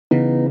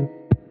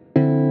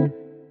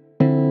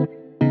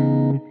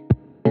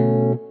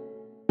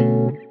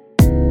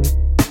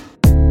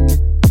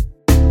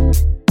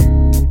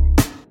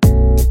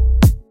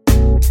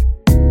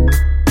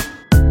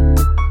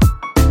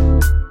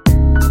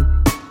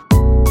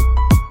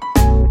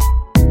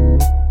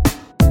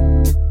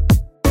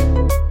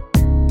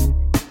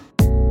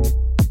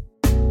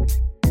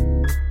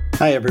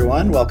Hi,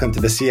 everyone. Welcome to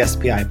the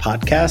CSPI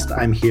podcast.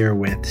 I'm here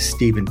with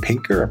Steven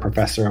Pinker, a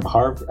professor at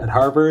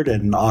Harvard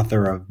and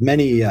author of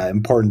many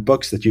important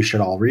books that you should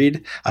all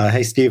read.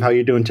 Hey, Steve, how are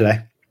you doing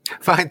today?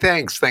 Fine,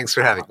 thanks. Thanks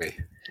for having me.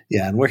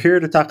 Yeah, and we're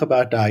here to talk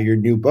about your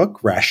new book,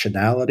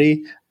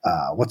 Rationality.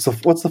 What's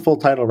the full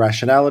title?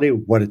 Rationality: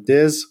 What it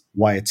is,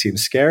 why it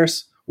seems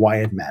scarce, why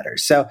it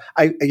matters. So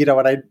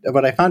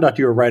when I found out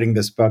you were writing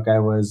this book, I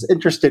was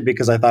interested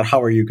because I thought,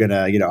 how are you going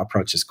to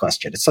approach this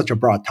question? It's such a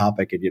broad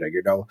topic, and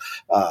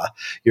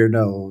you're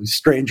no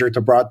stranger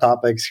to broad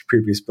topics.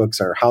 Previous books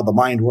are How the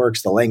Mind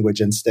Works, The Language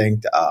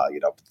Instinct,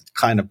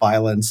 kind of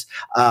violence.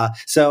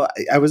 So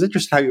I was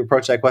interested how you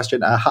approach that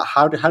question.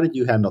 How did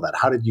you handle that?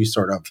 How did you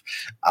sort of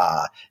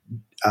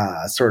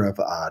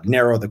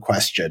narrow the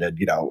question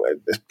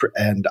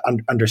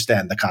and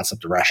understand the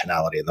concept of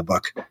rationality in the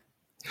book?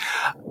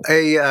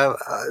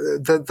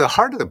 The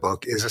heart of the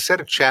book is a set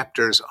of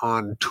chapters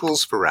on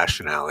tools for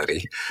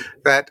rationality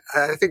that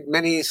I think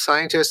many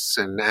scientists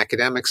and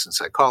academics and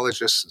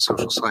psychologists and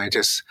social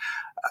scientists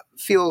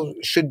feel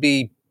should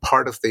be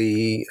part of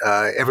the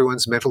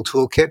everyone's mental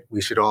toolkit.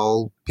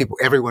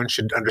 Everyone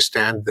should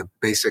understand the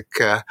basic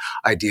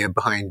idea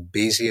behind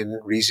Bayesian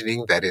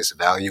reasoning, that is,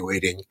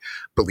 evaluating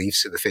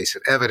beliefs in the face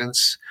of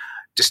evidence,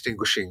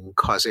 distinguishing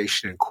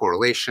causation and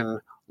correlation,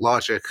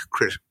 logic,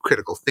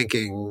 critical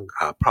thinking,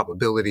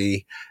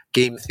 probability,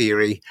 game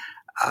theory.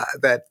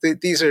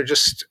 These are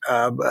just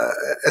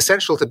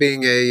essential to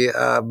being a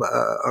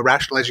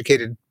rational,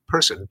 educated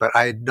person. But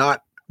I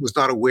was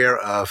not aware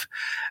of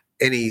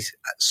any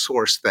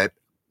source that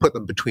put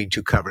them between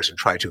two covers and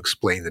tried to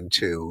explain them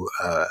to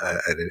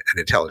an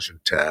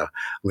intelligent,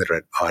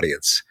 literate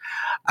audience.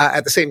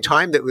 At the same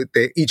time,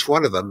 each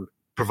one of them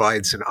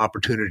provides an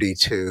opportunity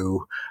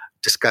to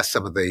discuss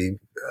some of the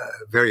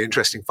very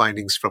interesting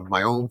findings from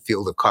my own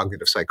field of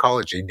cognitive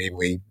psychology,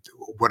 namely,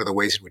 what are the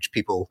ways in which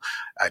people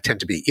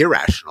tend to be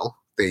irrational,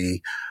 the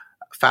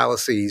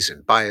fallacies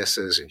and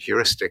biases and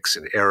heuristics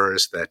and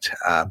errors that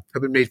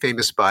have been made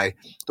famous by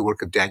the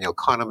work of Daniel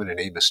Kahneman and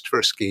Amos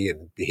Tversky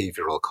and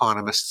behavioral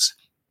economists.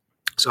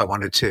 So I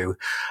wanted to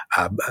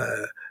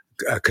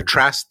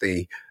contrast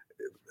the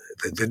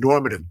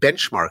normative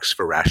benchmarks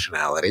for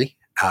rationality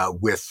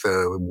with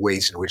the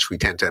ways in which we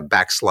tend to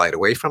backslide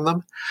away from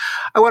them.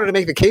 I wanted to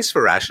make the case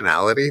for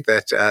rationality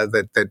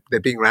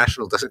that being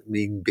rational doesn't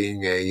mean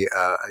being a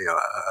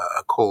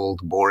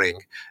cold, boring,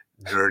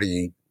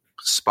 nerdy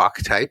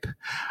Spock type,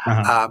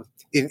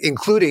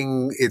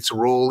 including its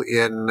role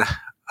in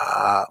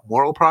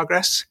moral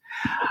progress.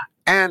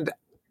 And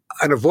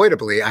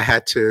unavoidably, I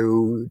had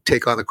to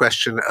take on the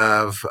question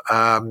of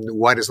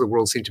why does the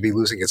world seem to be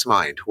losing its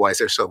mind? Why is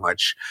there so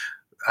much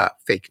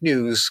fake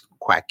news,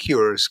 quack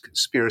cures,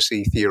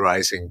 conspiracy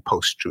theorizing,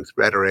 post-truth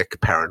rhetoric,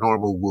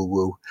 paranormal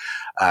woo-woo?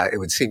 It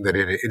would seem that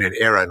in an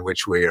era in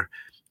which we're,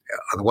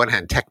 on the one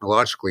hand,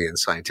 technologically and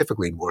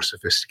scientifically more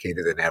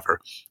sophisticated than ever,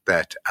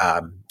 that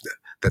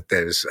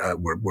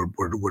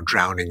we're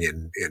drowning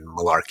in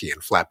malarkey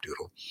and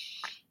flapdoodle.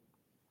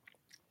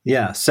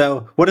 Yeah.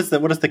 So what is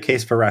the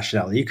case for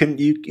rationality?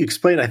 You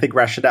explain, I think,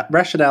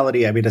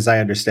 rationality, I mean, as I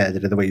understand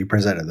it, in the way you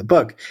presented the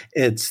book,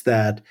 it's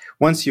that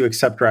once you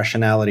accept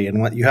rationality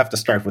and you have to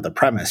start with a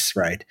premise,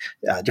 right?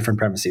 Different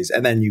premises,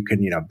 and then you can,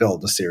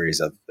 build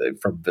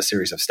from a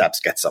series of steps,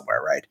 get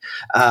somewhere, right?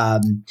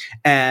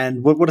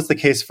 And what is the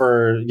case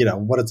for,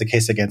 what is the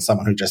case against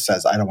someone who just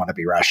says, I don't want to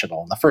be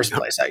rational in the first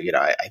place?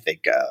 I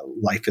think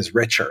life is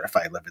richer if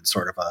I live in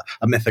sort of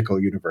a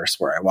mythical universe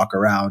where I walk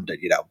around and,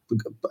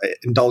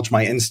 indulge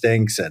my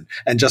instincts and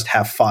just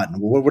have fun.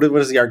 What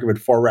is the argument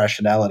for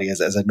rationality as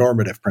a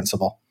normative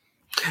principle?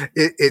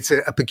 It's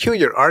a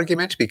peculiar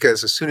argument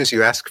because as soon as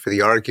you ask for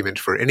the argument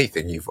for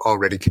anything, you've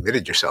already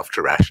committed yourself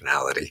to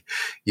rationality.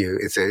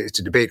 It's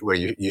a debate where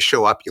you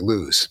show up, you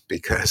lose,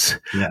 because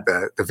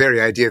the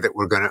very idea that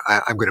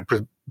I'm going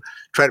to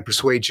try to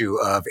persuade you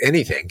of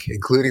anything,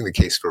 including the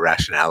case for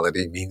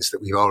rationality, means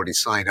that we've already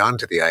signed on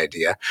to the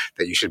idea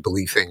that you should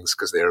believe things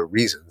because there are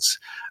reasons,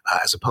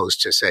 as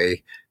opposed to,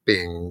 say,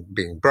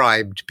 being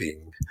bribed,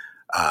 being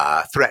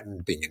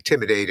threatened, being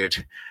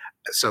intimidated.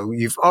 So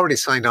you've already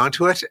signed on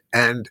to it.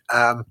 And,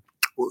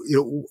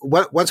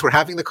 once we're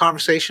having the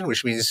conversation,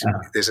 which means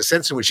there's a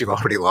sense in which you've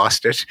already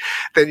lost it,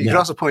 then you can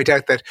also point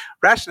out that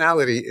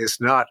rationality is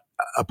not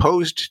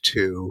opposed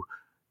to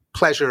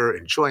pleasure,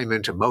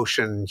 enjoyment,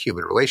 emotion,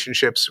 human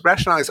relationships.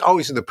 Rationality is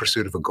always in the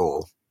pursuit of a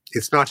goal.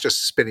 It's not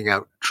just spinning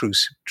out true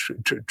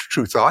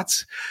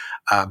thoughts.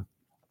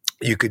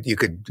 You could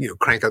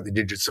crank out the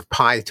digits of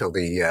pi till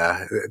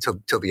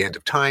the end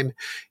of time.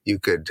 You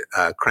could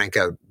crank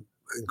out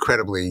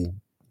incredibly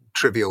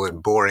trivial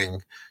and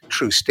boring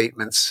true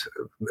statements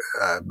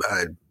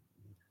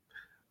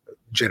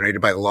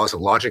generated by the laws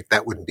of logic.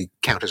 That wouldn't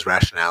count as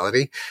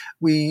rationality.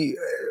 We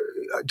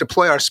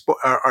deploy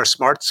our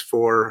smarts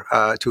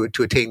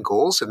to attain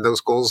goals, and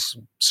those goals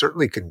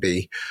certainly can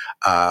be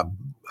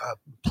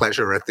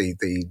pleasure at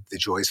the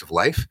joys of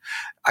life.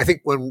 I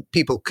think when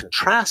people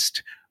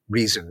contrast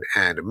reason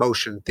and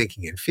emotion,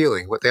 thinking and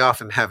feeling, what they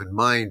often have in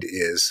mind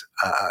is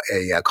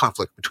a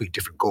conflict between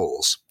different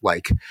goals,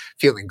 like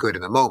feeling good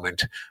in the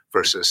moment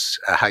versus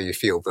how you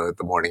feel the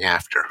morning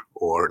after,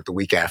 or the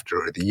week after,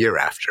 or the year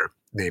after.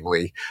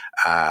 Namely,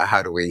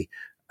 how do we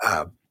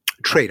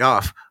trade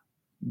off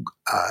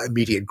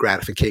immediate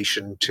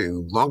gratification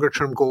to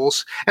longer-term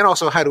goals, and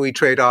also how do we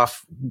trade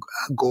off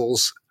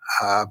goals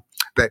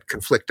that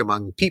conflict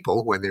among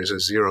people when there's a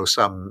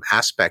zero-sum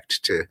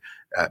aspect to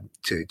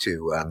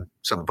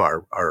some of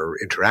our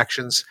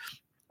interactions.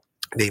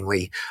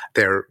 Namely,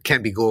 there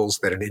can be goals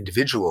that an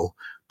individual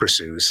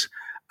pursues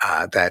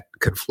that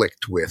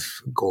conflict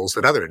with goals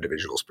that other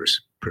individuals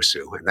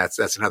pursue, and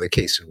that's another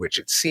case in which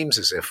it seems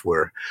as if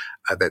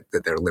that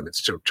there are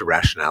limits to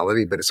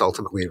rationality, but it's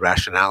ultimately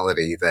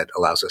rationality that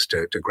allows us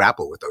to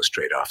grapple with those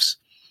trade-offs.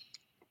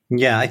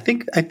 Yeah, I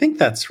think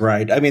that's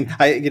right. I mean, so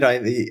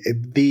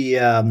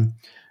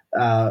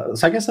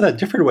I guess a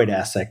different way to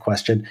ask that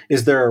question: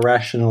 is there a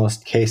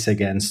rationalist case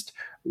against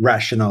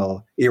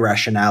rational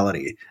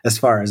irrationality? As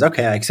far as,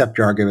 okay, I accept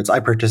your arguments,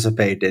 I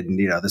participate in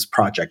this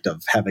project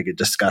of having a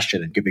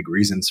discussion and giving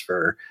reasons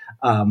for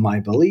my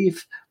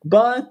belief,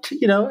 but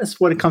as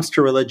when it comes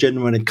to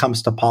religion, when it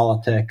comes to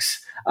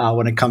politics,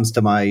 when it comes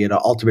to my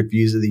ultimate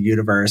views of the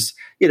universe,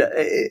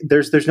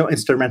 there's no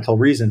instrumental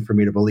reason for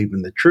me to believe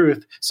in the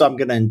truth, so I'm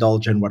going to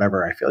indulge in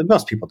whatever I feel. Like,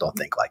 most people don't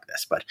think like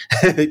this, but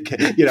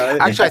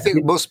actually, I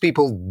think most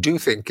people do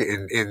think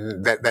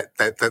in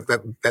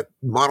that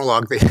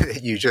monologue that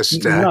you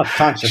just not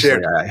consciously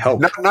shared. I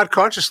hope not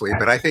consciously,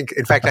 but I think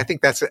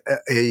that's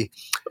a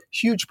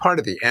huge part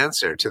of the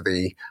answer to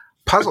the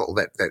puzzle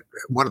that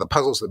one of the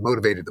puzzles that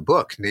motivated the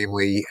book,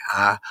 namely,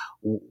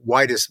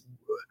 why does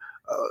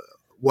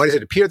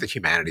it appear that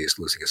humanity is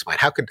losing its mind?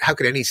 How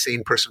could any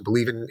sane person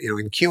believe in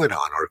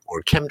QAnon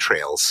or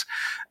chemtrails,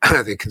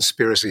 the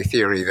conspiracy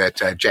theory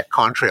that jet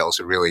contrails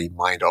are really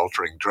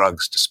mind-altering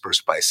drugs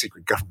dispersed by a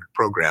secret government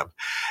program?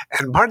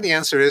 And part of the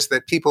answer is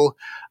that people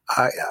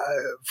are,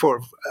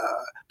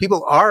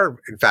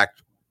 in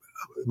fact,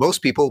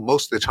 most people,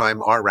 most of the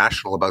time, are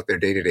rational about their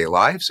day-to-day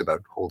lives,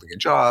 about holding a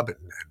job and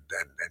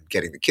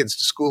getting the kids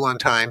to school on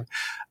time.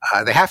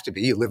 They have to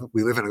be.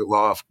 We live in a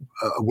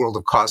world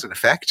of cause and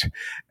effect,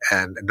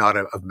 and not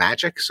of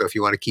magic. So if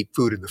you want to keep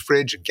food in the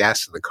fridge and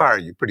gas in the car,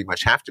 you pretty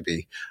much have to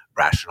be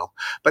rational.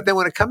 But then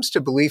when it comes to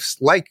beliefs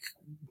like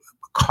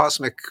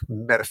cosmic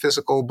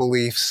metaphysical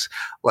beliefs,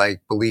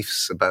 like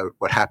beliefs about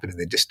what happened in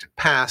the distant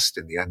past,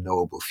 in the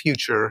unknowable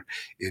future,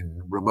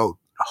 in remote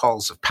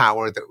halls of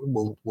power that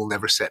we'll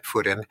never set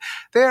foot in,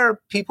 there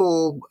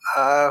people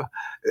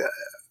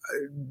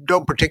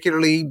don't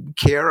particularly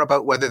care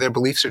about whether their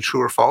beliefs are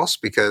true or false,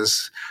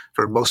 because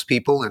for most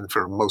people and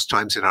for most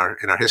times in our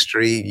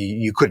history,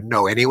 you couldn't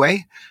know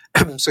anyway.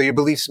 So your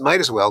beliefs might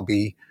as well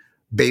be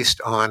based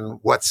on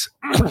what's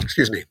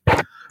excuse me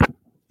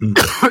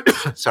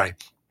sorry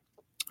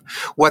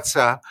what's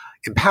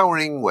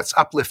empowering, what's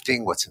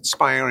uplifting, what's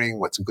inspiring,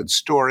 what's a good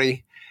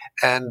story.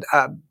 And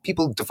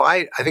people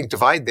divide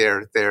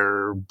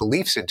their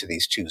beliefs into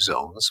these two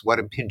zones: what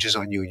impinges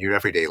on you in your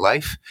everyday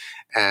life,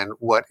 and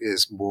what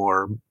is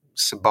more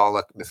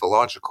symbolic,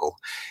 mythological.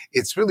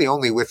 It's really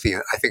only with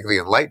the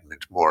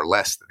Enlightenment, more or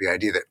less, that the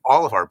idea that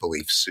all of our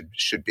beliefs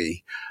should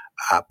be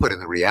put in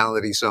the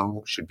reality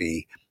zone, should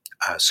be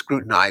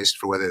scrutinized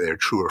for whether they're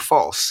true or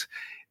false.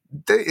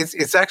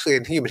 It's actually,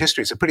 in human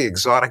history, it's a pretty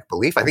exotic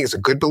belief. I think it's a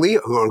good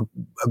belief or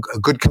a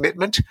good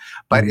commitment,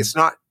 but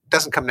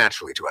doesn't come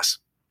naturally to us.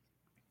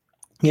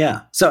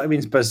 Yeah. So, I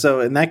mean, so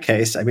in that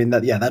case, I mean,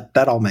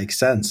 that all makes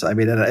sense. I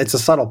mean, it's a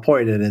subtle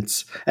point, and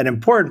it's an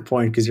important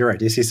point, because you're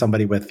right. You see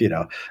somebody with,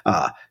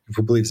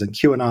 who believes in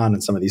QAnon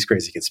and some of these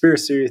crazy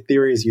conspiracy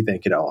theories, you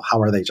think,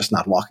 how are they just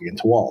not walking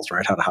into walls,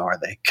 right? How are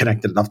they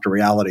connected enough to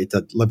reality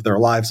to live their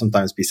lives,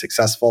 sometimes be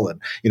successful in,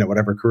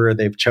 whatever career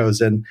they've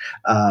chosen.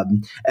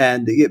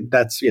 And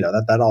that's,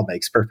 that all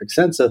makes perfect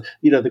sense. So,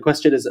 the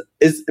question is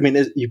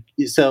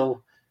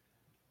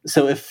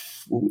so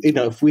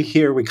if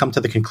we come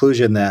to the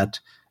conclusion that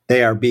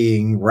they are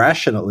being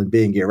rational and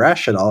being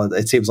irrational,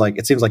 it seems like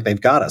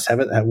they've got us.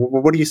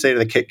 What do you say to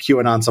the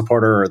QAnon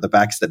supporter or the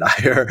vax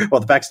denier?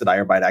 Well, the vax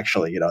denier might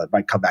actually, it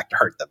might come back to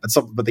hurt them.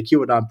 But the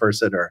QAnon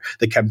person or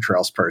the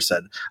chemtrails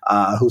person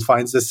who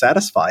finds this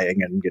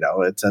satisfying, and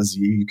it says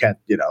you can't,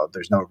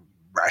 there's no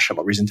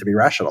rational reason to be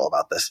rational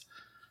about this.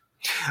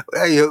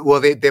 Well,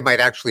 they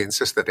might actually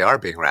insist that they are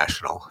being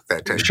rational,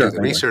 that Sure, do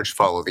the research,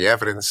 follow the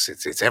evidence,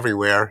 it's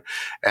everywhere.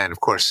 And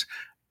of course,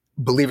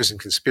 believers in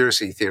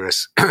conspiracy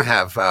theorists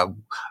have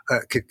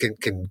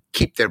can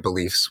keep their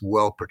beliefs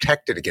well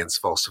protected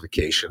against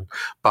falsification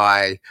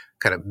by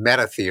kind of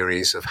meta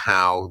theories of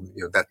how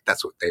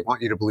that's what they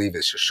want you to believe.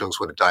 It just shows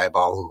what a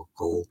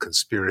diabolical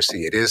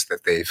conspiracy it is,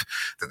 that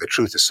the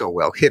truth is so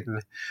well hidden,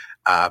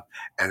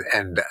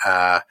 and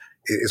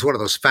is one of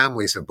those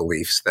families of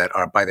beliefs that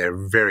are, by their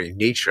very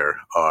nature,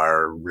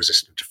 are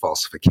resistant to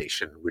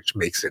falsification, which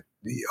makes it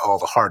all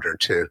the harder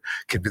to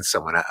convince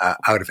someone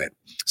out of it.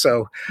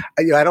 So,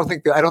 I don't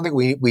think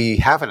we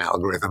have an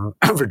algorithm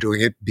for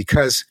doing it,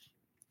 because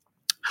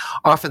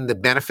Often the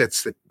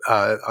benefits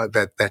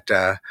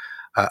that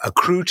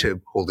accrue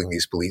to holding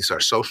these beliefs are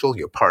social.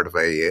 You're part of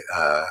a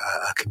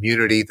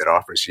community that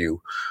offers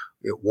you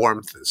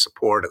warmth and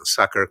support and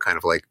succor, kind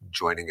of like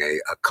joining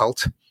a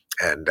cult.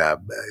 And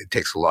it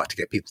takes a lot to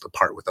get people to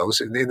part with those.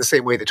 And in the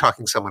same way that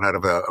talking someone out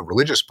of a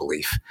religious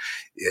belief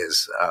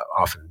is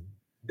often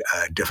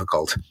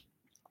difficult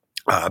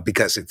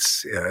because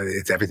it's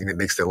everything that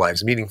makes their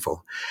lives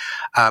meaningful.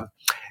 But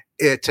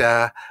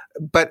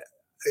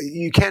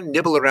you can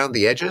nibble around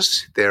the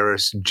edges.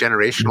 There's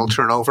generational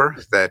turnover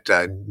that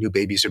new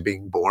babies are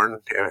being born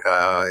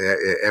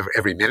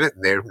every minute,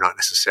 and they're not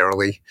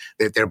necessarily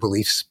their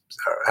beliefs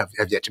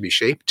have yet to be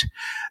shaped.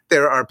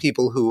 There are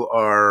people who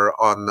are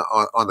on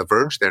the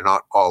verge; they're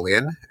not all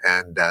in,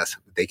 and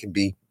they can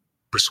be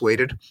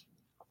persuaded.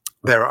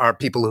 There are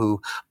people who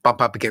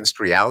bump up against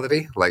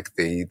reality, like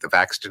the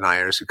vax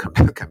deniers who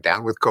come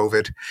down with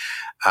COVID.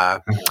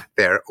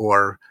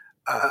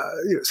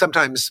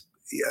 Sometimes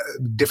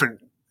different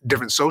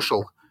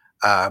social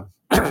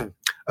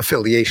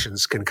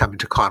affiliations can come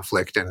into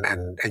conflict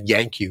and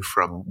yank you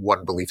from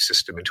one belief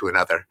system into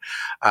another.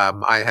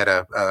 I had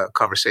a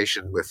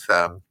conversation with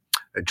a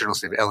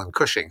journalist named Ellen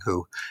Cushing,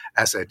 who,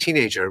 as a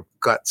teenager,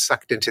 got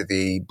sucked into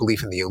the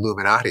belief in the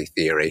Illuminati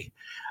theory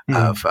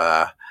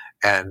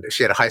and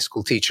she had a high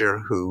school teacher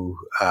who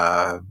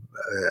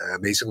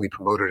amazingly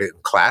promoted it in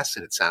class,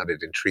 and it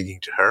sounded intriguing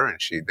to her. And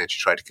then she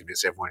tried to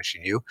convince everyone she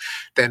knew.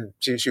 Then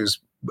she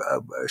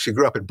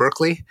grew up in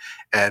Berkeley,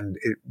 and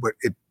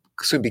it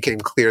soon became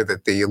clear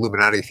that the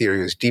Illuminati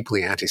theory was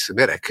deeply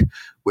anti-Semitic,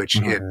 which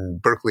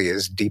in Berkeley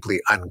is deeply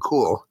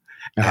uncool.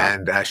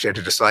 And she had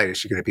to decide, is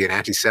she going to be an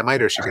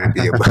anti-Semite or is she going to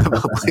be a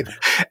believer?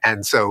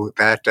 And so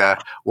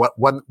that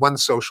one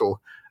social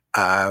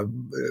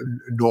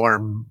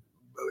norm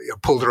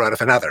pulled her out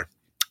of another.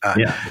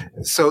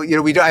 So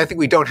I think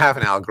we don't have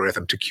an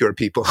algorithm to cure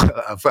people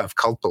of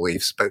cult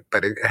beliefs, but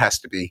it has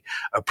to be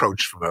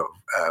approached from a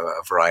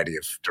variety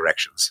of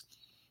directions.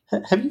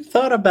 Have you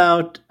thought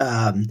about,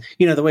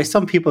 the way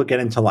some people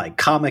get into like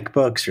comic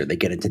books or they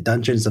get into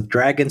Dungeons of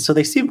Dragons? So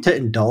they seem to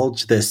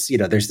indulge this,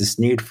 there's this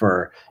need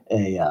for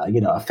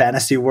a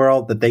fantasy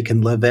world that they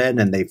can live in,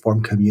 and they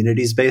form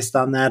communities based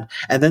on that.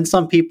 And then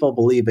some people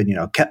believe in,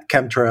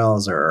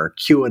 chemtrails or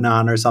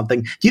QAnon or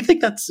something. Do you think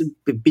that's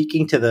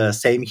speaking to the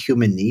same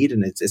human need?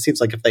 And it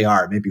seems like if they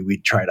are, maybe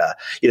we'd try to,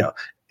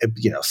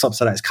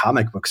 subsidize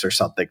comic books or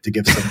something to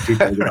give some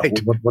people right.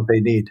 what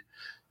they need.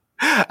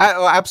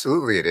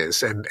 Absolutely, it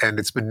is, and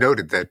it's been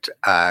noted that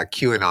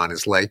QAnon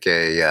is like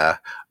a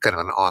kind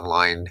of an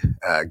online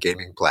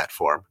gaming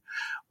platform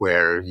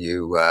where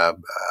you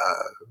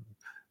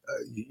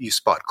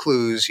spot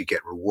clues, you get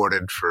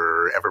rewarded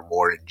for ever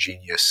more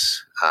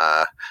ingenious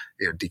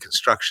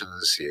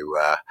deconstructions.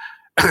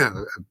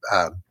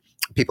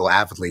 People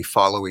avidly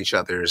follow each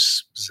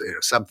other's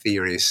sub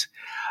theories.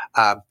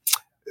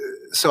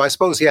 So I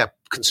suppose,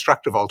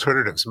 constructive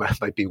alternatives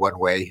might be one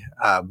way.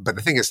 But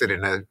the thing is that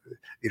in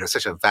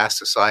such a vast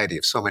society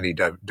of so many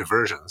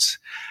diversions,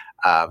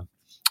 how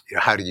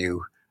do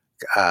you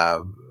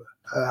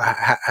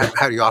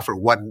offer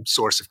one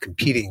source of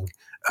competing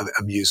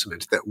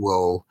amusement that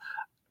will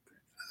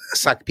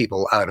suck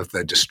people out of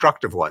the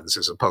destructive ones,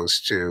 as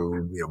opposed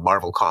to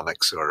Marvel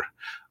comics or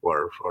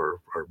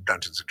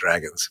Dungeons and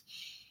Dragons?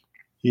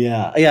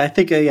 I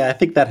think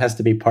that has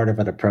to be part of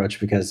an approach,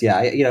 because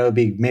it'd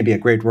be maybe a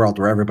great world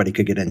where everybody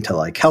could get into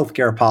like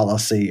healthcare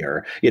policy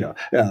or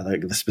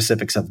the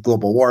specifics of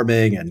global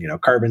warming and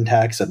carbon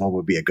tax and what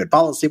would be a good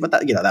policy, but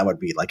that would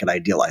be like an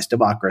idealized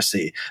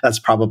democracy. That's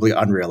probably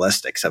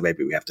unrealistic. So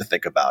maybe we have to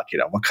think about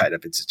what kind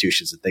of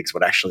institutions and things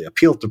would actually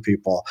appeal to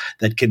people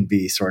that can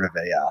be sort of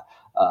a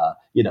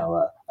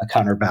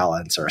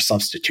counterbalance or a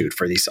substitute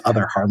for these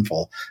other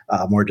harmful,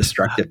 more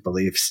destructive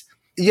beliefs.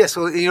 Yes,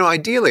 well,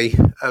 ideally,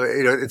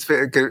 it's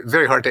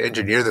very hard to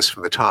engineer this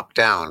from the top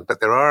down, but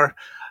there are,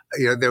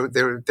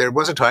 there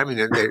was a time, and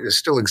there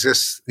still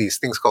exists these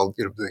things called,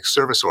 the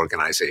service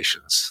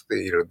organizations,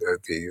 the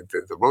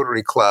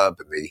Rotary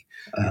Club and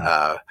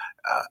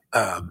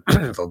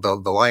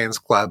the Lions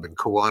Club and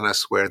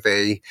Kiwanis, where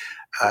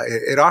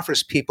it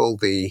offers people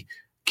the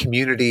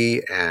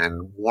community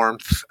and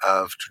warmth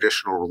of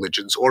traditional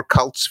religions, or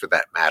cults for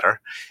that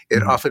matter.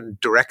 It often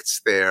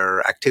directs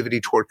their activity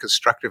toward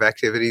constructive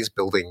activities,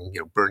 building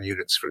burn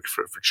units for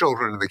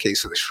children in the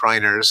case of the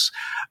Shriners,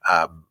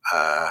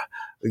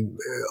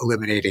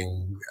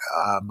 eliminating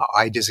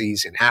eye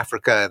disease in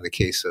Africa in the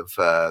case of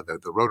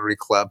the Rotary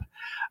Club.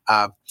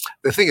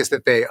 The thing is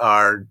that they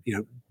are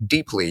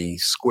deeply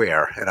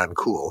square and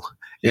uncool.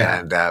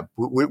 Yeah. And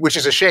which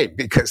is a shame,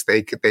 because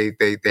they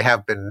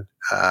have been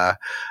kind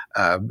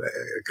of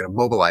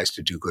mobilized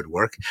to do good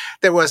work.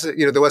 There was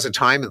a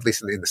time, at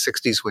least in the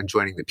 60s, when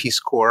joining the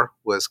Peace Corps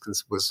was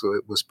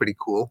pretty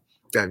cool.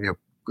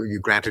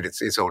 Granted,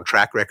 its own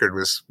track record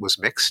was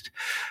mixed.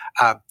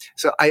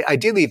 So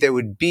ideally, there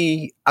would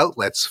be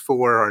outlets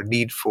for our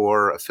need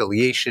for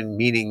affiliation,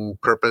 meaning,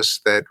 purpose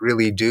that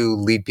really do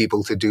lead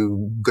people to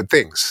do good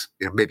things.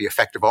 Maybe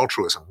effective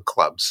altruism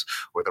clubs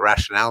or the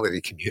rationality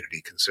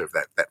community can serve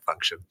that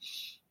function.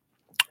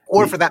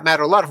 or for that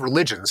matter, a lot of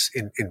religions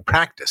in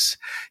practice.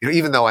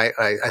 Even though I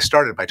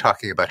started by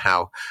talking about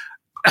how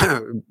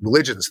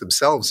religions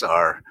themselves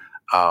are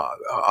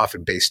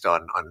often based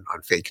on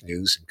fake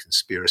news and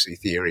conspiracy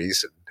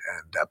theories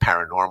and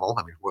paranormal.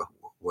 I mean,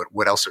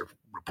 what else are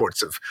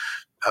reports of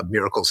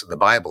miracles in the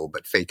Bible,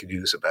 but fake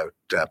news about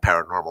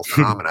paranormal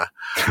phenomena?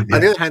 Yeah. On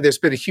the other hand, there's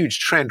been a huge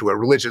trend where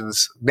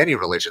many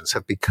religions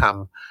have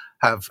become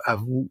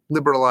have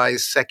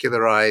liberalized,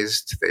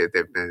 secularized. They've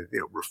been,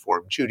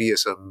 Reformed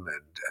Judaism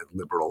and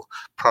liberal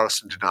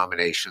Protestant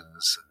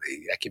denominations, and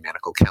the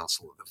Ecumenical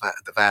Council of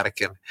the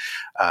Vatican.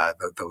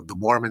 The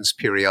Mormons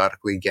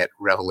periodically get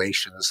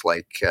revelations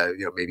like,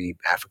 maybe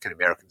African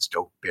Americans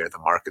don't bear the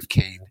mark of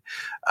Cain.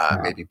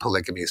 Maybe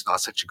polygamy is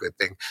not such a good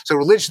thing. So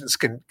religions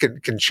can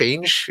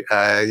change,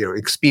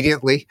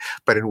 expediently,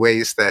 but in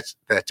ways that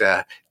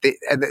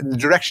and the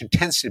direction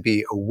tends to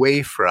be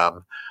away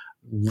from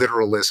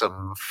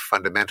literalism,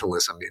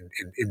 fundamentalism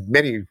in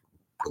many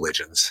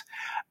religions.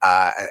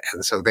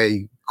 And so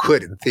they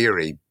could, in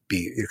theory,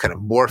 be kind of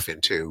morph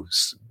into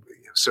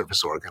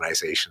service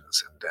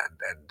organizations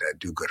and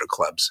do-gooder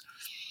clubs.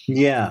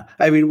 Yeah,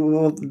 I mean,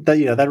 well,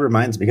 that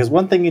reminds me, because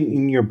one thing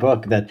in your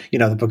book that,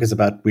 the book is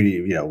about,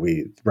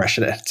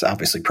 it's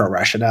obviously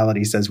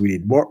pro-rationality, says we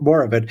need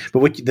more of it,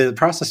 but the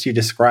process you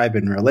describe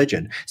in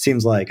religion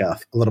seems like a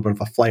little bit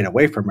of a flight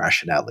away from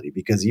rationality,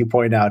 because you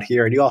point out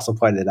here, and you also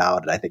pointed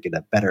out, I think in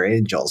Better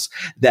Angels,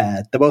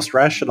 that the most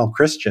rational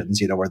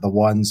Christians, were the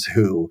ones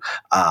who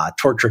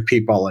tortured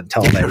people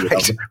until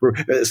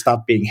they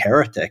stop being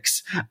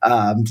heretics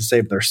to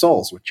save their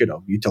souls, which,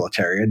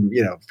 utilitarian,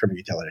 from a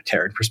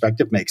utilitarian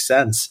perspective makes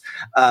sense.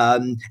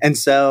 And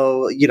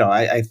so,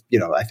 I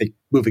think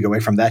moving away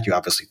from that, you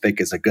obviously think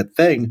is a good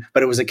thing,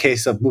 but it was a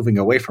case of moving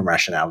away from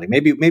rationality.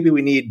 Maybe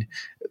we need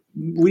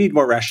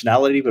more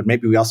rationality, but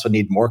maybe we also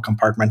need more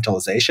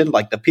compartmentalization.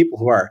 Like the people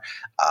who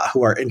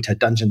are into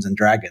Dungeons and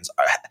Dragons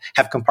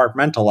have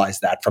compartmentalized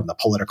that from the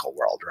political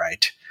world,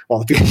 right? Well,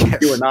 the people who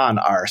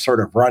QAnon are sort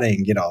of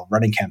running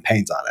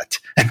campaigns on it.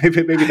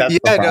 maybe that's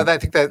I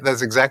think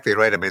that's exactly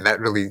right. I mean, that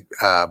really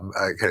kind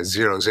of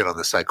zeroes in on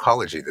the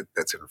psychology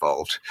that's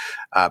involved.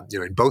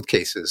 In both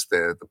cases,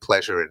 the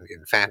pleasure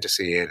in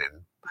fantasy and in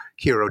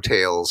hero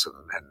tales and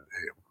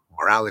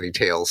morality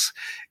tales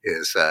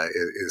is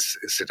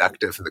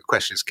seductive, and the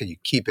question is, can you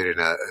keep it in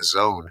a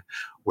zone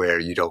where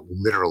you don't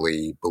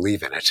literally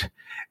believe in it?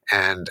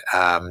 And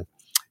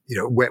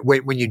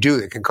when you do,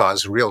 it can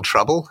cause real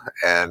trouble.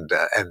 And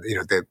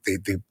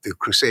the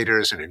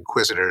Crusaders and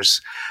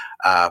Inquisitors,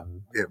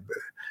 one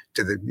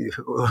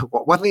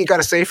thing you got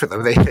to say for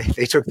them,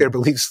 they took their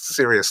beliefs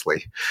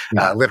seriously,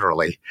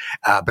 literally,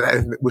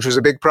 which was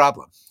a big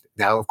problem.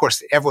 Now, of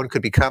course, everyone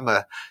could become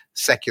a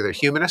secular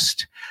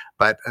humanist,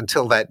 but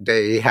until that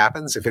day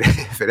happens, if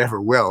it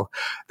ever will,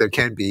 there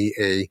can be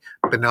a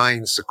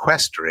benign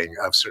sequestering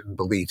of certain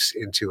beliefs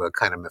into a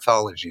kind of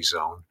mythology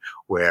zone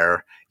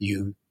where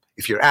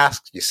if you're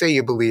asked, you say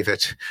you believe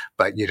it,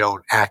 but you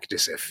don't act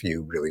as if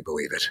you really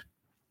believe it.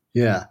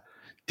 Yeah.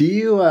 Do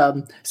you?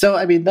 So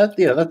I mean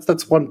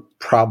that's one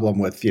problem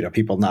with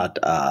people not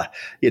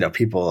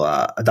people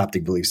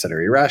adopting beliefs that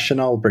are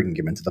irrational, bringing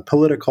them into the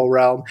political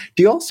realm.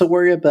 Do you also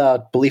worry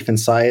about belief in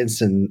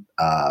science and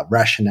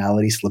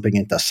rationality slipping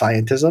into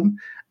scientism?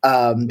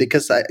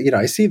 Because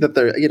I see that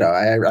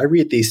there I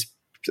read these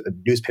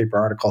newspaper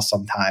articles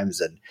sometimes,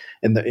 and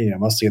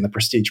mostly in the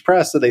prestige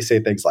press, so they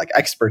say things like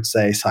experts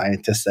say,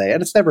 scientists say,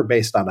 and it's never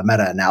based on a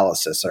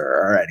meta-analysis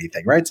or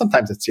anything, right?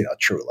 Sometimes it's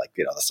true, like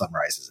the sun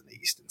rises in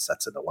the east and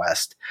sets in the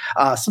west.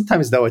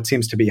 Sometimes though, it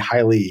seems to be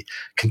highly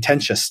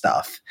contentious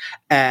stuff,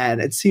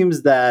 and it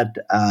seems that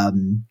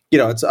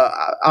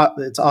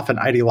it's often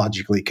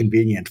ideologically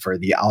convenient for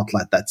the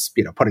outlet that's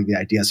putting the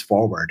ideas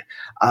forward.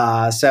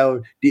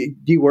 So do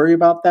you worry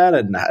about that,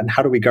 and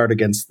how do we guard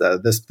against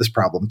this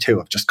problem too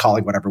of just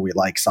calling whatever we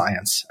like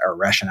science or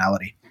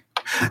rationality?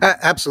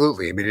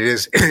 Absolutely. I mean,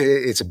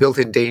 it's a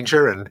built-in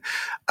danger, and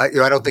I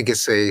don't think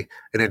it's an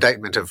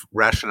indictment of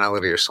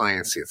rationality or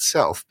science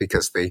itself,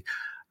 because the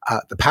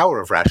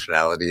power of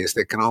rationality is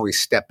that it can always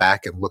step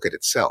back and look at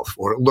itself,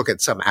 or look at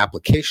some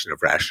application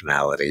of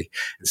rationality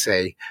and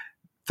say,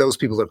 those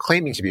people that are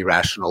claiming to be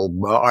rational,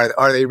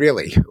 are they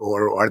really,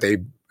 or are they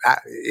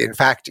in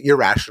fact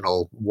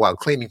irrational while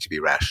claiming to be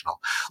rational?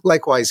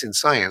 Likewise in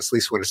science, at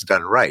least when it's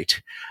done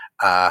right.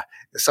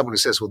 Someone who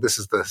says, well, this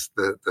is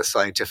the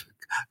scientific,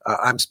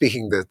 I'm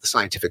speaking the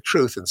scientific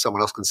truth, and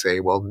someone else can say,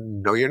 well,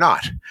 no, you're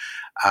not.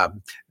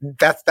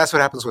 That's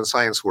what happens when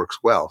science works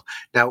well.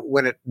 Now,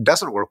 when it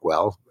doesn't work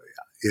well,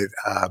 it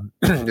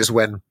is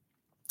when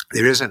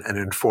there isn't an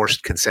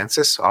enforced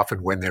consensus,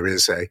 often when there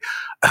is a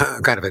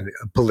kind of a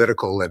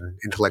political and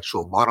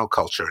intellectual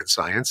monoculture in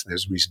science, and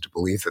there's reason to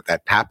believe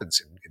that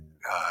happens in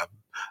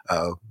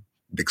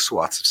big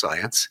swaths of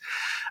science.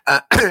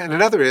 And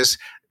another is,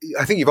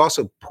 I think you've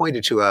also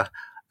pointed to a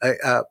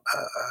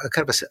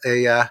kind of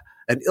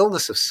an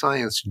illness of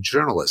science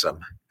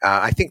journalism.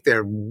 I think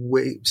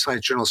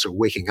science journalists are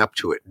waking up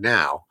to it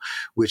now,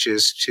 which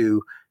is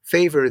to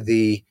favor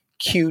the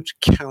cute,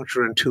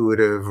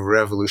 counterintuitive,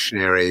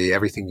 revolutionary,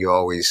 everything you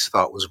always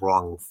thought was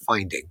wrong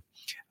finding.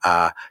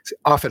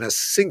 Often a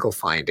single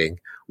finding,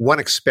 one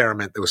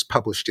experiment that was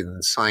published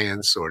in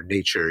Science or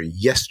Nature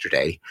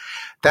yesterday.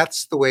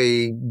 That's the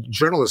way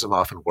journalism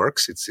often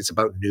works. It's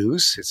about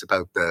news. It's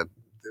about the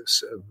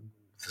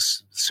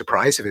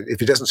surprise.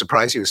 If it doesn't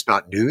surprise you, it's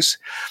not news.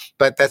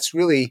 But that's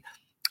really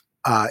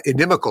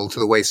inimical to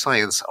the way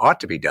science ought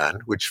to be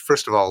done, which,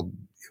 first of all,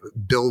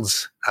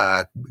 builds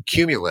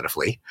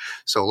cumulatively.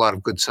 So a lot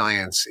of good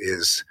science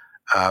is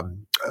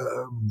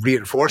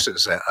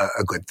reinforces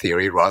a good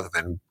theory rather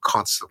than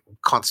constant.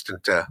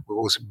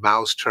 What was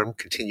Mao's term?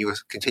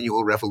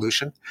 Continual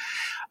revolution.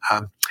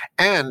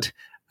 And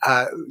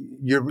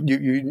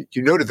you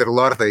noted that a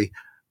lot of the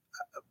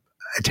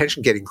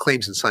attention-getting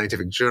claims in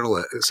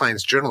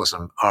science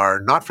journalism are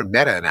not from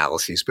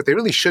meta-analyses, but they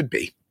really should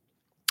be.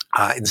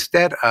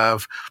 Instead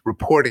of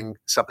reporting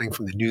something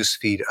from the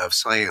newsfeed of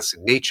Science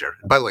and Nature,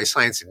 and by the way,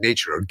 Science and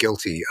Nature are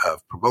guilty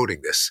of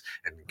promoting this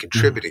and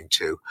contributing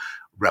to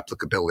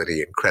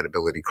replicability and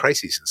credibility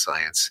crises in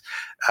science.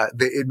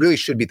 It really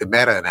should be the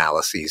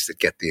meta-analyses that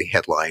get the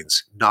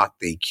headlines, not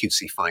the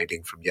cutesy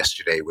finding from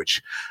yesterday,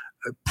 which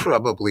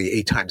probably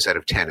 8 times out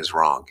of 10 is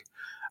wrong.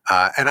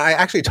 And I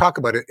actually talk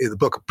about it in the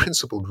book, a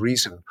principled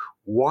reason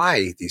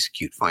why these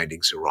cute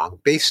findings are wrong,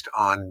 based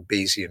on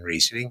Bayesian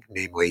reasoning,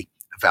 namely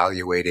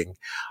evaluating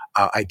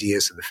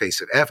ideas in the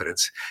face of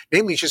evidence.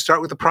 Namely, you should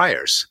start with the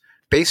priors.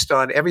 Based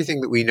on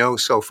everything that we know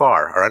so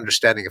far, our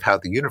understanding of how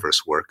the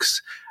universe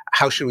works,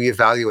 how should we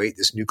evaluate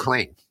this new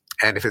claim?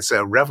 And if it's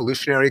a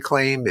revolutionary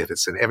claim, if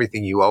it's an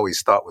everything you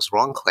always thought was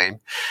wrong claim,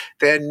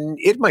 then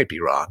it might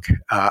be wrong.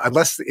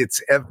 Unless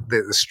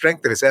the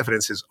strength of its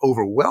evidence is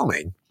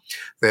overwhelming,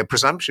 the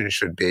presumption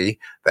should be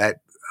that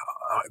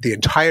the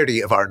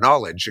entirety of our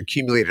knowledge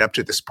accumulated up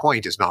to this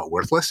point is not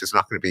worthless. It's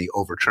not going to be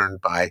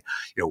overturned by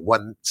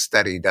one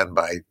study done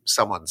by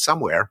someone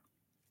somewhere.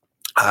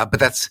 But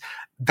that's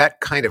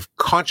that kind of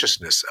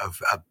consciousness of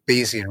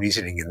Bayesian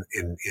reasoning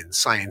in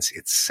science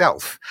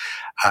itself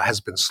has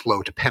been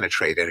slow to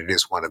penetrate, and it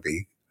is one of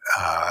the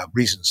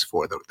reasons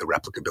for the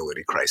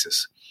replicability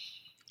crisis.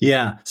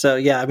 Yeah. So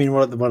I mean,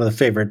 one of the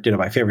favorite,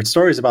 my favorite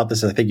stories about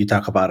this, I think you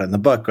talk about in the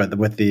book, where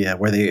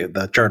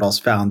the journals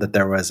found that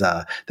there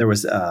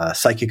was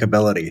psychic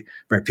ability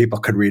where people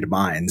could read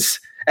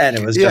minds. And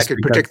it was could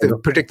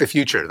predict the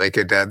future. They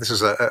could. This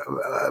is a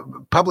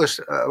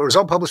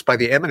result published by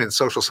the eminent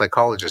social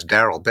psychologist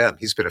Daryl Bem.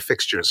 He's been a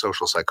fixture in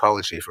social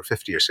psychology for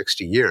 50 or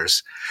 60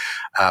 years.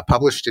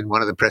 Published in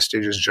one of the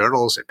prestigious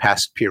journals. It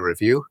passed peer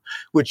review,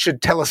 which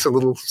should tell us a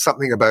little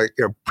something about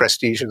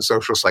prestige in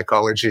social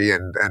psychology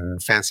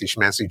and fancy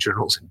schmancy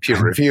journals and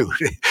peer review.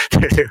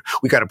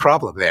 We got a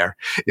problem there.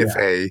 If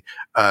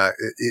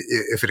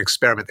an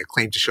experiment that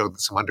claimed to show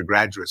that some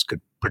undergraduates could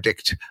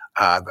predict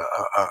a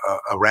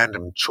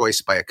random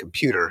choice by a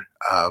computer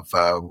of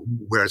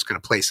where it's going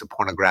to place a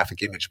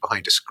pornographic image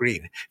behind a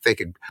screen, if they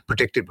could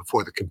predict it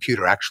before the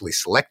computer actually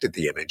selected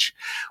the image,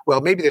 well,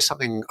 maybe there's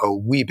something a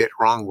wee bit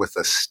wrong with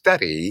the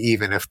study,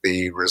 even if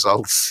the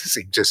results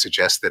seem to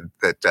suggest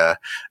that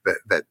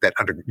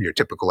your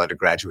typical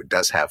undergraduate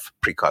does have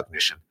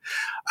precognition.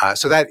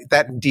 So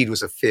that indeed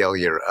was a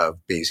failure of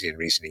Bayesian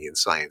reasoning in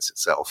science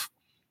itself.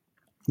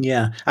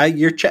 Yeah, in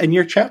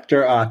your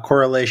chapter,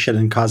 correlation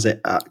and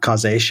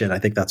causation, I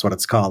think that's what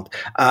it's called.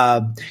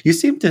 You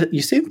seem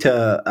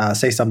to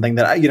say something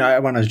that I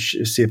want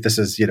to see if this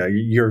is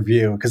your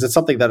view, because it's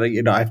something that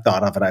I've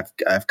thought of and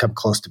I've come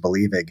close to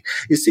believing.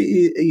 You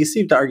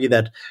seem to argue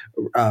that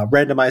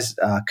randomized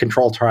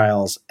control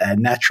trials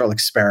and natural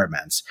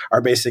experiments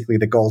are basically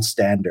the gold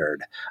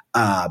standard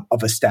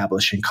of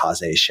establishing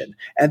causation,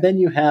 and then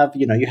you have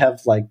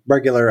like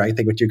regular, I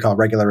think what you call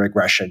regular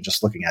regression,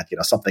 just looking at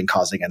something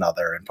causing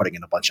another and putting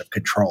in a bunch of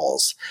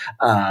controls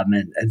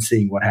and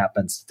seeing what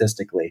happens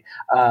statistically.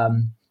 Do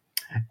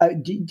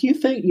you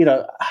think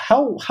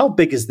how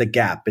big is the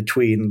gap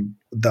between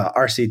the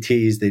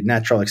RCTs, the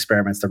natural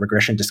experiments, the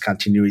regression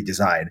discontinuity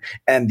design,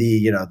 and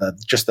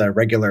the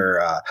regular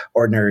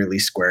ordinary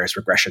least squares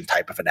regression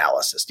type of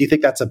analysis? Do you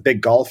think that's a big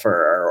gulf,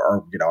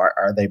 or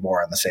are they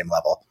more on the same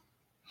level?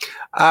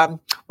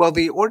 Well,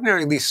 the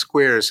ordinary least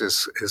squares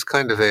is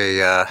kind of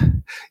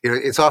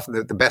it's often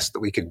the best that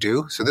we can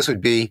do. So this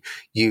would be,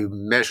 you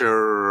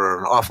measure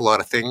an awful lot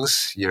of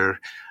things. You're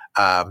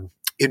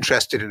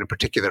interested in a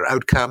particular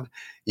outcome.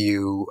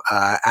 You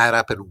add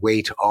up and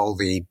weight all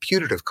the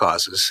putative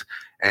causes,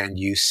 and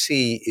you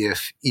see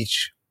if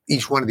each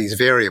one of these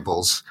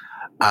variables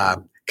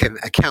can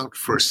account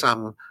for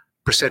some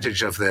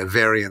percentage of the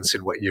variance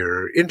in what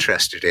you're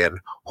interested in,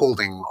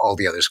 holding all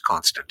the others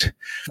constant.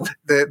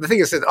 The thing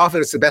is that often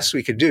it's the best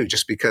we can do,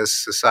 just because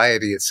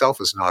society itself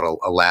is not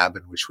a lab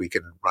in which we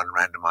can run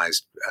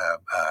randomized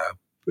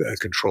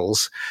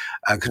controlled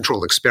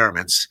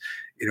experiments.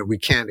 We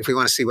can't, if we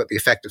want to see what the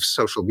effect of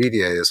social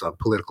media is on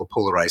political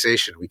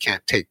polarization, we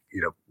can't take,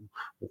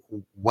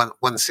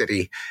 one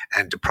city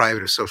and deprive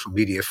it of social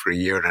media for a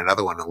year and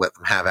another one and let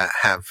them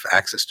have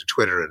access to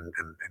Twitter and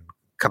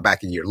come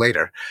back a year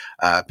later.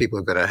 People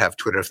are going to have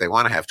Twitter if they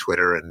want to have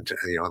Twitter, and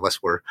unless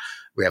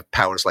we have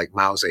powers like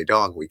Mao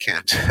Zedong, we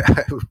can't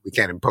we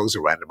can't impose a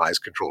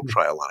randomized controlled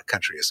trial on a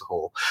country as a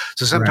whole.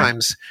 So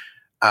sometimes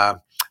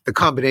the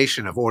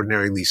combination of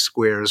ordinary least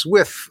squares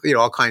with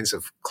all kinds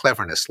of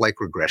cleverness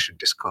like regression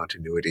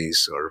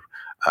discontinuities or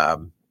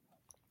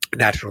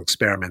natural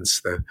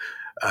experiments,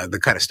 the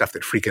kind of stuff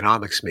that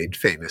Freakonomics made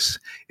famous,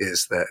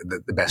 is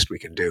the best we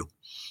can do.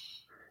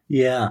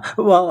 Yeah.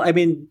 Well, I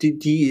mean,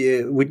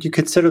 would you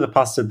consider the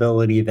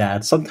possibility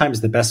that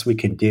sometimes the best we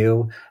can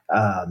do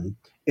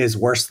is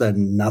worse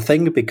than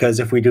nothing? Because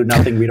if we do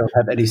nothing, we don't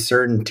have any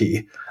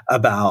certainty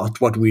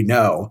about what we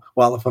know.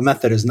 Well, if a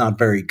method is not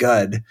very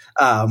good,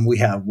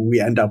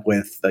 we end up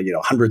with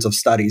hundreds of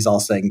studies all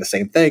saying the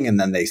same thing, and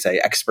then they say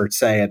experts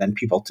say, and then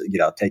people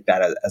take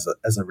that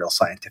as a real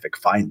scientific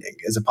finding.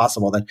 Is it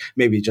possible that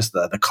maybe just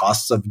the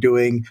costs of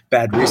doing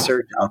bad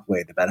research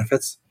outweigh the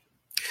benefits?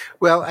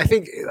 Well, I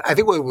think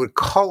what it would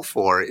call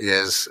for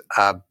is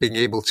being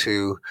able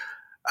to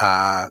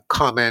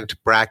comment,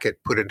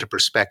 bracket, put into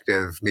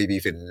perspective, maybe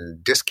even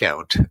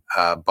discount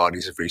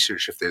bodies of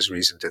research if there's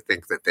reason to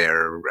think that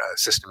they're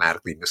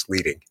systematically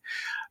misleading,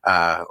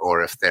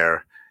 or if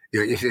they're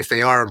if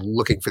they are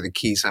looking for the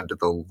keys under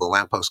the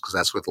lamppost because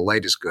that's where the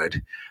light is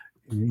good.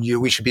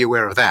 We should be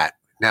aware of that.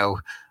 Now,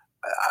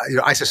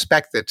 I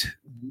suspect that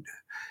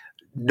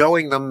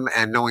knowing them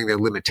and knowing their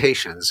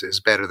limitations is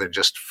better than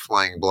just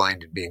flying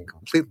blind and being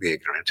completely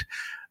ignorant.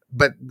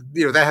 But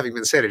that having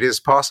been said, it is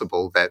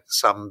possible that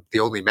the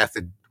only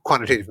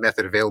quantitative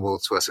method available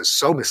to us is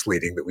so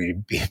misleading that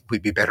we'd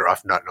be better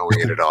off not knowing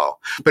it at all.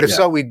 But if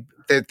so,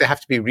 there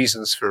have to be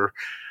reasons for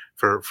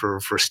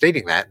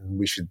stating that, and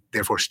we should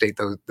therefore state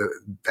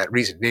that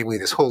reason. Namely,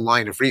 this whole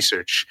line of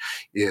research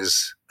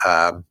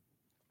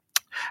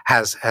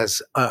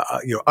has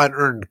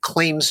unearned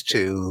claims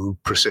to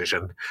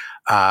precision.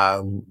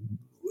 One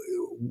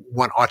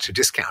ought to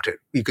discount it.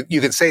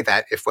 You can say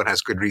that if one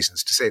has good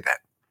reasons to say that.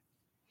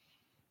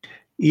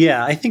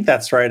 Yeah, I think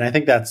that's right. And I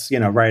think that's,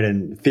 right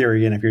in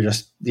theory. And if you're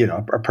just,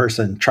 a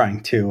person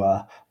trying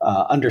to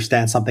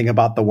understand something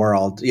about the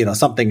world,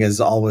 something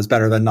is always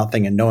better than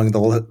nothing. And knowing the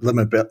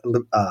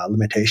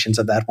limitations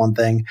of that one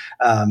thing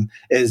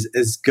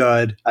is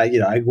good.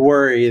 I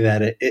worry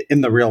that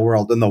in the real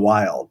world, in the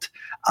wild,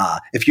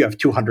 if you have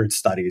 200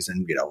 studies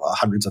and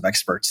hundreds of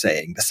experts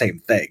saying the same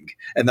thing,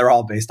 and they're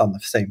all based on the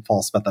same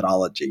false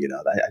methodology,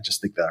 I just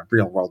think the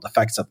real world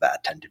effects of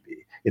that tend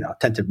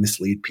to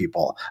mislead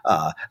people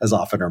as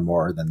often or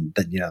more than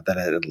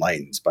it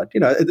enlightens. But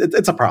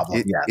it's a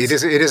problem.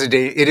 Yes.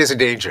 It is a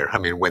danger. I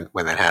mean, when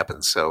that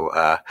happens. So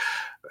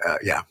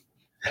yeah.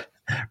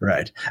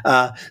 Right.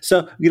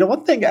 So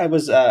one thing I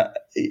was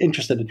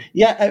interested in.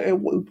 Yeah,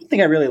 one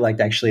thing I really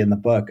liked actually in the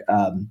book.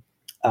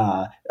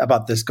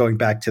 About this, going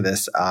back to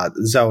this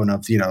zone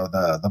of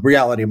the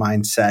reality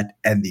mindset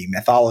and the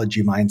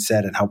mythology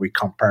mindset and how we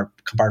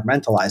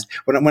compartmentalized.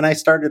 When I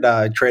started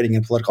trading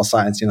in political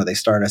science, they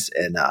start us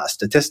in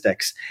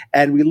statistics,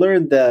 and we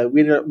learned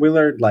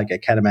like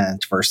Kahneman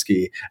and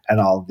Tversky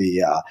and all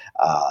the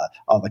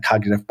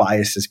cognitive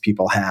biases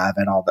people have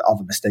and all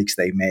the mistakes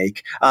they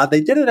make.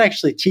 They didn't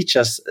actually teach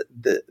us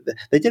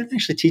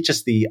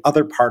the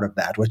other part of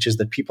that, which is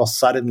that people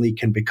suddenly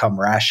can become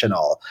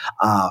rational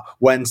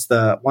once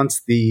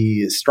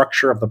the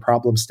structure of the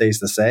problem stays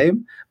the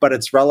same, but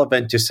it's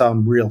relevant to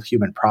some real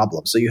human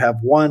problem. So you have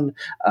one,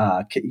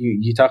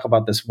 you talk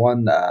about this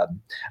one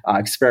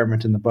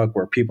experiment in the book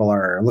where people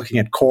are looking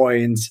at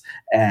coins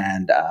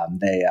and and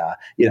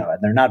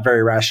they're not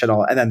very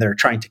rational, and then they're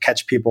trying to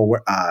catch people,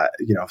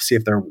 see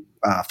if they're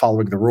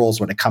following the rules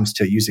when it comes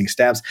to using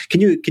stamps. Can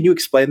you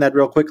explain that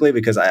real quickly?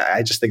 Because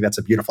I just think that's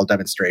a beautiful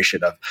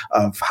demonstration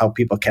of how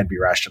people can be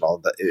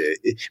rational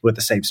with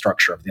the same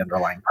structure of the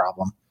underlying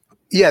problem.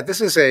 Yeah,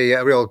 this is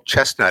a real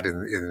chestnut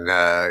in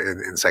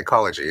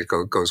psychology. It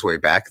goes way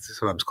back. It's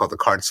sometimes called the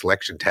card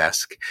selection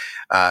task.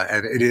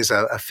 And it is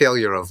a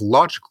failure of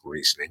logical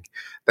reasoning.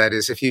 That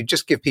is, if you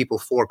just give people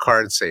 4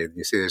 cards, say,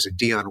 you see there's a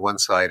D on one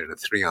side and a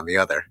 3 on the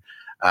other,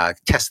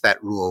 test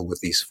that rule with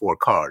these 4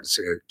 cards.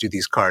 Do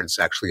these cards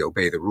actually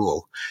obey the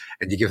rule?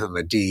 And you give them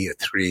a D, a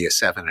 3, a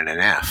 7, and an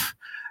F.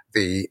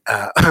 The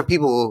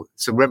people,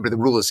 so remember the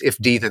rule is if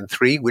D then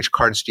 3, which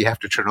cards do you have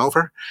to turn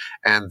over?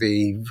 And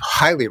the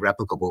highly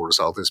replicable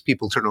result is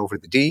people turn over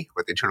the D,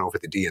 or they turn over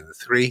the D and the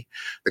 3.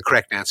 The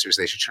correct answer is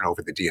they should turn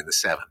over the D and the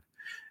 7.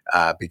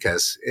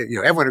 Because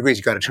everyone agrees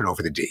you got to turn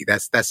over the D.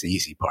 That's the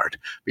easy part.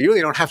 But you really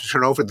don't have to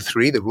turn over the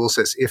 3. The rule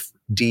says if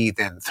D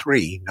then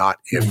 3, not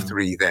if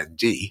 3 then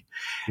D.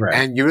 Right.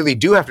 And you really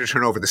do have to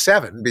turn over the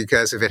 7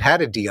 because if it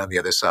had a D on the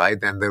other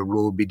side, then the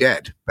rule would be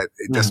dead. But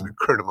it doesn't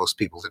occur to most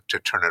people to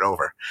turn it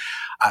over.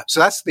 So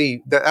that's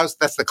the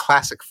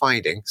classic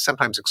finding,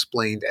 sometimes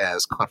explained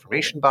as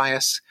confirmation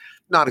bias,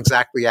 not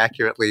exactly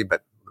accurately,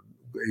 but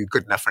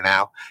good enough for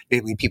now.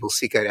 Namely, people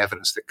seek out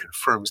evidence that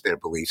confirms their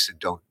beliefs and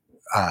don't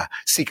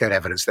seek out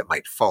evidence that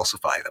might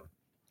falsify them.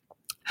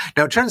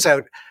 Now, it turns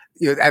out,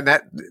 and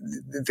that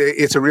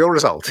it's a real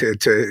result.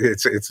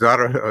 It's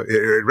not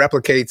it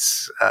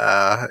replicates,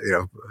 a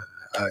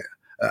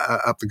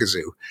up the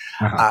kazoo.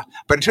 Uh-huh.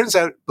 But it turns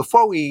out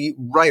before we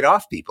write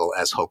off people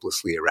as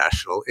hopelessly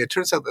irrational, it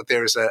turns out that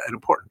there's an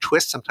important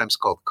twist, sometimes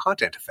called the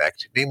content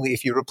effect. Namely,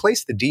 if you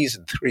replace the D's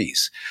and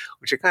threes,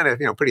 which are kind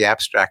of pretty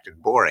abstract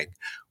and boring,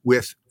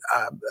 with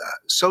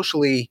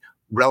socially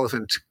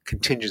relevant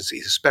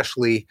contingencies,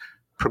 especially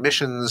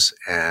permissions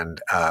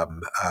and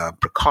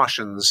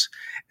precautions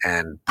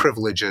and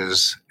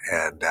privileges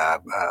and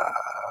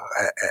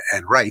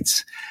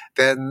rights,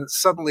 then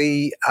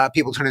suddenly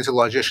people turn into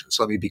logicians.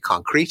 So let me be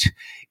concrete.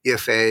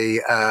 If a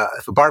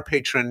bar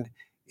patron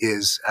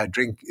is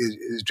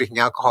drinking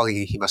alcohol,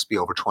 he must be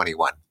over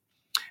 21.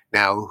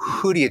 Now,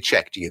 who do you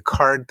check? Do you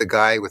card the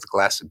guy with a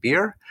glass of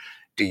beer?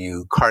 Do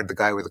you card the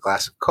guy with a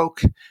glass of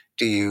Coke?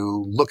 Do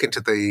you look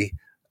into the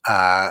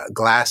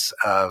glass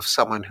of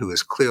someone who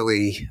is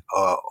clearly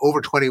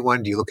over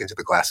 21? Do you look into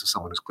the glass of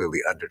someone who's clearly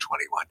under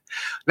 21?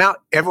 Now,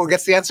 everyone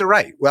gets the answer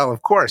right. Well,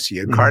 of course,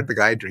 you card the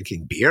guy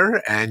drinking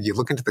beer and you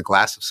look into the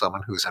glass of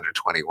someone who's under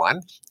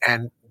 21,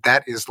 and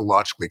that is the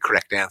logically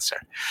correct answer.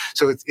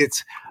 So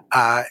it's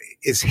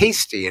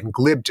hasty and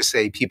glib to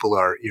say people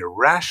are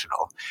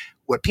irrational.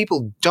 What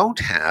people don't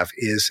have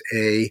is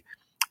a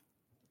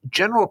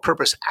general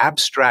purpose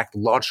abstract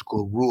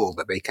logical rule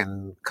that they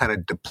can kind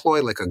of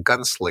deploy like a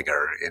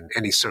gunslinger in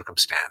any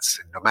circumstance.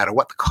 And no matter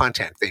what the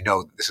content, they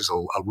know this is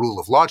a rule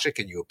of logic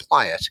and you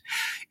apply it.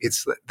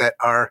 It's that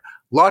our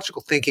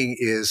logical thinking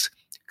is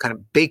kind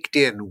of baked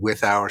in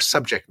with our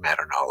subject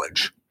matter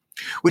knowledge,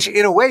 which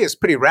in a way is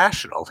pretty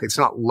rational. It's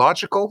not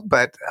logical,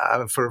 but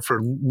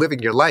for living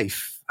your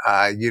life,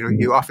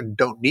 you often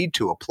don't need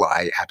to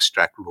apply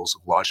abstract rules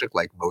of logic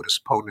like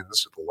modus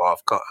ponens, or the law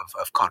of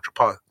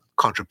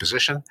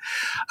contraposition.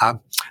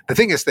 The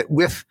thing is that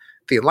with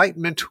the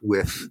Enlightenment,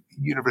 with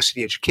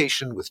university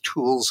education, with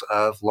tools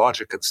of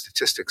logic and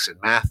statistics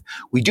and math,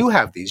 we do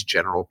have these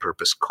general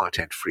purpose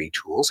content-free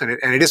tools, and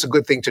it is a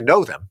good thing to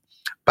know them,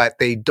 but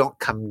they don't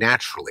come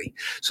naturally.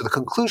 So the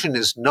conclusion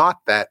is not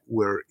that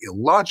we're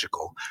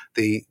illogical.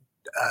 The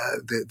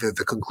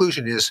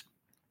conclusion is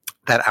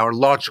that our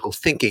logical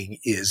thinking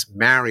is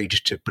married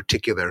to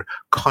particular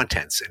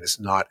contents and is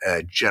not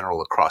a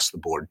general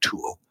across-the-board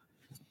tool.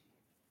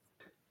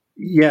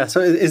 Yeah. So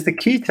is the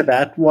key to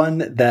that one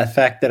the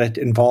fact that it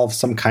involves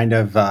some kind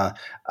of,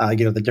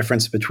 the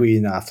difference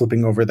between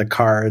flipping over the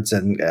cards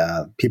and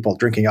people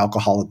drinking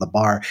alcohol at the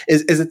bar?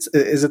 Is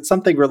it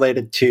something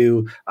related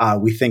to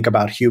we think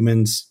about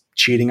humans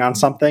cheating on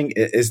something?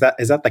 Is that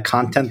the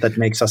content that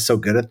makes us so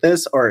good at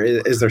this, or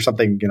is there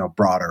something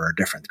broader or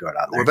different going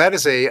on there? Well, that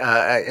is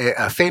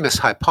a famous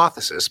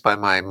hypothesis by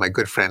my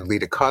good friend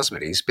Leda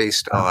Cosmides,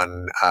 based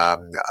on a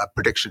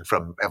prediction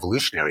from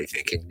evolutionary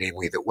thinking,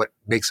 namely that what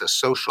makes us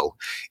social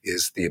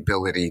is the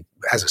ability,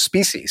 as a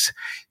species,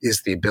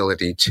 is the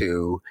ability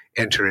to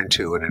enter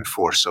into and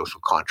enforce social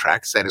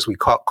contracts. That is, we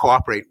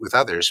cooperate with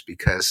others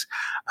because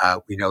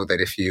we know that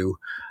if you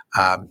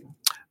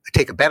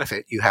take a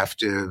benefit, you have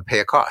to pay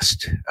a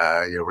cost,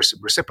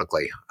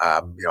 reciprocally.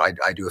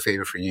 I do a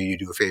favor for you, you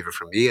do a favor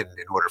for me, and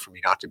in order for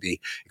me not to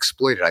be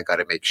exploited, I got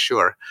to make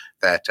sure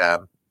that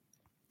that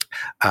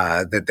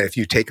if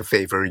you take a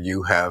favor,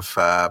 you have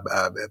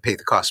paid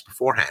the cost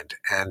beforehand.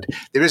 And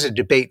there is a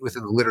debate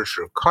within the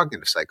literature of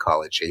cognitive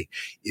psychology,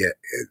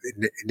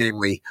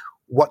 namely,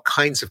 what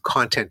kinds of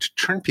content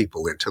turn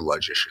people into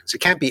logicians. It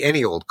can't be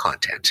any old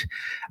content,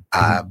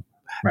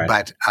 Right.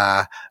 but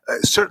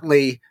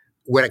certainly,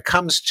 when it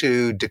comes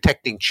to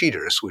detecting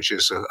cheaters, which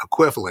is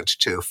equivalent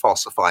to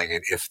falsifying an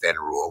if-then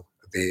rule,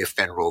 the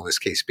if-then rule in this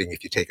case being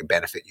if you take a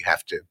benefit, you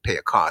have to pay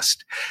a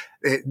cost,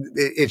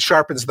 it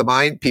sharpens the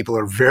mind. People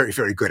are very,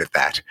 very good at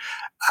that.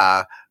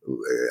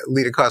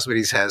 Leda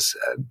Cosmides has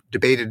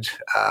debated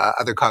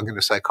other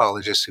cognitive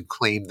psychologists who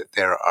claim that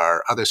there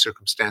are other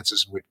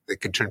circumstances that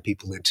can turn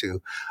people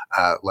into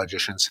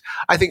logicians.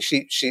 I think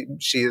she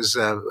is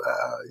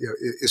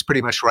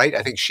pretty much right.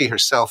 I think she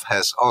herself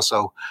has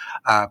also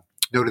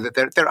noted that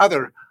there are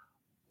other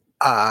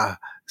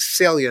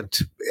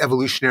salient,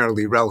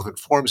 evolutionarily relevant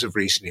forms of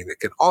reasoning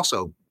that can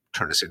also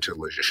turn us into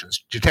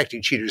logicians.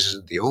 Detecting cheaters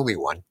isn't the only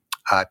one.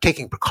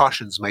 Taking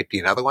precautions might be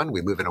another one.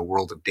 We live in a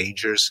world of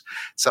dangers.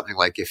 Something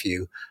like if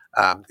you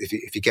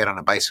get on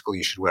a bicycle,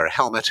 you should wear a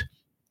helmet.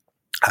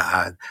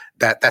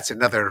 That's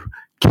another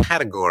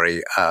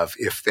category of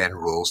if-then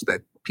rules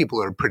that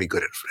people are pretty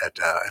good at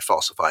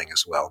falsifying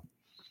as well.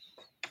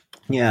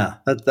 Yeah,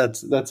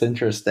 that's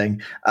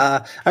interesting.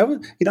 I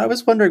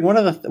was wondering when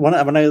I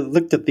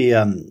looked at the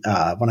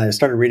when I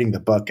started reading the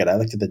book and I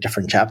looked at the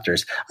different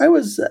chapters, I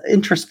was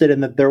interested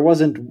in that there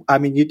wasn't. I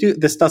mean,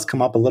 this does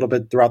come up a little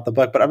bit throughout the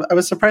book, but I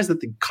was surprised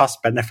that the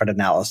cost benefit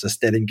analysis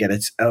didn't get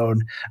its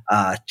own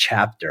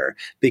chapter,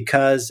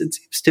 because it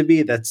seems to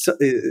be that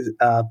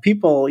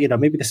people,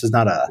 maybe this is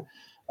not a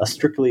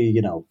strictly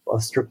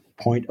a strict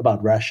point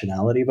about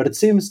rationality, but it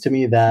seems to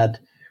me that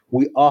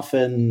we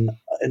often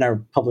in our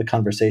public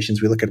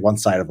conversations, we look at one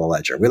side of the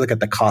ledger. We look at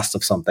the cost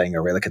of something,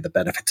 or we look at the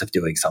benefits of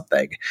doing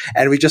something,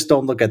 and we just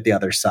don't look at the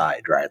other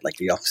side, right? Like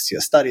you'll see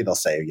a study, they'll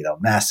say,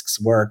 masks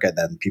work, and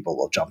then people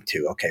will jump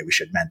to, okay, we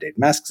should mandate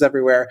masks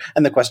everywhere.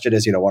 And the question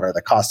is, what are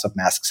the costs of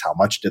masks? How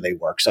much do they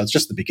work? So it's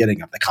just the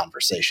beginning of the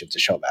conversation to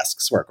show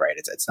masks work, right?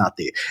 It's not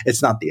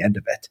the end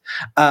of it.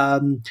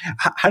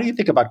 How do you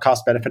think about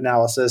cost benefit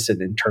analysis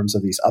and in terms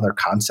of these other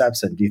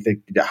concepts? And do you think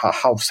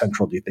how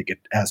central do you think it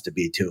has to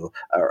be to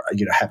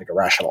having a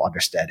rational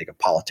understanding of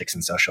politics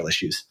and social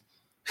issues?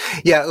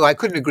 Yeah, well, I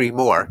couldn't agree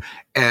more.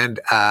 And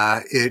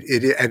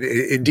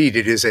indeed,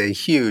 it is a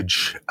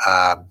huge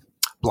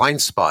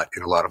blind spot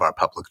in a lot of our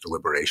public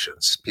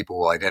deliberations. People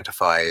will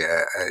identify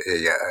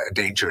a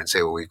danger and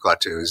say, well, we've got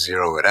to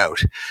zero it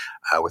out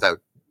without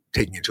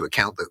taking into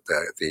account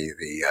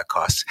the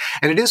costs.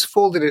 And it is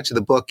folded into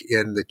the book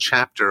in the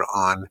chapter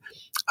on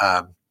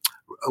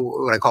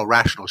what I call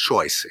rational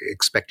choice,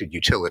 expected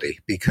utility,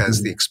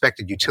 because the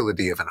expected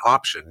utility of an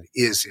option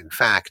is, in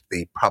fact,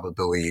 the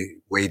probability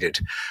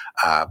weighted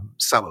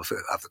sum of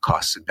the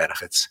costs and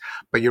benefits.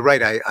 But you're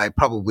right, I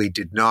probably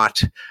did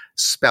not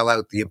spell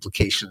out the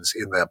implications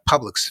in the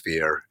public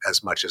sphere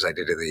as much as I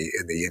did in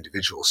the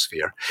individual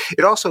sphere.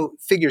 It also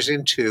figures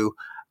into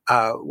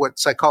what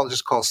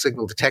psychologists call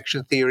signal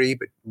detection theory,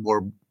 but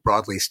more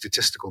broadly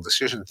statistical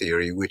decision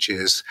theory, which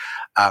is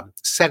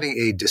setting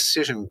a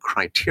decision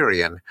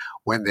criterion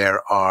when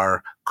there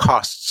are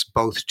costs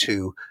both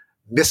to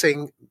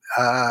missing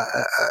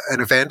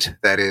an event,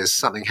 that is,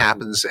 something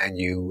happens and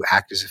you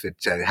act as if it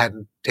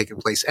hadn't taken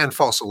place, and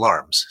false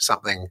alarms,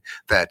 something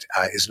that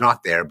is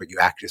not there, but you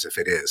act as if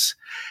it is.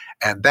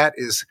 And that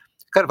is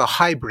kind of a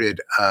hybrid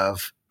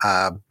of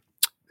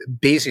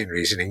Bayesian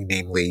reasoning,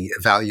 namely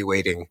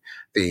evaluating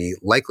the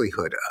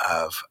likelihood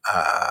of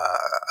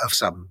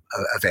some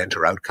event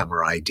or outcome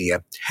or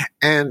idea,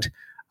 and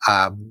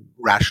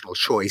rational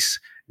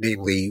choice,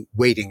 namely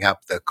weighting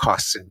up the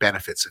costs and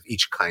benefits of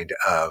each kind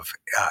of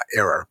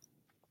error.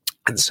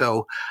 And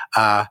so,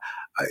 I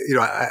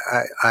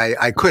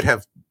could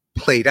have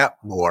played up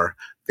more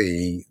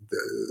the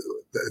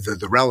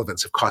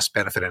relevance of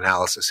cost-benefit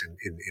analysis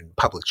in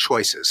public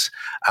choices,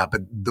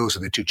 but those are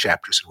the two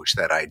chapters in which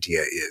that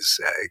idea is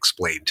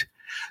explained.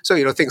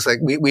 So, things like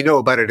we know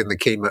about it in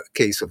the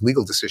case of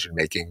legal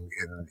decision-making,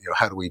 and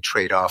how do we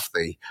trade off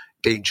the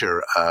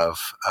danger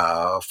of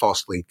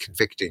falsely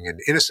convicting an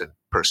innocent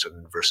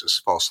person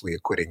versus falsely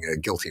acquitting a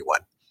guilty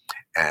one,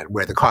 and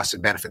where the costs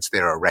and benefits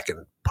there are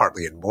reckoned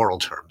partly in moral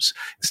terms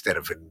instead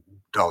of in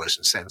dollars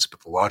and cents,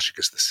 but the logic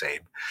is the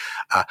same.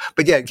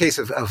 But yeah, in case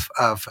of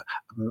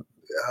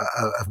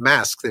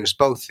masks, there's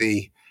both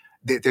it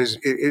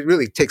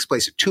really takes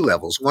place at two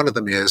levels. One of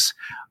them is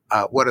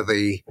what are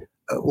the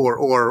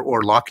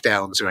or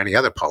lockdowns or any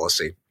other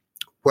policy,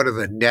 what are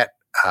the net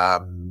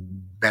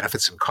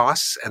benefits and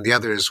costs, and the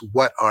other is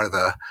what are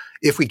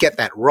if we get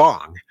that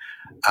wrong,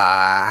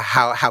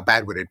 how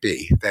bad would it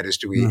be? That is,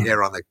 do we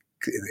err on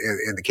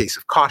in the case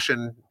of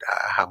caution,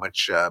 how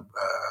much of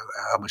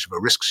a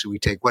risk should we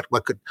take?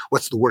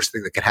 What's the worst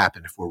thing that could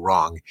happen if we're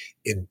wrong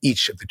in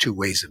each of the two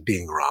ways of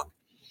being wrong?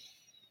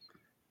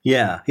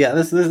 Yeah.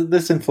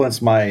 This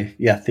influenced my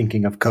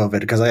thinking of COVID,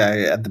 because I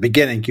at the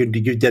beginning you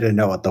didn't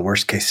know what the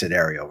worst case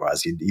scenario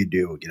was. You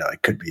knew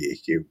it could be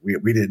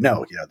we didn't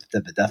know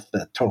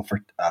the total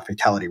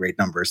fatality rate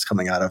numbers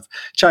coming out of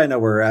China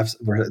were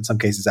in some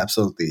cases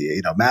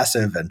absolutely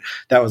massive, and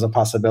that was a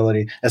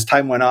possibility. As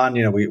time went on,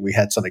 we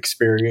had some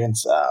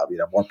experience.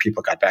 More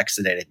people got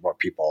vaccinated, more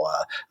people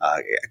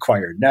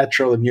acquired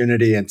natural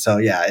immunity, and so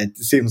it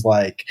seems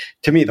like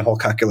to me the whole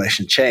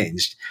calculation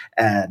changed,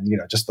 and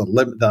just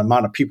the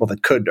amount of people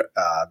that could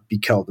be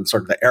killed, and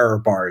sort of the error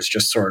bars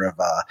just sort of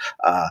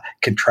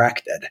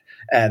contracted.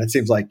 And it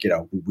seems like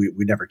we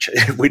never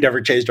we never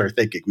changed our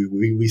thinking.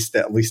 We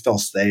still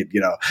stayed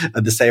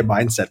at the same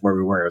mindset where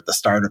we were at the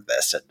start of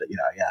this. And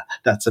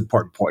that's an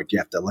important point. You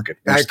have to look at.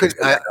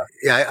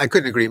 I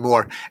couldn't agree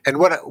more. And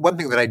one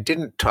thing that I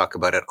didn't talk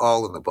about at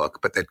all in the book,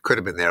 but that could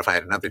have been there if I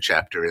had another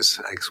chapter, is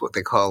I guess what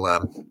they call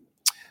a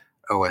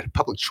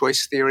public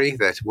choice theory.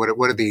 That what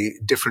are the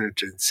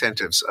different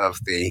incentives of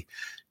the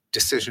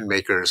decision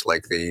makers,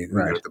 like the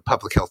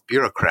public health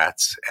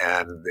bureaucrats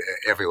and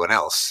everyone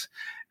else.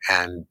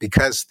 And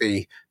because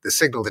the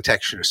signal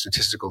detection or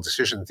statistical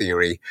decision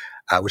theory,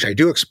 which I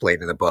do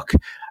explain in the book,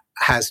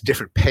 has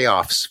different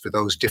payoffs for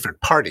those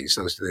different parties,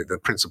 those the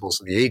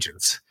principals and the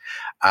agents,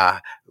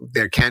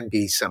 there can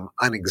be some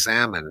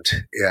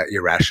unexamined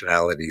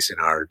irrationalities in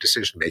our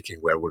decision making,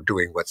 where we're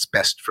doing what's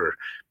best for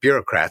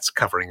bureaucrats,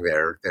 covering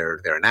their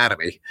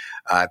anatomy,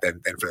 than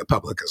for the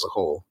public as a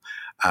whole,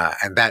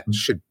 and that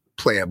should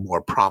play a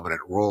more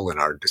prominent role in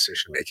our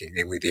decision making.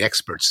 Namely, the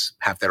experts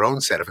have their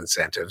own set of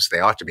incentives. They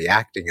ought to be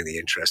acting in the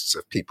interests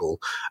of people,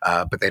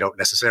 but they don't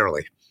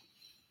necessarily.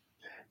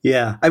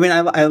 Yeah, I mean,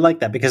 I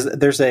like that, because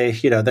there's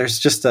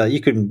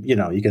you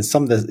can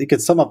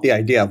sum up the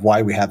idea of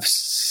why we have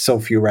so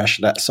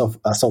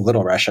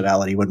little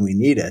rationality when we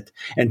need it,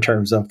 in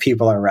terms of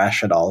people are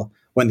rational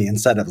when the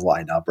incentives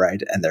line up,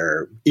 right? And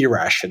they're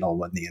irrational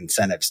when the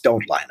incentives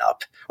don't line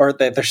up, or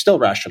they're still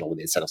rational when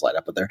the incentives line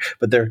up, but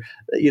they're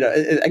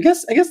I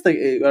guess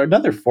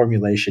another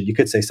formulation, you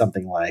could say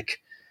something like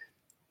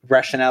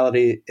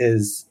rationality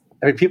is.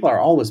 I mean, people are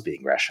always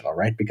being rational,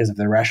 right? Because if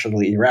they're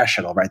rationally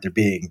irrational, right, they're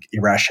being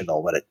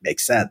irrational when it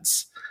makes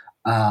sense.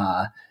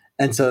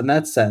 And so, in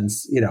that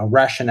sense,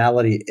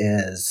 rationality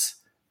is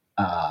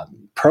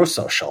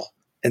pro-social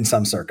in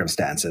some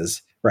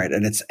circumstances, right?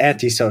 And it's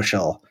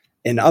antisocial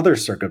in other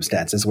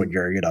circumstances when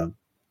you're,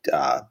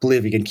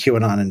 believing in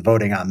QAnon and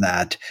voting on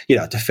that,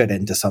 to fit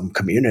into some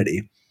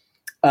community.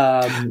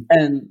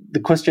 And the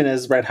question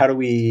is, right, how do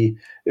we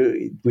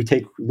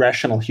take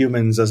rational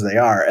humans as they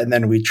are, and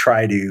then we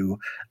try to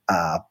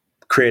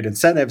create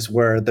incentives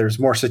where there's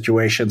more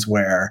situations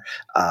where,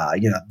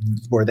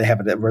 where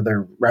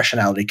their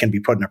rationality can be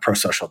put in a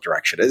pro-social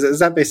direction. Is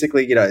that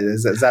basically,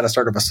 is that a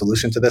sort of a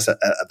solution to this at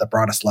the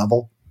broadest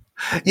level?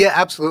 Yeah,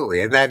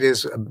 absolutely. And that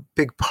is a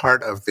big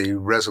part of the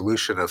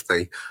resolution of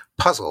the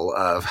puzzle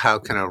of how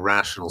can a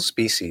rational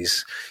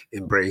species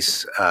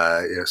embrace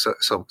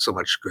so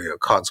much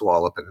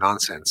codswallop and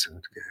nonsense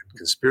and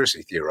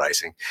conspiracy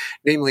theorizing.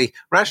 Namely,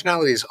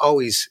 rationality is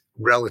always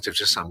relative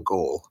to some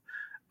goal.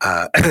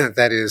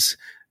 That is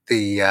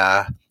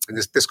and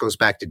this goes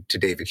back to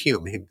David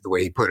Hume. The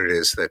way he put it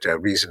is that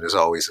reason is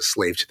always a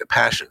slave to the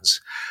passions,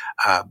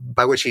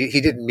 by which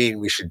he didn't mean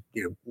we should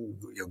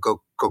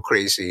go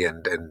crazy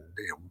and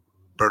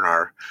burn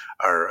our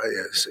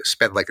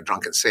spend like a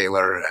drunken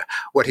sailor.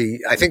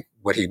 I think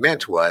what he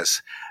meant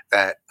was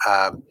that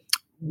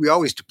we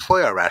always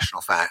deploy our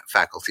rational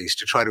faculties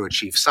to try to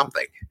achieve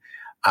something,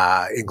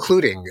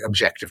 including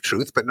objective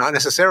truth, but not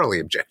necessarily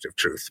objective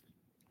truth.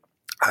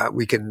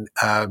 We can,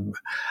 and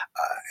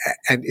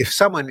if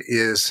someone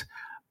is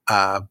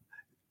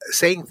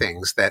saying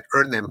things that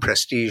earn them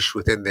prestige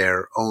within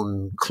their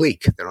own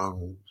clique, their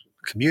own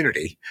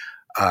community,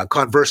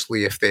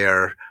 conversely, if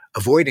they're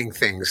avoiding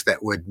things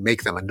that would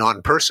make them a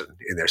non-person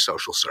in their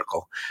social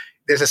circle,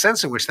 there's a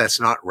sense in which that's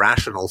not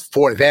rational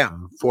for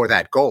them, for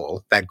that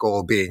goal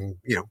being,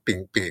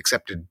 being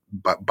accepted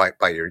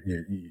by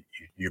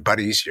your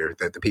buddies,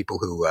 the people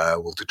who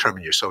will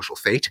determine your social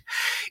fate.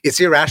 It's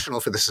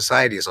irrational for the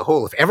society as a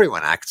whole if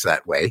everyone acts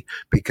that way,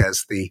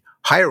 because the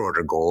higher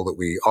order goal that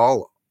we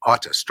all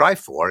ought to strive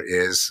for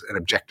is an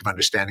objective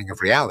understanding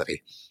of reality.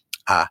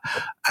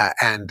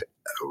 And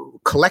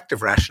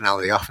collective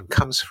rationality often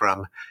comes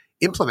from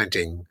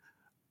implementing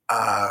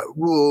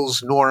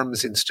rules,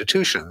 norms,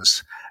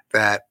 institutions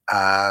that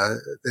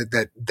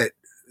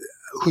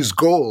whose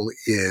goal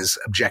is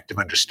objective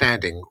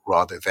understanding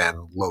rather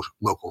than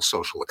local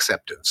social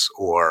acceptance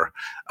or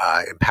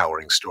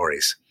empowering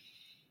stories.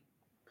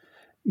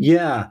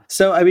 Yeah.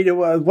 So, I mean,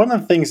 one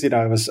of the things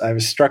I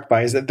was struck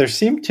by is that there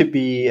seemed to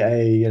be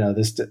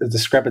this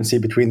discrepancy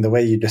between the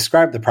way you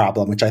describe the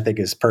problem, which I think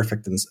is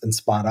perfect and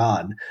spot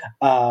on,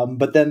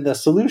 but then the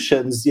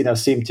solutions,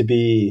 seem to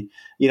be,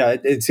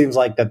 it seems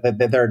like that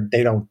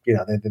they don't,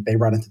 they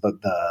run into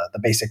the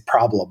basic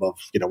problem of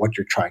what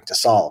you're trying to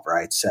solve,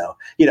 right? So,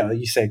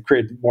 you say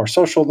create more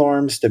social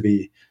norms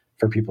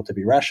for people to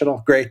be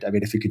rational. Great. I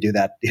mean, if you could do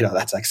that,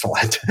 that's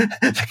excellent.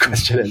 The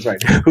question is,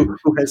 right,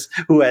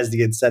 who has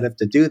the incentive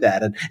to do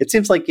that? And it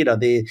seems like, you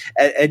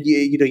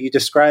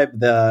describe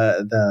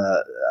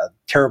the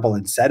terrible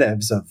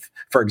incentives of,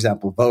 for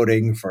example,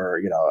 voting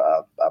for,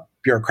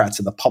 bureaucrats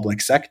in the public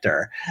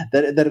sector,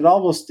 that it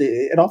almost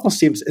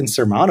seems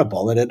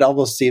insurmountable. And it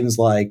almost seems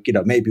like,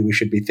 maybe we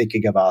should be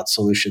thinking about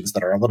solutions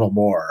that are a little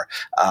more,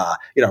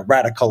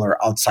 radical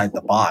or outside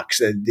the box.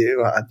 Do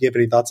you have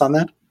any thoughts on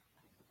that?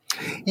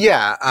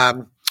 Yeah, I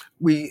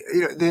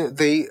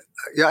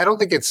don't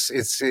think it's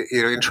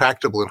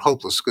intractable and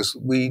hopeless, because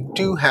we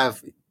do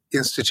have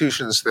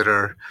institutions that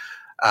are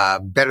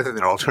better than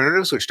their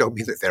alternatives, which don't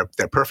mean that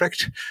they're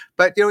perfect.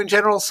 But in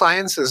general,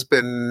 science has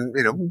been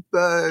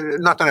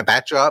not done a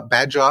bad job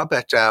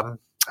at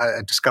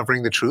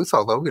discovering the truth,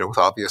 although with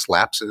obvious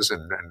lapses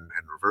and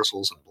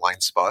reversals and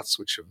blind spots,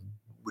 which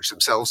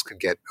themselves can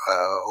get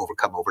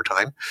overcome over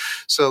time.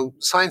 So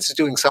science is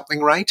doing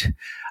something right.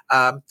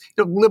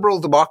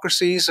 Liberal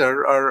democracies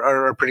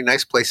are pretty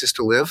nice places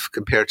to live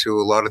compared to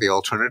a lot of the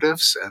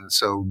alternatives. And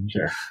so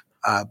sure.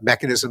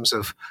 Mechanisms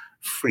of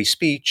free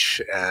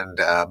speech and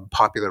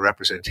popular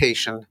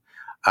representation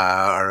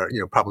are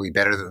probably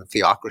better than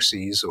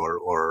theocracies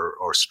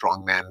or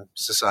strongman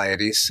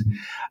societies.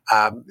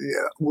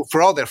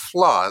 For all their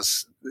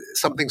flaws,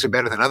 some things are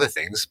better than other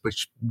things,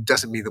 which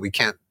doesn't mean that we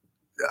can't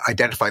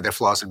identify their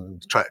flaws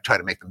and try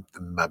to make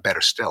them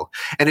better still.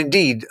 And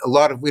indeed,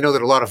 we know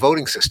that a lot of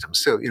voting systems,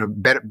 so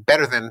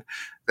better than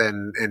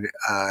in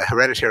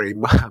hereditary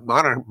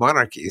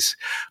monarchies,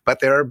 but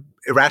there are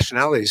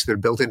irrationalities that are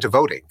built into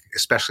voting,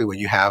 especially when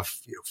you have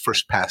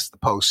first past the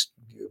post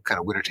kind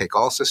of winner take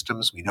all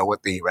systems. We know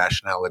what the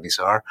irrationalities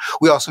are.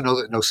 We also know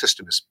that no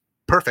system is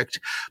perfect,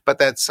 but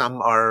that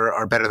some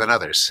are better than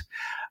others.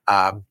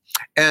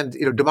 And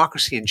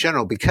democracy in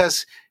general,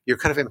 because you're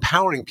kind of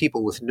empowering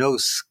people with no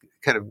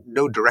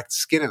direct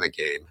skin in the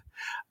game,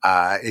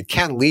 it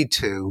can lead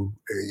to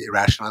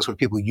irrationalities where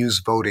people use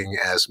voting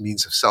as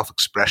means of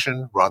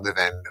self-expression rather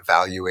than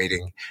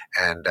evaluating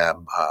and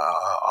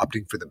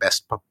opting for the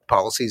best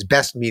policies.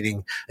 Best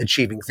meaning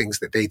achieving things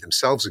that they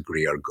themselves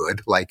agree are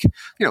good, like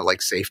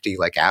like safety,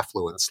 like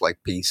affluence, like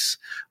peace,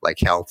 like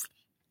health.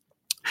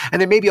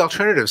 And there may be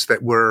alternatives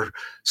that we're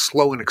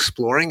slow in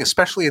exploring,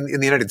 especially in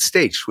the United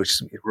States,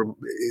 which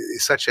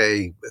is such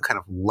a kind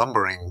of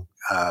lumbering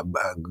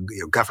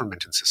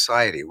government and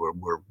society. We're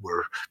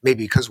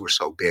maybe because we're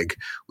so big,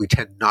 we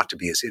tend not to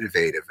be as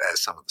innovative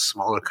as some of the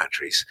smaller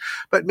countries.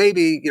 But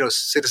maybe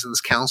citizens'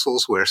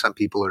 councils where some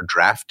people are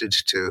drafted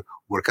to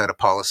work out a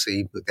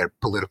policy, but they're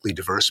politically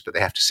diverse, but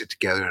they have to sit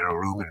together in a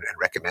room and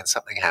recommend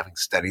something, having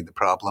studied the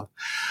problem.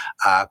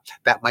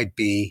 That might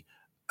be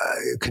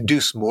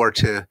conduce more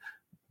to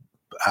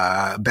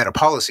better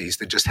policies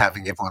than just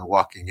having everyone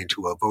walking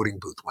into a voting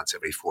booth once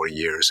every 4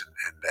 years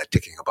and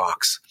ticking a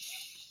box.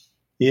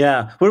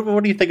 Yeah.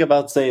 What do you think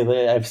about,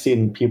 say, I've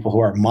seen people who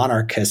are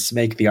monarchists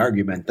make the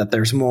argument that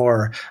there's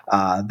more,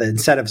 the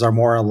incentives are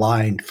more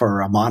aligned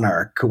for a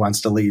monarch who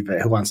wants to leave,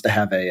 who wants to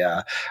have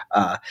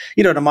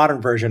in a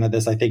modern version of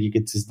this. I think you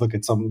could just look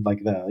at some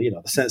like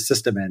the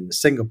system in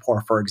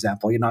Singapore, for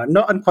example.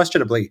 No,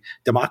 unquestionably,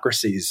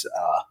 democracy's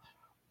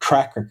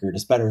track record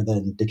is better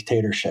than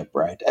dictatorship,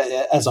 right?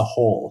 As a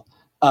whole.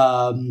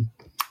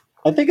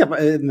 I think in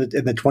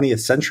the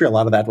 20th century, a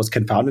lot of that was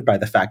confounded by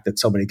the fact that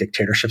so many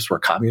dictatorships were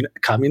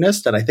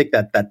communist. And I think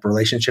that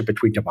relationship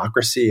between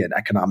democracy and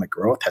economic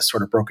growth has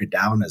sort of broken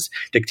down as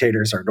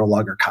dictators are no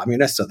longer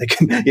communists. So they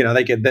can,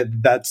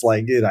 that's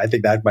like, I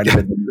think that might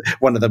have been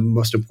one of the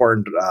most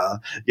important,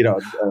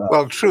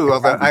 well, true.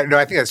 Although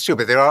I think that's true,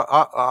 but there are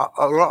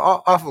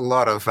awful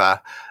lot of,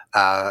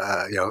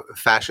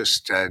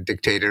 fascist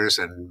dictators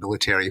and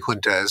military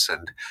juntas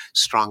and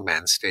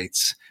strongman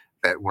states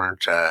that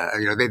weren't,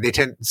 they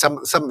tend, some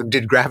of them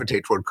did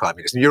gravitate toward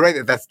communism. You're right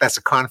that that's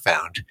a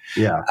confound.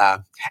 Yeah.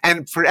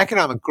 And for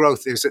economic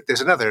growth,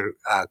 there's another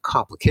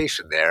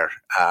complication there,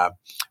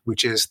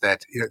 which is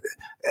that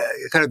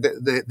kind of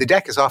the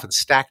deck is often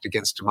stacked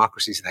against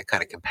democracies in that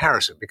kind of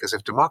comparison, because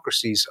if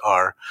democracies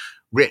are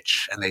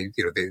rich, and they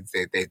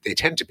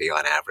tend to be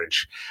on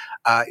average,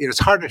 it's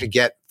harder to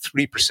get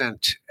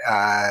 3%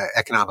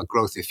 economic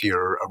growth if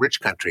you're a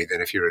rich country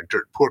than if you're a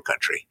dirt poor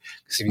country.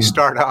 Because if you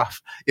start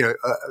off,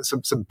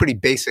 some pretty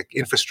basic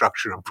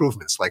infrastructure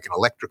improvements like an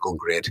electrical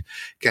grid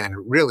can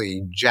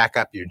really jack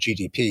up your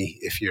GDP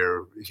if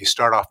you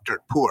start off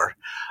dirt poor.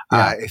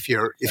 Yeah. If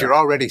you're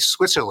already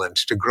Switzerland,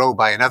 to grow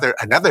by another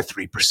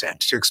 3%,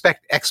 to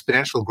expect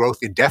exponential growth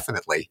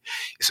indefinitely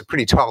is a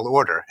pretty tall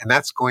order, and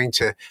that's going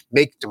to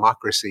make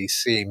democracy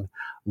seem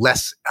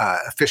less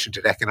efficient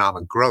at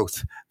economic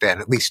growth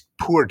than at least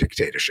poor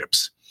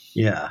dictatorships.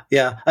 Yeah.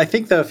 I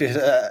think though,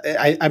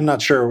 I'm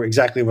not sure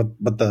exactly what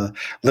the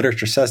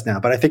literature says now,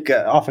 but I think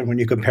often when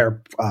you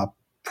compare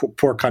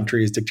poor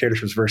countries,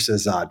 dictatorships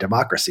versus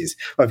democracies.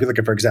 Well, if you look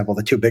at, for example,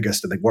 the two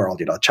biggest in the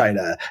world,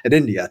 China and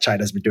India,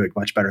 China's been doing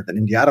much better than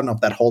India. I don't know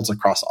if that holds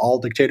across all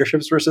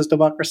dictatorships versus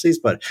democracies,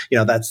 but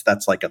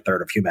that's like a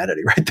third of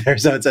humanity right there.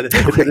 So it's an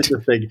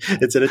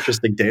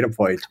interesting data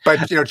point.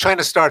 But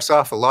China starts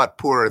off a lot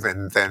poorer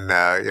than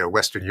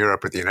Western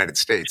Europe or the United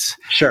States.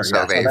 Sure.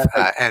 So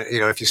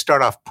if you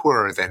start off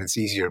poorer, then it's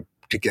easier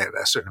to get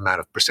a certain amount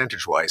of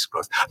percentage-wise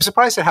growth. I'm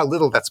surprised at how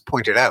little that's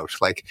pointed out.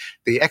 Like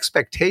the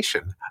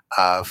expectation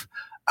of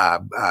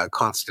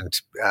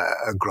constant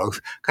growth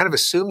kind of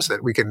assumes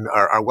that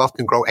our wealth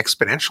can grow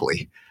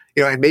exponentially.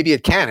 And maybe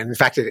it can. And in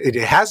fact, it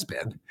has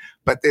been.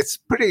 But it's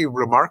pretty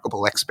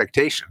remarkable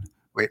expectation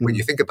when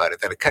you think about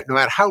it. That no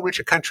matter how rich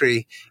a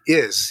country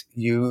is,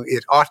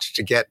 it ought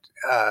to get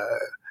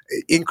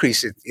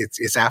increase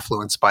its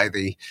affluence by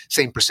the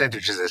same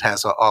percentages it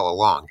has all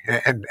along,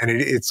 and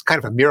it's kind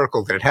of a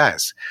miracle that it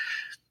has.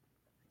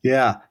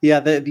 I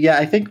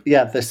think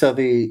so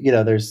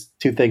there's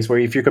two things where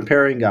if you're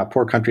comparing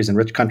poor countries and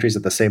rich countries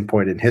at the same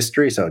point in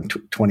history, so in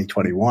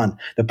 2021,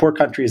 the poor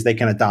countries, they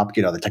can adopt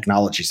the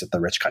technologies that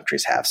the rich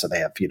countries have, so they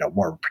have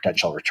more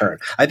potential return.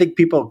 I think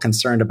people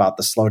concerned about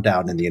the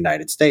slowdown in the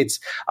United States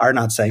are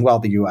not saying, well,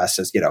 the U.S.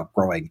 is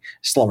growing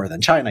slower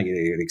than China.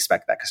 You'd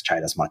expect that because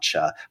China's much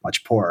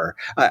poorer.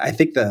 I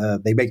think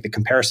they make the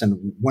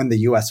comparison when the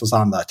U.S. was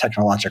on the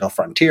technological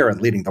frontier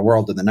and leading the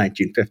world in the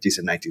 1950s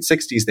and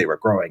 1960s, they were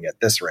growing at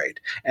this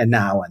rate, and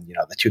now in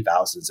the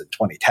 2000s and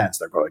 2010s,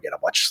 they're growing at a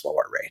much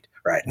slower rate,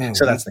 right? Mm-hmm.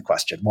 So that's the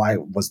question. Why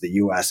was the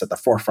U.S. at the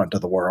forefront of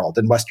the world,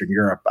 and Western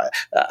Europe,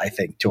 I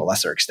think, to a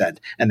lesser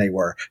extent, and they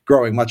were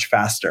growing much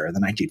faster in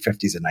the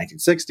 1950s and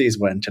 1960s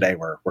when today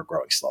we're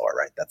growing slower,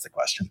 right? That's the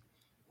question.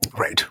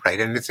 Right.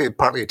 And it's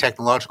partly a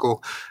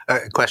technological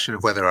question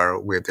of whether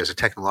there's a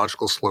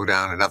technological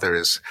slowdown. Another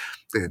is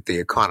the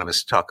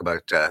economists talk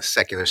about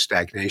secular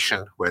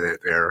stagnation, whether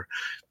they're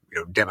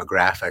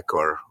demographic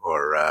or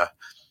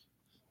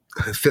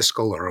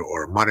fiscal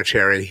or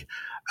monetary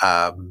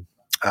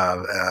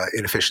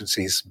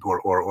inefficiencies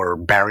or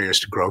barriers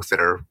to growth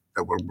that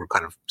we're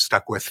kind of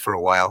stuck with for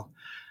a while.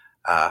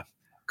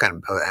 kind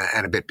of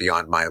and a bit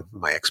beyond my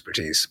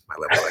expertise, my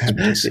level of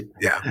expertise.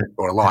 Yeah,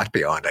 or a lot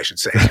beyond, I should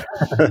say.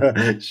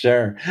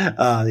 Sure.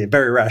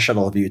 Very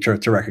rational of you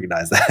to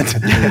recognize that.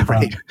 Yeah,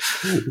 right.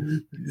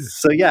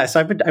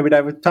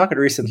 I was talking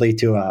recently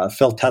to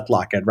Phil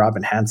Tetlock and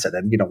Robin Hanson,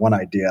 and one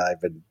idea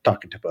I've been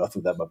talking to both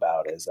of them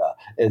about is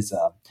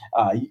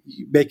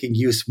making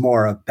use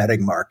more of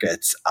betting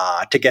markets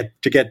to get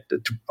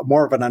to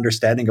more of an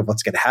understanding of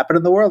what's going to happen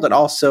in the world, and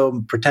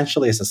also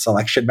potentially as a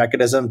selection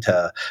mechanism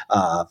to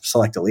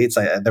select elites.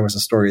 There was a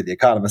story in The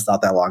Economist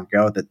not that long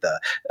ago that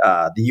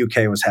the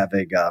UK was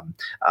having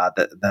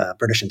the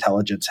British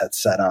intelligence had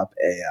set up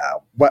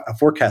a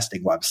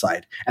forecasting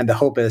website, and the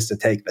hope is to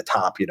take the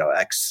top,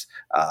 X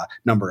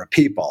number of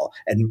people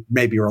and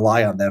maybe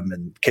rely on them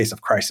in case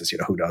of crisis.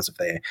 Who knows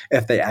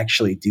if they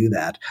actually do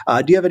that.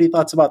 Do you have any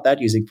thoughts about that,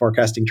 using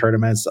forecasting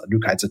tournaments, new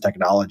kinds of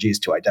technologies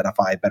to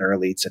identify better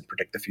elites and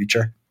predict the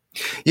future?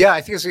 Yeah,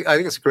 I think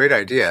it's a great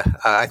idea.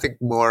 I think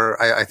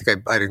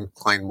I'd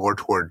incline more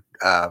toward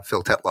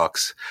Phil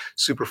Tetlock's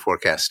super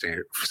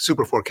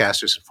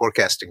forecasters and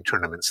forecasting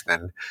tournaments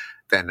than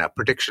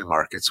prediction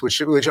markets,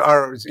 which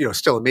are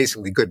still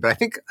amazingly good. But I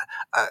think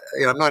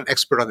I'm not an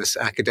expert on this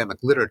academic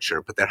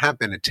literature, but there have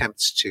been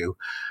attempts to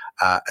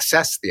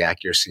assess the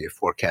accuracy of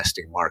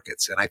forecasting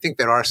markets, and I think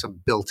there are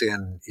some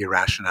built-in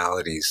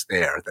irrationalities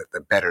there that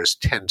the bettors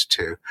tend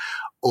to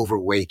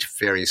overweight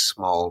very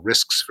small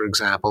risks, for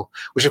example,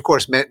 which of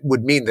course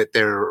would mean that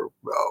there are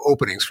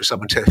openings for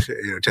someone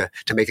to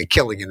make a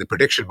killing in the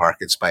prediction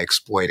markets by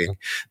exploiting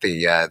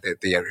the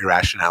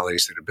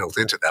irrationalities that are built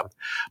into them.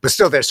 But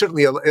still, they're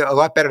certainly a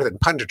lot better than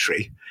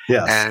punditry.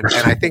 Yes. And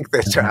I think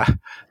that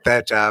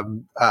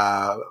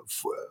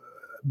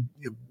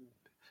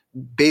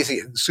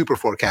Bayesian super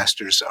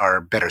forecasters are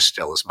better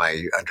still, is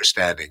my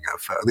understanding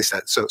of at least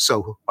that.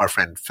 So our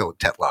friend Phil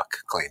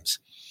Tetlock claims.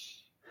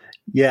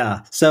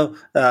 Yeah. So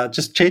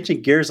just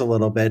changing gears a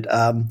little bit.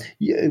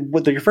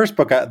 Your first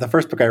book, the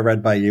first book I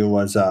read by you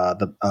was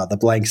the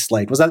Blank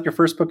Slate. Was that your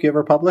first book you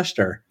ever published,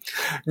 or?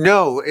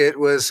 No, it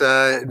was.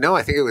 No,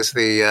 I think it was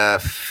the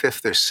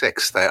fifth or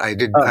sixth.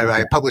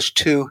 I published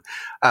two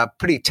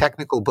pretty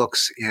technical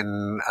books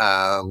in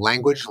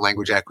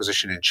language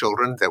acquisition in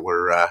children that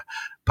were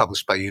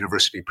published by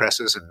university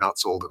presses and not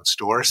sold in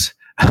stores.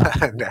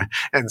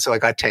 and so I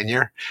got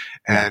tenure.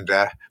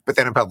 But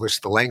then I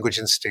published The Language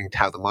Instinct,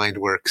 How the Mind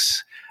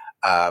Works,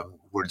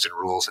 Words and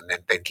Rules, and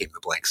then came The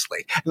Blank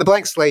Slate. And The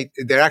Blank Slate,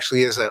 there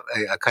actually is a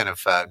kind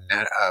of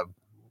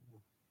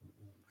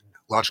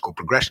logical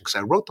progression, because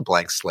I wrote The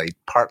Blank Slate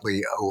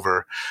partly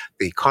over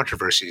the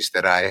controversies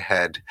that I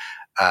had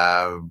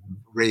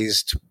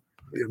raised.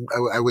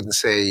 I wouldn't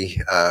say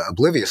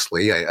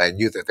obliviously. I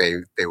knew that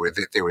they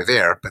were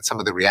there, but some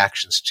of the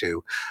reactions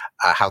to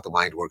how the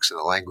mind works in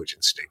The Language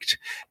Instinct,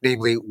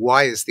 namely,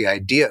 why is the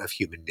idea of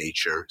human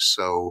nature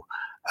so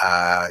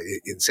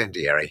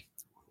incendiary?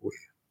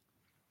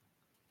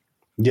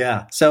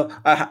 Yeah. So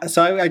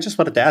I just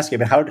wanted to ask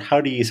you,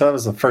 how do you? So that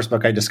was the first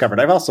book I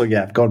discovered. I've also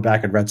gone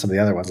back and read some of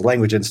the other ones.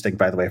 Language Instinct,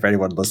 by the way, for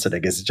anyone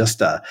listening, is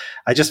just I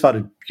just found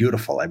it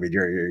beautiful. I mean,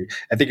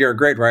 I think you're a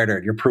great writer,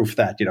 and you're proof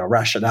that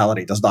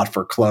rationality does not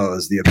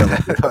foreclose the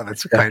ability. Oh,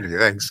 that's kind of you.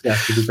 Thanks. Yeah,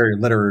 to be very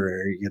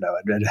literary,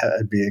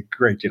 and be a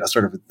great,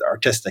 sort of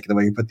artistic the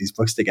way you put these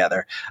books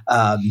together.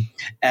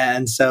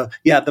 And so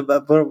I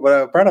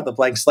brought up The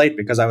Blank Slate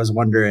because I was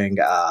wondering.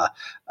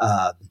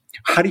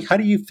 How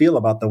do you feel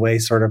about the way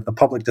sort of the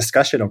public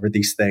discussion over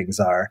these things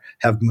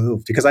have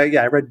moved? Because I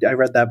read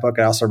that book.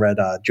 I also read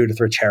Judith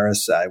Rich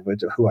Harris,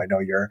 who I know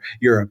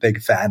you're a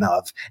big fan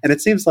of. And it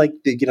seems like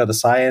the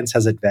science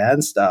has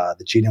advanced.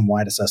 The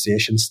genome-wide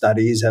association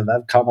studies have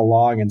come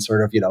along and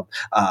sort of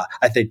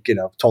I think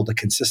told a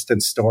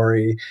consistent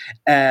story.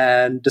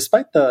 And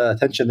despite the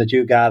attention that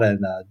you got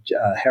and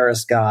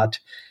Harris got,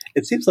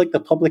 it seems like the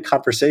public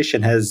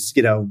conversation has,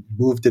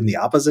 moved in the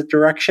opposite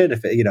direction.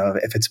 If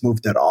it's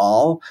moved at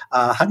all,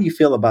 how do you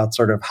feel about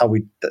sort of how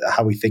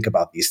we think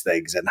about these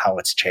things and how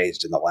it's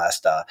changed in the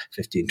last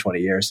 15, 20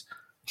 years?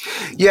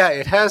 Yeah,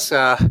 it has.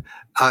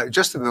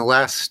 Just in the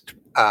last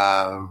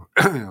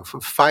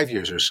 5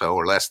 years or so,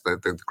 or less,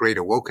 the Great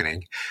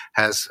Awakening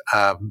has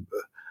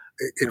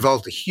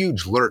involved a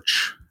huge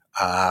lurch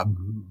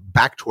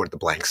back toward the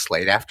blank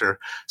slate after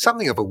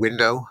something of a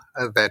window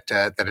I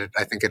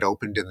think it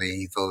opened in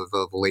the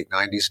late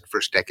 90s and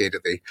first decade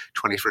of the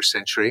 21st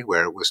century,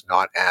 where it was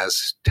not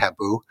as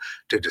taboo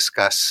to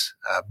discuss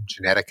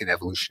genetic and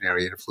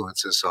evolutionary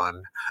influences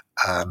on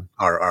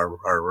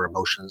our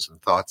emotions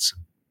and thoughts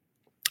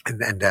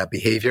and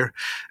behavior.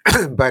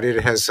 But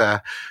it has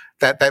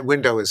that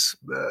window is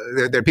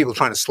there are people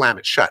trying to slam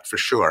it shut for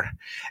sure,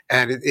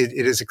 and it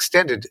is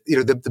extended.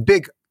 The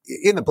big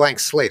in the blank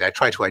slate, I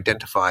try to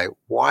identify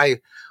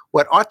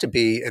what ought to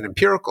be an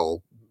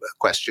empirical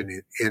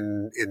question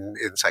in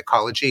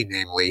psychology,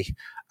 namely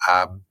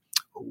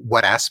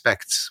what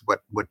aspects,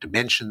 what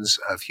dimensions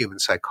of human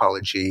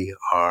psychology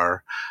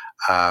are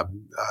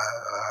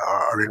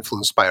are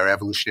influenced by our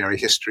evolutionary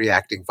history,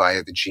 acting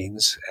via the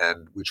genes,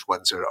 and which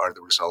ones are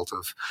the result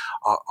of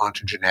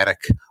ontogenetic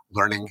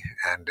learning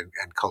and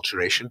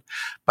enculturation.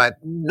 But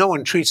no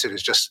one treats it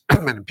as just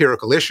an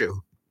empirical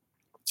issue.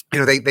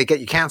 They get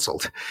you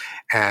canceled,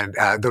 and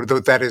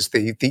that is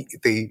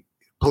the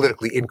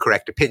politically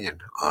incorrect opinion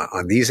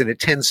on these, and it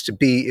tends to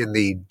be in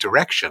the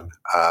direction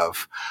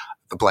of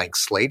the blank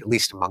slate, at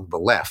least among the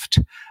left,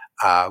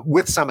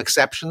 with some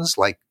exceptions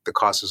like the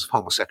causes of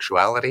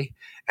homosexuality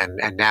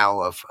and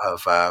now of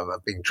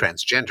being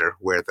transgender,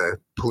 where the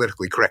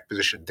politically correct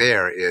position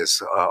there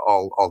is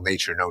all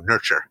nature, no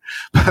nurture.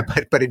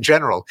 but in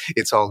general,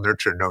 it's all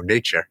nurture, no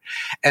nature.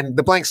 And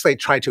the blank slate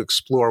tried to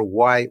explore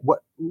what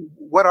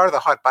are the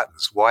hot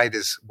buttons? Why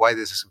does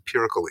this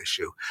empirical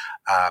issue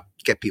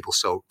get people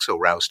so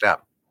roused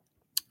up?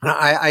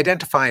 I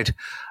identified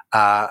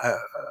a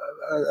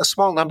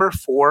small number,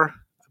 4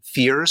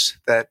 fears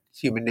that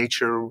human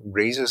nature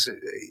raises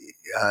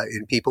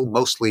in people,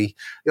 mostly,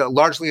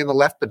 largely in the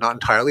left, but not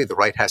entirely. The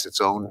right has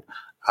its own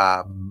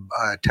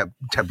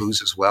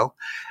taboos as well,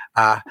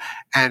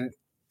 and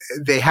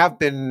they have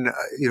been,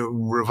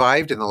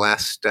 revived in the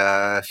last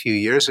few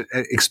years,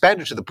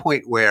 expanded to the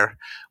point where,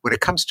 when it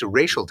comes to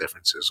racial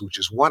differences, which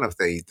is one of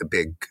the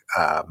big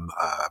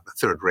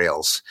third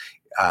rails.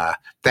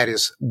 That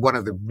is one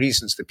of the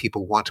reasons that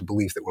people want to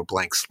believe that we're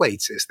blank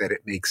slates, is that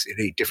it makes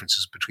innate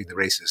differences between the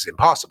races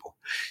impossible.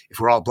 If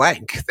we're all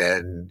blank,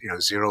 then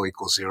 0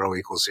 equals 0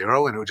 equals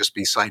 0, and it would just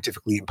be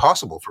scientifically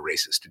impossible for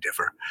races to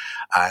differ.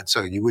 And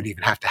so you wouldn't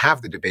even have to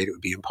have the debate; it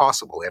would be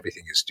impossible.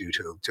 Everything is due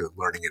to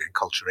learning and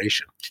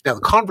enculturation. Now,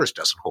 the converse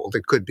doesn't hold.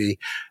 It could be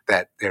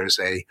that there's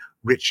a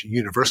rich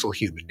universal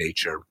human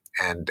nature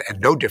and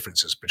no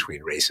differences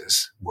between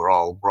races. We're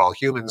all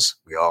humans.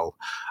 We all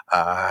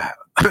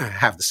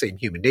have the same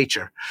human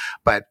nature,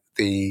 but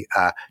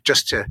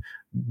just to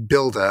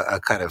build a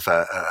kind of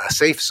a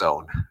safe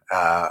zone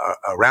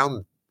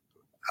around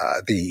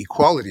the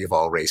equality of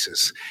all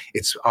races,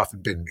 it's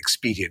often been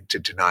expedient to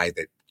deny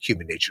that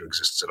human nature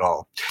exists at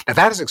all. Now,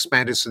 that has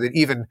expanded so that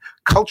even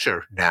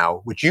culture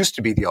now, which used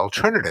to be the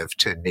alternative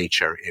to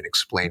nature in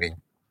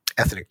explaining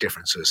ethnic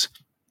differences,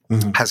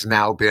 has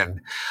now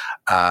been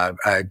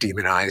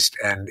demonized.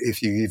 And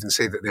if you even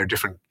say that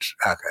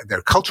there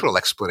are cultural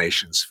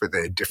explanations for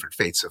the different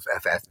fates of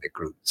ethnic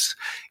groups,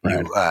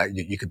 right,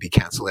 you could be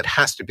canceled. It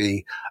has to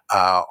be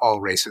all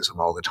racism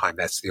all the time.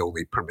 That's the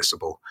only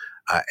permissible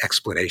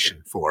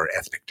explanation for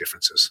ethnic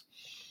differences.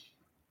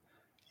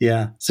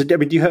 Yeah. So, I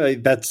mean, I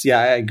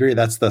agree.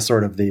 That's the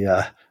sort of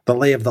the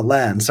lay of the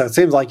land. So it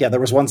seems like, there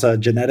was once a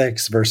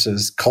genetics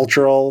versus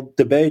cultural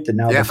debate, and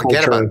now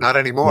forget about it. Not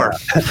anymore.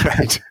 Yeah,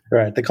 right.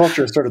 Right. The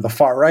culture is sort of the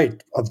far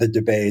right of the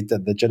debate,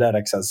 and the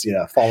genetics has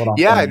fallen off.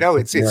 Yeah, I know.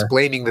 It's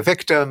blaming the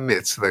victim.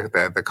 It's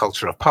the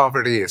culture of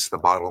poverty. It's the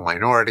model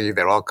minority.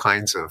 There are all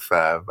kinds of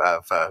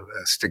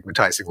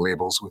stigmatizing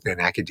labels within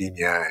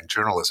academia and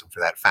journalism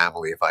for that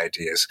family of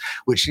ideas,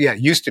 which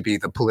used to be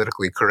the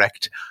politically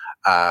correct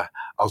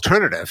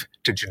alternative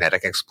to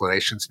genetic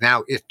explanations.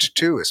 Now it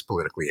too is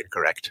politically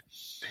incorrect.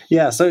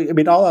 Yeah, so I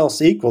mean, all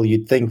else equal,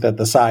 you'd think that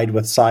the side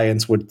with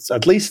science would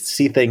at least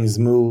see things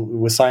move,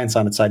 with science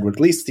on its side, would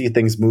at least see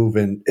things move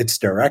in its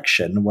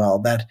direction. Well,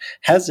 that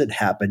hasn't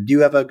happened. Do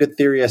you have a good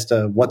theory as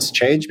to what's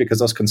changed? Because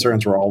those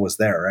concerns were always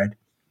there, right?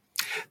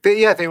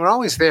 They were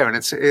always there, and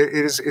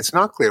it's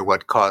not clear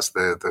what caused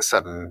the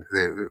sudden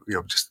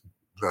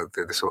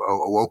this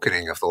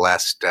awakening of the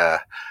last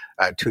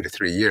 2 to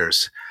 3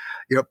 years.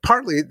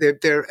 Partly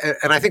they're,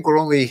 and I think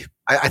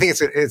I think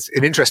it's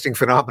an interesting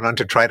phenomenon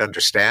to try to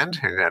understand,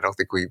 and I don't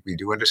think we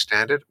do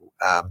understand it.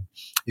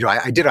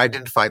 I did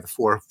identify the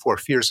four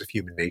fears of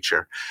human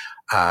nature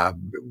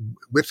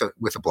with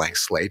a blank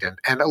slate,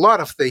 and a lot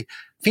of the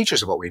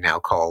features of what we now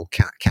call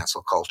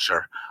cancel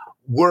culture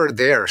were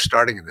there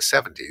starting in the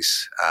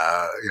 70s.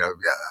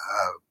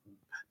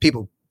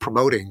 People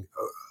promoting,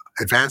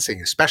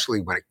 advancing, especially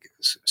when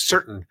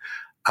certain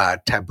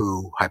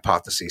taboo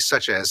hypotheses,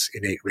 such as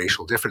innate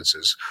racial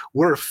differences,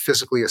 were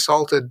physically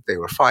assaulted. They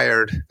were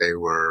fired. They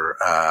were,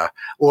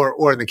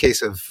 or in the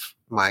case of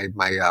my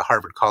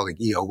Harvard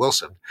colleague E.O.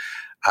 Wilson,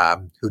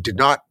 who did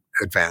not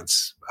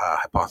advance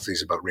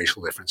hypotheses about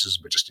racial differences,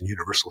 but just in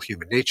universal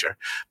human nature.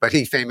 But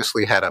he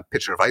famously had a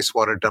pitcher of ice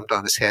water dumped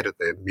on his head at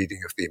the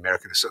meeting of the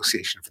American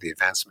Association for the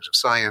Advancement of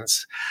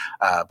Science.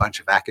 A bunch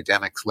of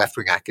academics,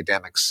 left-wing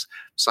academics,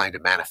 signed a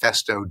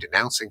manifesto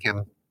denouncing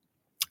him.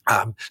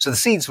 So the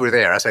seeds were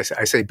there. As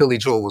I say, Billy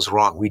Joel was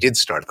wrong. We did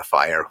start the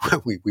fire,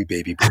 we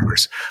baby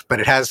boomers, but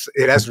it has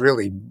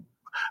really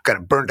kind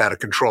of burned out of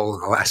control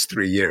in the last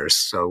 3 years.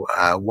 So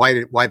why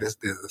the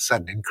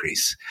sudden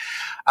increase?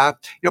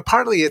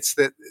 Partly it's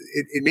that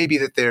it may be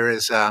that there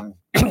is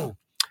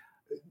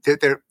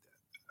there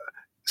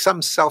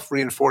some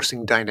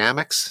self-reinforcing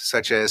dynamics,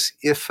 such as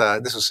if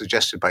this was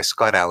suggested by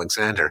Scott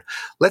Alexander.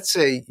 Let's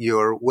say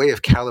your way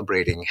of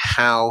calibrating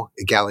how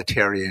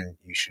egalitarian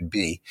you should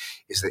be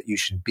is that you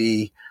should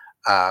be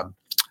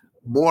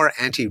more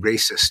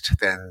anti-racist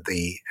than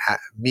the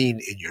mean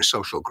in your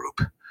social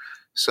group.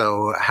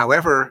 So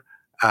however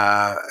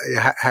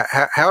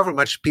however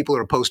much people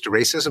are opposed to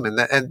racism,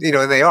 and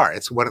they are.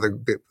 It's one of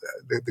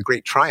the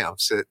great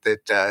triumphs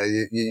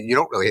that you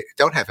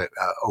don't have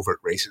overt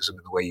racism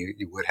in the way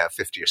you would have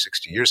 50 or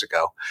 60 years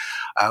ago.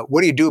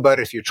 What do you do about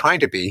it if you're trying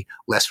to be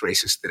less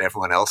racist than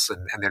everyone else,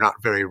 and they're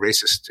not very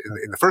racist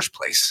in the first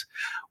place?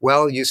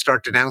 Well, you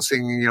start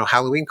denouncing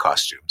Halloween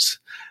costumes.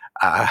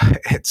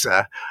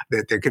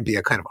 There could be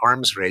a kind of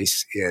arms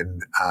race in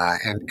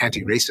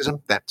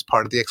anti-racism. That's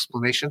part of the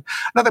explanation.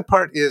 Another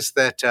part is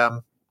that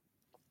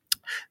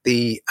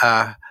the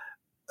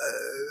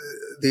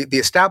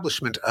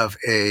establishment of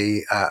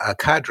a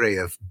cadre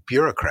of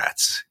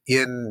bureaucrats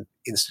in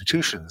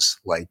institutions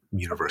like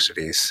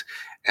universities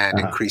and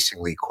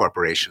increasingly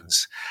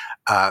corporations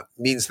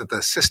means that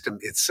the system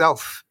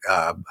itself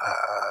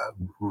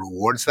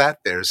rewards that.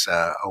 There's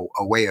a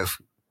way of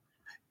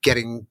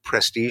getting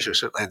prestige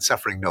and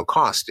suffering no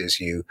cost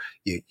is you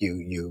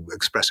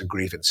express a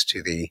grievance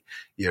to the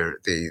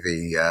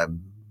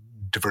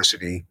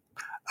diversity,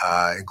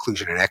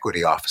 inclusion, and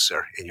equity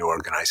officer in your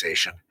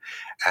organization,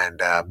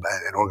 and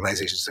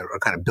organizations that are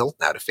kind of built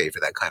now to favor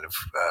that kind of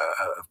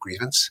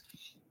grievance.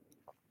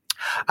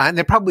 And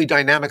there are probably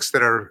dynamics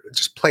that are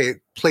just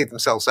play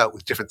themselves out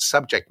with different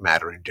subject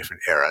matter in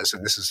different eras.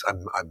 And this is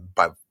I'm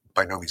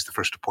by no means the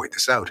first to point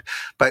this out,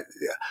 but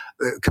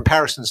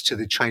comparisons to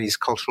the Chinese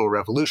Cultural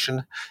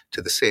Revolution,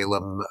 to the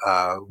Salem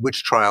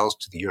witch trials,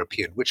 to the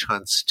European witch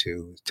hunts,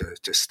 to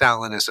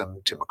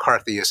Stalinism, to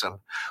McCarthyism,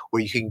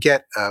 where you can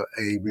get a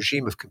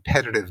regime of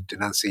competitive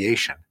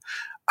denunciation,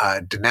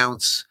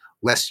 denounce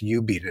lest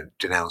you be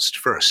denounced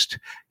first,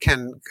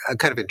 can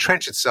kind of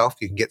entrench itself.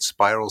 You can get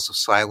spirals of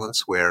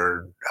silence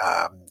where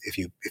if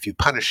you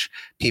punish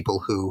people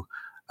who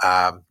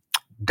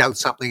doubt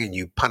something and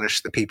you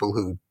punish the people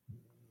who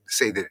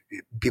say that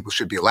people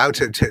should be allowed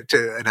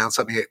to announce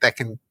something, that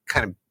can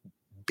kind of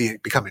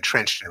become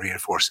entrenched and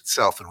reinforce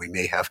itself, and we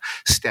may have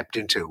stepped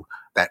into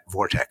that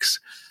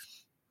vortex.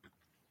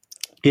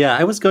 Yeah,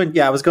 I was going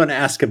to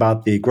ask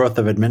about the growth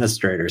of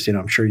administrators.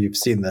 I'm sure you've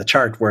seen the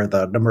chart where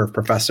the number of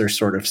professors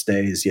sort of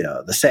stays,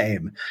 the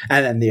same,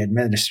 and then the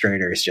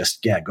administrators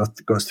just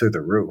goes through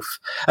the roof.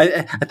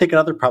 I think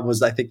another problem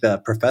is I think the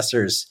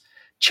professors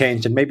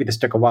changed, and maybe this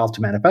took a while to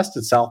manifest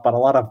itself, but a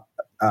lot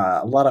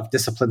of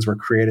disciplines were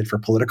created for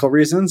political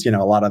reasons. A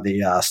lot of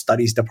the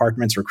studies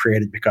departments were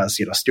created because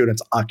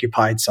students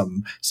occupied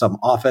some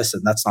office,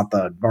 and that's not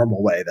the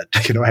normal way that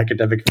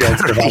academic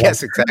fields develop.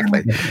 Yes,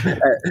 exactly.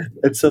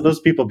 And so those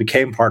people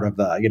became part of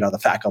the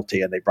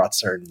faculty, and they brought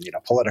certain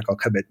political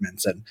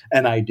commitments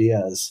and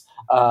ideas.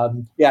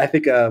 I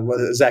think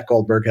Zach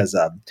Goldberg has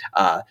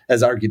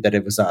argued that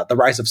it was the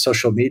rise of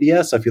social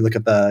media. So if you look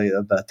at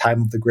the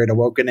time of the Great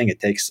Awakening, it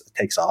takes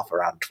off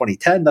around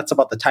 2010. That's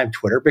about the time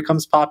Twitter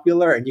becomes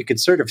popular, and you could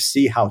sort of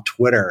see how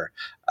Twitter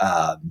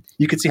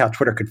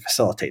could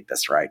facilitate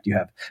this, right? You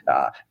have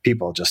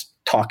people just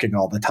talking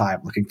all the time,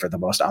 looking for the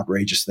most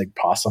outrageous thing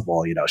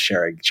possible,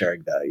 sharing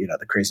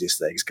the craziest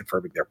things,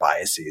 confirming their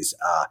biases.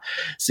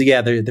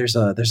 There's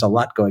a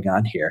lot going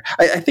on here.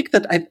 I think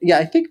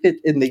that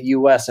in the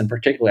U.S. in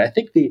particular, I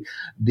think the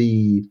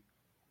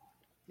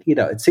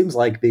it seems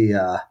like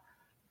the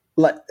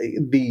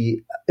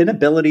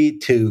inability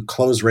to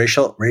close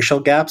racial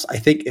gaps, I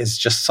think, is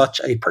just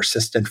such a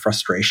persistent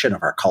frustration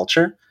of our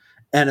culture.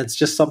 And it's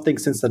just something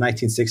since the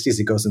 1960s,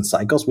 it goes in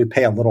cycles. We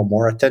pay a little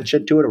more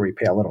attention to it, or we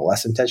pay a little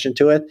less attention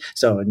to it.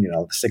 So in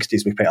the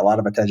 60s, we pay a lot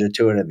of attention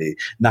to it. In the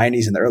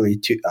 90s and the early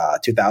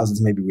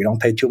 2000s, maybe we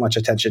don't pay too much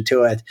attention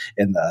to it.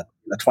 In the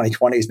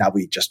 2020s, now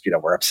we just,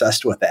 we're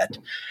obsessed with it.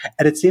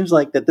 And it seems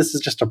like that this is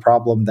just a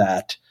problem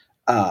that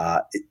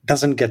it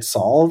doesn't get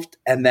solved.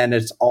 And then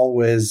it's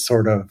always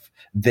sort of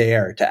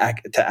there to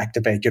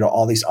activate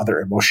all these other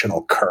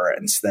emotional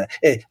currents that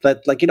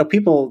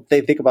people,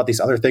 they think about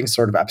these other things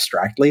sort of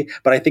abstractly,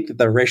 but I think that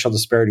the racial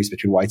disparities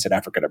between whites and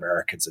African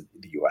Americans in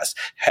the US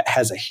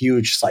has a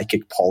huge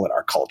psychic pull in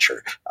our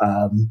culture.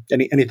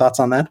 Any thoughts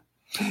on that?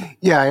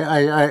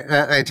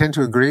 Yeah, I tend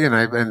to agree,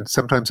 and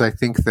sometimes I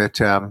think that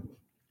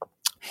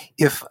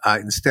if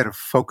instead of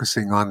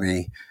focusing on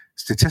the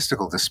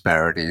statistical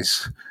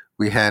disparities,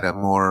 we had a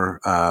more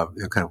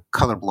kind of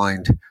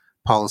colorblind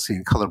policy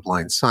and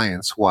colorblind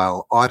science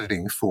while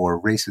auditing for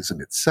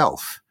racism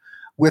itself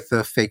with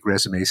the fake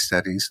resume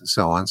studies and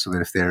so on, so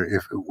that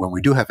if when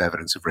we do have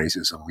evidence of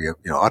racism, we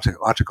ought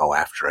to go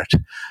after it,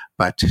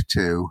 but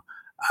to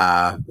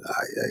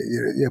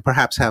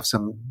perhaps have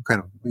some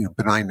kind of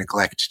benign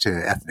neglect to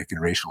ethnic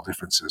and racial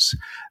differences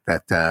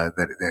that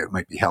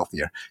might be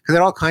healthier. Because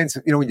there are all kinds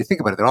of, when you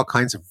think about it, there are all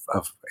kinds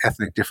of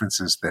ethnic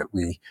differences that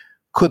we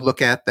could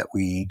look at that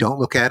we don't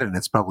look at, and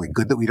it's probably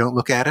good that we don't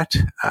look at it.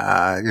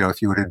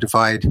 If you were to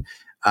divide,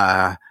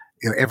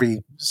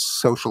 every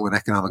social and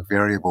economic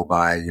variable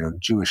by,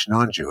 Jewish,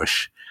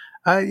 non-Jewish,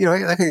 I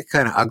think it's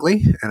kind of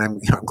ugly, and I'm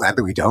glad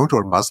that we don't,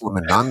 or Muslim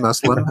and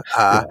non-Muslim.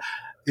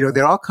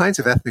 There are all kinds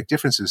of ethnic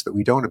differences that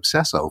we don't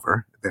obsess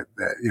over. That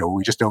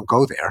we just don't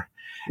go there,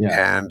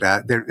 and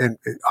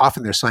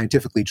often they're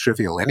scientifically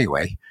trivial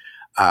anyway.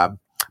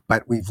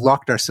 but we've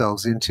locked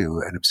ourselves into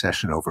an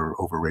obsession over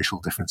racial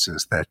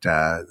differences that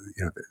that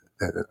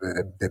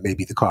may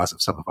be the cause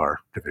of some of our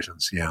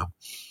divisions. Yeah.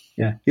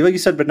 Yeah, like you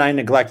said, benign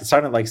neglect. It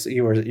sounded like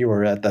you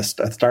were at the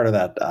start of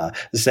that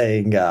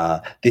saying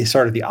the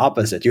sort of the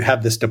opposite. You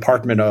have this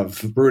department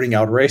of rooting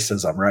out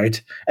racism, right?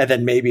 And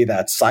then maybe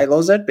that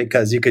silos it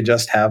because you could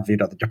just have the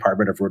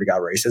department of rooting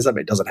out racism.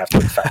 It doesn't have to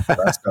affect the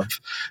rest of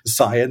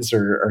science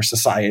or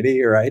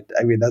society, right?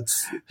 I mean,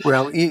 that's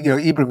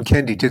Ibram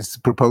Kendi did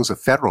propose a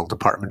federal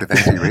department of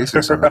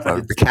anti-racism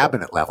at the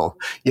cabinet level.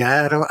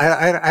 Yeah,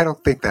 I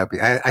don't think that'd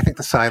be. I think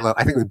the silo.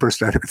 I think we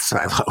burst out of its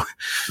silo.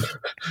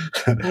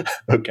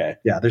 Okay.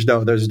 Yeah, there's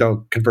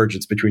no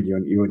convergence between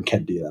you and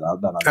Kendi.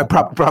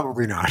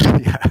 Probably not.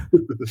 Yeah.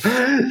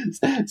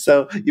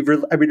 So,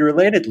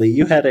 relatedly,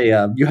 you had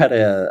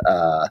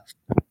a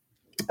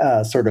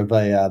sort of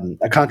a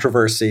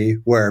controversy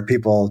where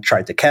people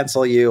tried to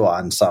cancel you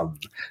on some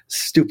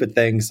stupid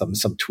things, some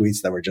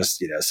tweets that were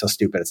just so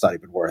stupid it's not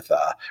even worth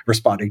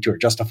responding to or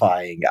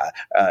justifying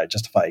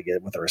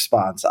it with a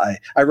response. I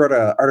wrote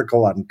an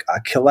article on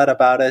Quillette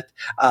about it.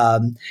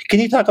 Can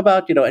you talk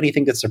about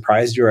anything that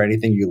surprised you or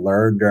anything you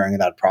learned during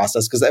that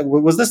process? Because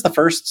was this the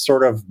first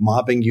sort of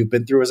mobbing you've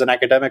been through as an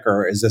academic,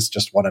 or is this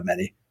just one of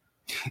many?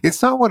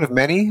 It's not one of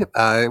many.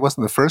 It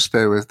wasn't the first.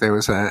 There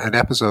was an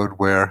episode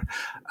where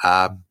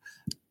at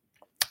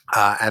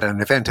an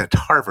event at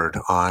Harvard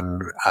on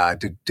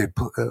did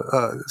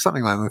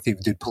something like the theme,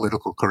 did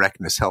political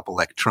correctness help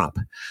elect Trump?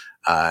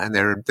 And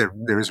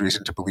there is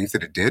reason to believe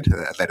that it did.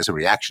 That is a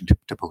reaction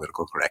to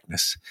political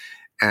correctness.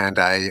 And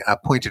I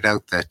pointed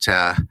out that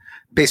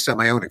based on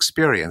my own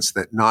experience,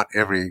 that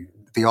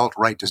the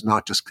alt-right does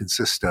not just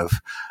consist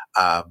of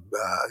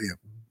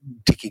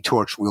tiki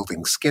torch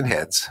wielding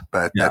skinheads,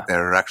 but that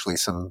there are actually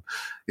some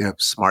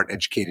smart,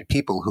 educated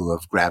people who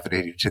have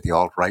gravitated to the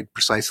alt-right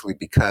precisely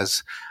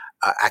because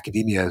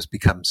academia has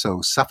become so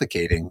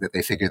suffocating that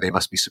they figure they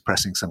must be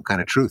suppressing some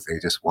kind of truth. They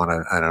just want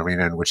an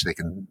arena in which they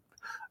can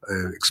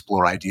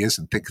explore ideas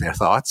and think their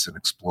thoughts and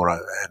explore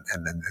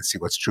and see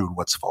what's true and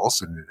what's false.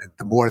 And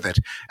the more that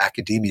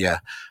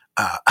academia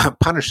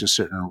punishes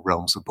certain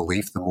realms of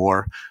belief, the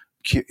more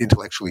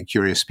intellectually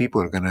curious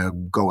people are going to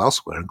go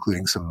elsewhere,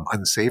 including some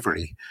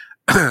unsavory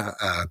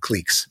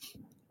cliques.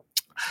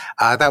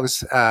 That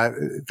was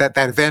that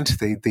event.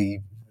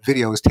 The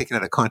video was taken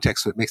out of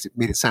context, so it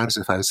made it sound as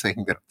if I was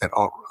thinking that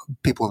all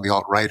people in the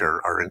alt-right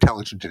are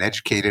intelligent and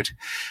educated,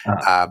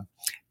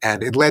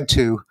 and it led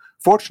to.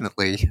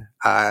 Fortunately,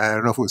 I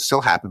don't know if it would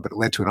still happen, but it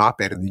led to an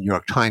op-ed in the New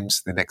York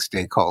Times the next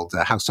day called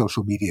 "How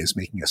Social Media is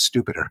Making Us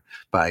Stupider"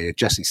 by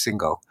Jesse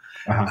Singo,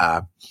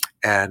 so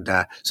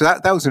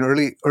that was an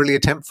early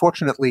attempt.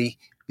 Fortunately,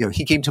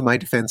 he came to my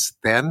defense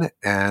then,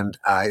 and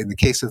in the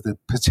case of the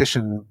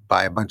petition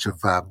by a bunch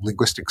of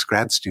linguistics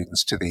grad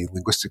students to the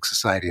Linguistic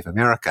Society of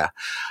America,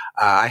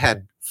 I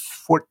had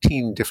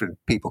 14 different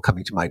people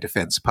coming to my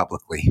defense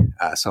publicly.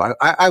 So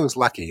I was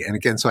lucky, and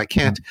again, so I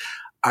can't,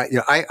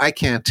 I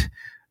can't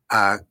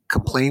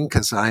complain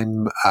because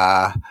I'm.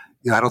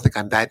 I don't think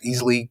I'm that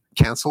easily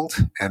canceled.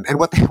 And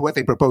what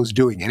they proposed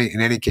doing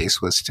in any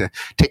case was to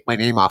take my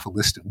name off a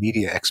list of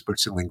media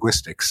experts in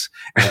linguistics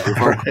and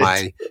revoke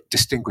my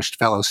distinguished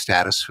fellow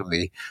status from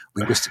the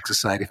Linguistic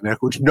Society of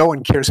America, which no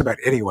one cares about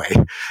anyway.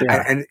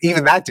 Yeah. And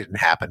even that didn't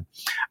happen.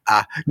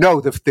 No,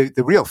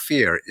 the real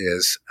fear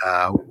is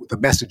the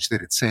message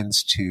that it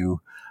sends to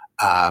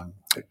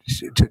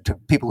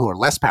people who are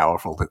less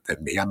powerful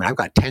than me. I mean, I've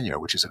got tenure,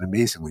 which is an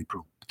amazingly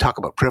talk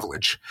about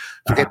privilege.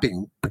 Forget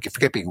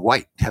being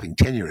white. Having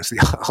tenure is the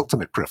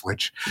ultimate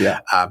privilege. Yeah.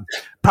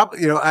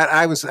 Probably,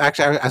 I was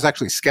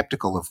actually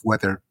skeptical of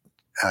whether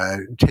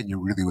tenure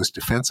really was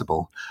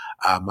defensible.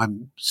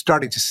 I'm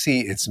starting to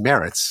see its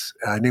merits.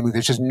 Namely,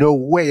 there's just no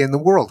way in the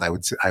world I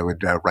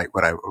would write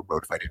what I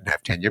wrote if I didn't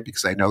have tenure,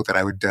 because I know that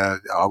I would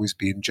always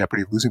be in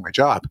jeopardy of losing my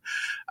job.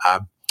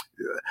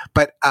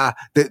 But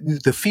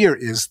the fear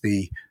is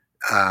the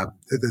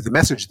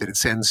message that it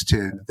sends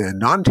to the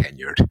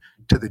non-tenured,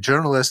 to the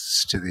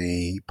journalists, to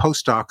the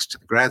postdocs, to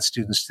the grad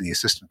students, to the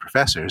assistant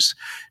professors,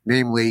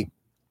 namely,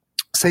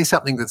 say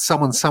something that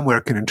someone somewhere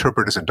can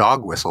interpret as a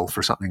dog whistle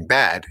for something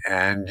bad,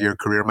 and your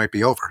career might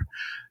be over.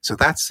 So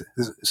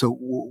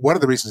one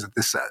of the reasons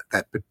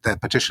that that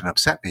petition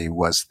upset me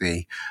was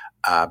the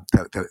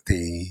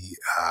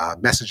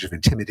message of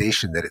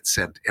intimidation that it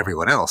sent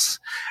everyone else,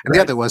 and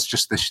the other was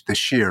just the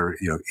sheer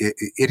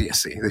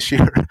idiocy,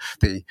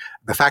 the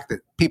fact that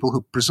people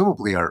who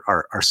presumably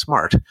are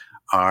smart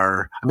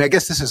are. I mean, I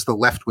guess this is the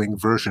left-wing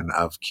version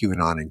of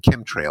QAnon and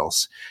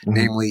chemtrails. Mm-hmm.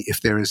 Namely, if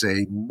there is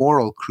a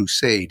moral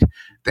crusade,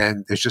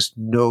 then there's just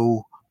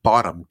no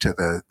bottom to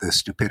the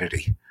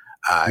stupidity.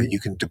 You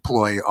can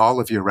deploy all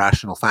of your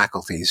rational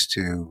faculties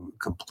to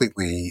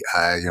completely,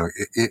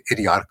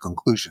 idiotic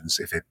conclusions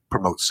if it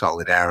promotes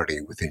solidarity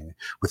within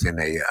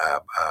a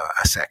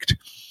sect.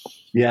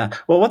 Yeah.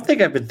 Well, one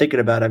thing I've been thinking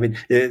about, I mean,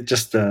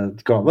 just to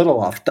go a little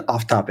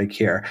off topic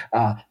here,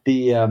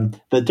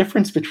 the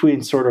difference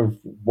between sort of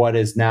what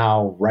is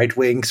now right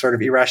wing sort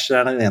of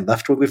irrationality and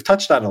left wing, we've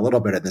touched on a little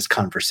bit in this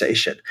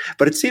conversation,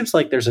 but it seems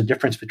like there's a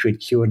difference between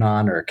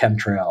QAnon or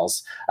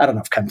chemtrails. I don't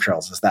know if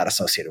chemtrails is that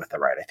associated with the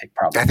right. I think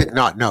probably. I think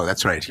not. No,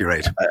 that's right. You're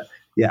right.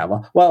 Yeah,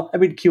 well, I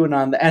mean,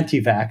 QAnon, the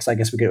anti-vax, I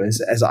guess we get as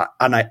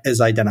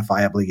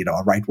identifiably,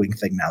 a right-wing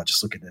thing now.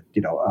 Just looking at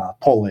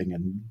polling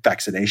and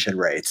vaccination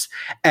rates,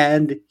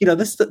 and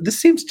this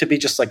seems to be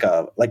just like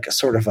a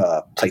sort of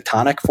a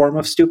Platonic form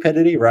of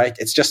stupidity, right?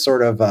 It's just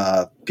sort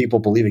of people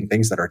believing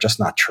things that are just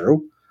not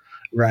true,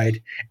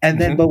 right? And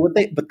then,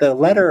 but the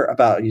letter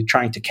about you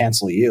trying to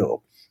cancel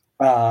you.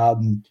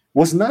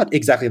 Was not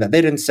exactly that.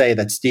 They didn't say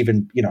that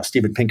Steven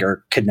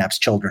Pinker kidnaps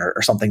children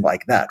or something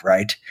like that,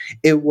 right?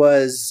 It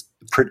was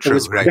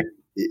right.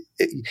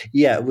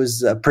 It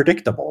was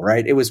predictable,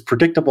 right? It was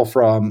predictable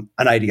from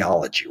an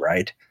ideology,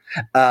 right?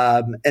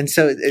 And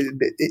so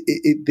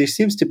there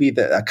seems to be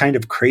a kind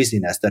of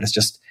craziness that is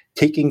just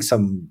taking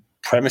some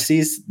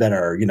premises that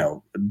are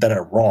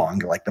wrong,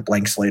 like the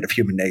blank slate of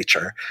human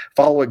nature,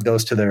 following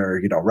those to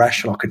their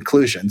rational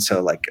conclusion.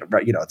 So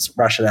it's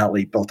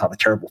rationality built on a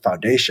terrible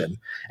foundation,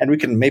 and we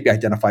can maybe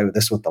identify with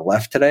this with the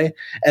left today.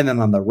 And then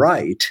on the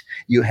right,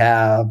 you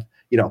have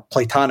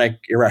Platonic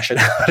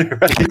irrationality,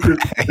 right?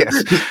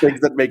 Yes. Things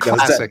that make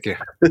classic,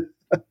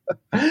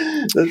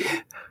 no sense.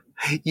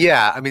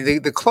 Yeah, I mean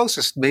the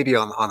closest maybe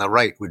on the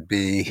right would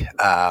be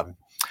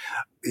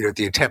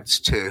the attempts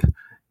to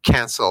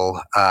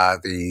cancel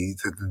the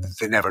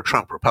Never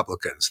Trump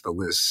Republicans, the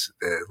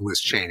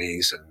Liz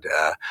Cheneys and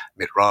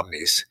Mitt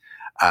Romneys,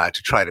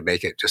 to try to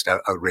make it just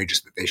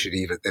outrageous that they should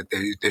even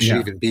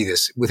even be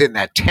this within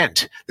that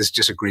tent, this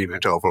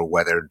disagreement over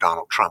whether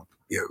Donald Trump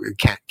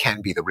can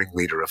be the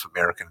ringleader of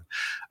American,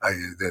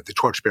 the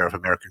torchbearer of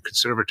American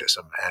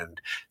conservatism. And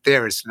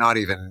there is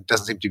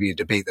doesn't seem to be a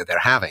debate that they're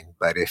having.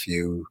 But if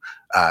you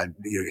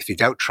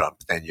doubt Trump,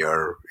 then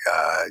you're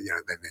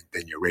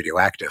then you're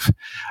radioactive.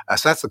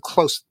 So that's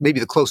maybe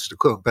the closest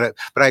equivalent.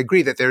 But I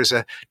agree that there's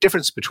a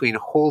difference between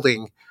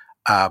holding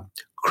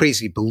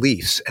crazy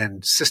beliefs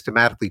and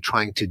systematically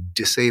trying to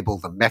disable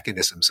the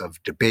mechanisms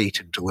of debate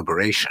and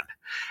deliberation.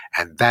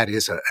 And that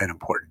is an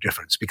important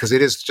difference, because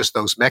it is just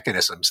those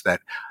mechanisms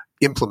that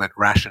implement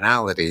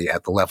rationality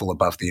at the level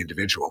above the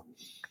individual.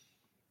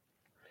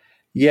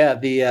 Yeah,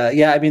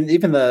 I mean,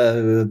 even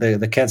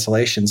the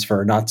cancellations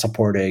for not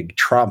supporting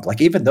Trump,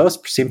 like even those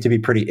seem to be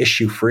pretty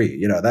issue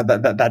free.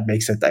 That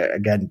makes it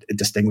again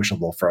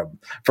indistinguishable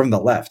from the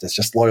left. It's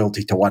just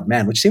loyalty to one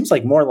man, which seems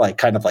like more like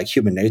kind of like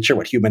human nature,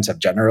 what humans have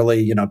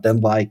generally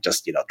been like,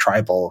 just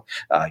tribal,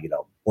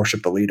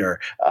 worship the leader,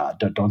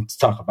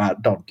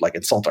 don't like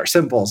insult our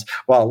symbols.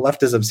 While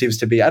leftism seems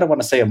to be, I don't want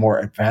to say a more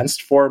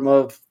advanced form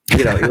of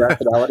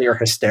irrationality or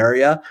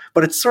hysteria,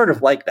 but it's sort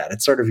of like that.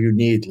 It's sort of, you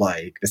need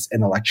like this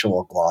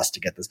intellectual gloss to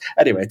get this.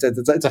 Anyway,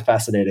 it's a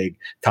fascinating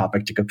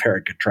topic to compare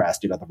and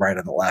contrast, the right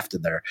and the left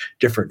and their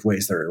different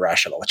ways they're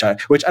irrational, which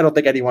I don't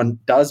think anyone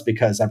does,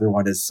 because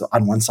everyone is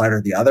on one side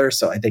or the other.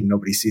 So I think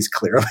nobody sees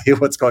clearly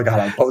what's going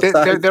on both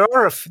sides.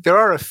 There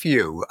are a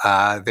few.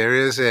 There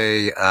is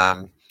a,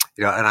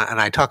 and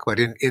I talk about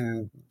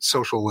in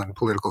social and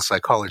political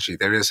psychology,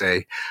 there is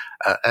a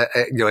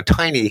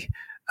tiny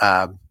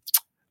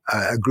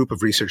a group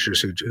of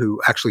researchers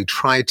who actually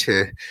try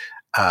to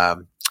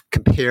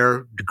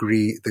compare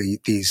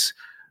these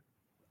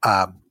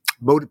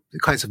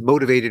kinds of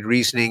motivated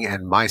reasoning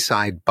and my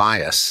side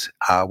bias,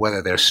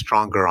 whether they're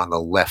stronger on the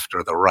left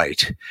or the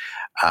right.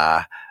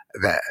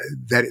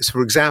 That is,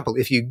 for example,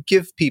 if you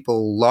give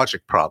people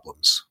logic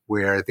problems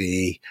where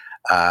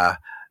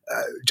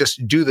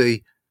just do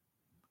the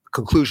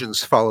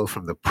conclusions follow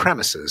from the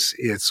premises,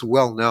 it's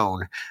well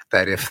known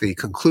that if the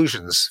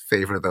conclusions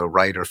favor the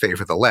right or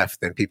favor the left,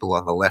 then people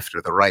on the left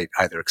or the right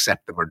either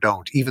accept them or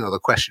don't, even though the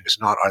question is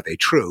not, are they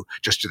true?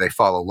 Just do they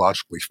follow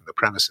logically from the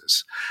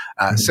premises?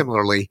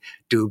 Similarly,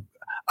 do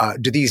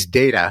these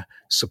data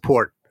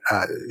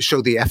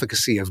show the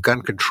efficacy of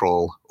gun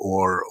control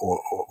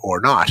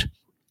or not?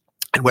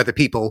 And whether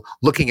people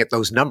looking at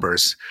those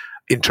numbers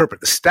interpret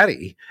the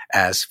study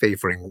as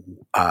favoring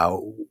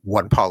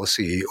one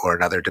policy or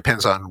another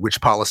depends on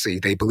which policy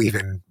they believe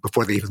in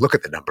before they even look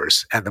at the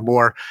numbers. And the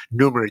more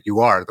numerate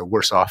you are, the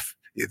worse off,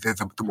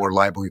 the more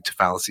liable to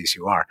fallacies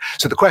you are.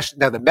 So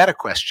the meta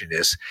question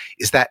is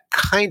that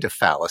kind of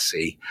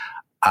fallacy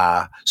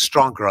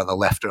stronger on the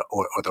left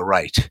or the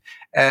right?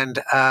 And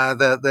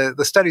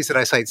the studies that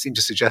I cite seem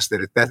to suggest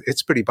that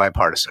it's pretty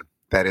bipartisan.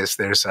 That is,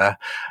 there's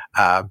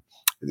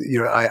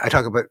I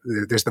talk about,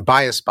 there's the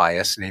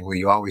bias, namely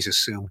you always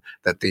assume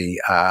that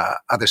the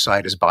other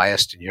side is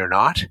biased and you're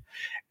not.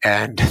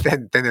 And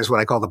then there's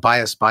what I call the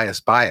bias,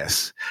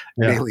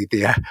 namely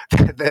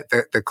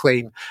the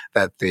claim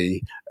that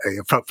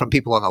from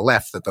people on the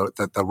left that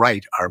the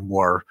right are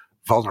more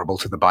vulnerable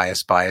to the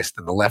bias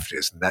than the left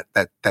is, and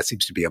that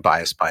seems to be a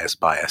bias. Yeah.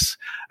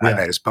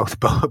 That is both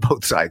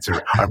sides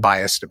are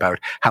biased about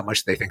how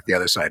much they think the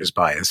other side is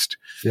biased.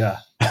 Yeah.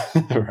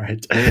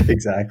 Right.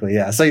 Exactly.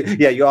 Yeah. So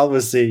you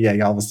always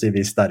see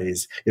these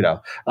studies,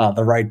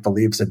 the right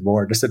believes in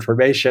more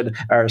disinformation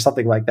or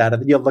something like that.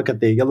 And then you look at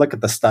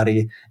the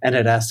study and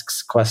it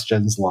asks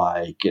questions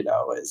like,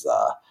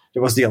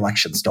 was the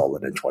election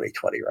stolen in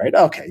 2020, right?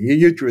 Okay,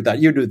 you drew that.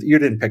 You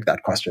didn't pick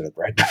that question,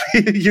 right?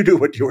 You knew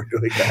what you were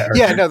doing there.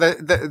 Yeah, no,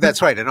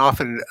 that's right. And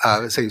often,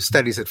 say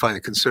studies that find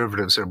that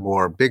conservatives are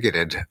more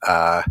bigoted,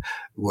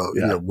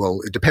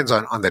 it depends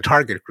on the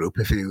target group.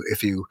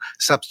 If you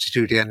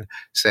substitute in,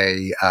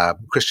 say,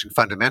 Christian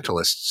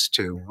fundamentalists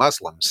to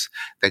Muslims,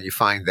 then you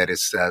find that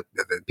it's the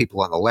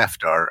people on the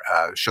left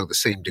show the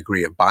same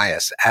degree of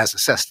bias as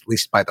assessed, at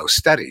least by those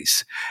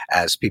studies,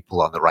 as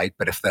people on the right.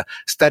 But if the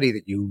study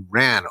that you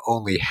ran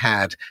only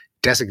had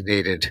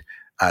designated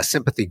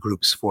sympathy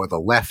groups for the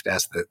left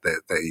as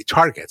the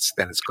targets,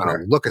 then it's going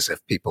to look as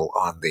if people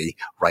on the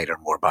right are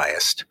more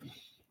biased.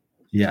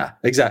 Yeah,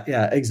 exactly.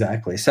 Yeah,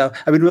 exactly. So,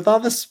 I mean, with all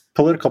this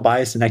political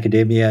bias in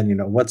academia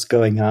and, what's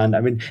going on,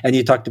 I mean, and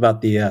you talked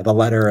about the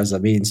letter as a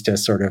means to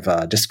sort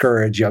of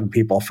discourage young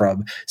people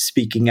from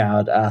speaking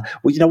out.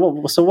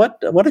 So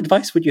what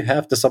advice would you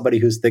have to somebody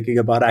who's thinking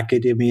about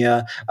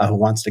academia, who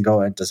wants to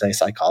go into, say,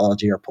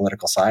 psychology or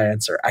political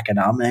science or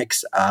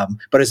economics,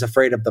 but is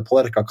afraid of the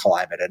political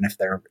climate and if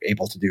they're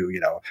able to do,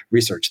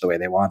 research the way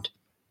they want?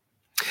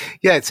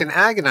 Yeah, it's an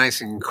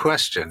agonizing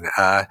question.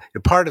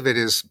 Part of it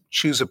is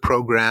choose a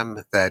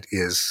program that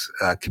is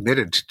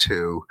committed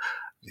to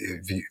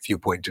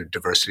viewpoint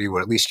diversity, or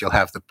at least you'll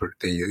have the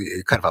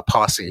kind of a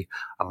posse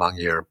among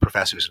your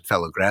professors and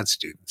fellow grad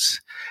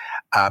students.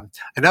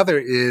 Another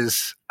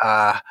is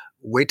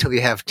wait till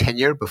you have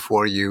tenure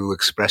before you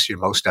express your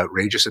most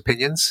outrageous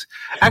opinions.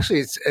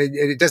 Actually,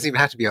 it doesn't even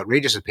have to be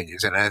outrageous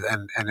opinions, and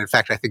in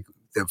fact, I think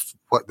the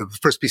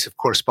first piece of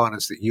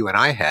correspondence that you and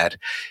I had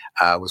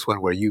was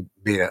one where you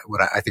made what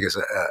I think is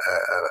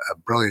a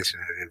brilliant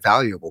and an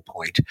invaluable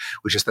point,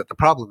 which is that the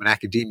problem in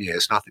academia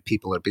is not that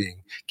people are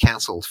being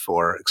canceled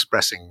for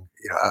expressing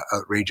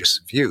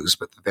outrageous views,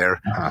 but that they're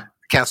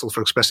canceled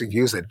for expressing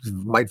views that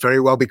might very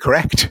well be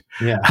correct.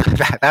 Yeah,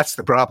 that's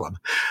the problem.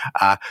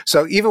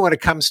 So even when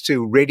it comes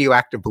to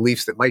radioactive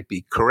beliefs that might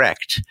be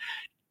correct,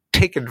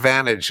 take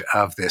advantage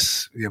of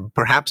this,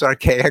 perhaps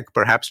archaic,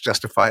 perhaps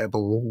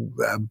justifiable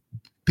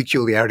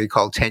peculiarity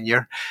called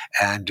tenure,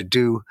 and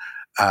do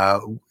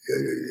the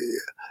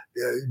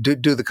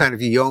kind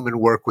of yeoman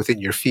work within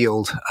your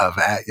field of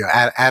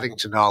adding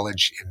to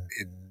knowledge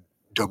in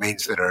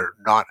domains that are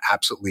not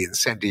absolutely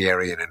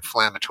incendiary and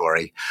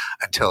inflammatory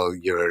until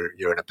you're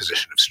in a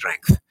position of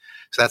strength.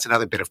 So that's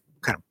another bit of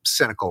kind of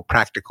cynical,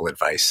 practical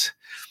advice.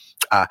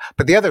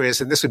 But the other is,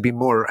 and this would be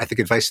more, I think,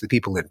 advice to the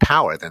people in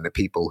power than the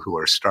people who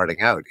are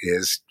starting out,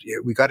 is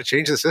we got to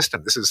change the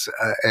system. This is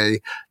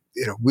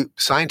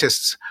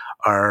scientists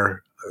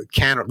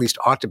can or at least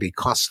ought to be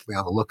constantly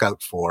on the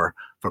lookout for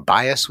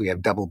bias. We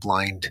have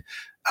double-blind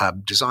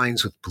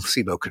designs with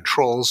placebo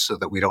controls so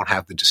that we don't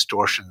have the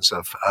distortions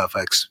of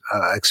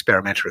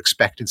experimenter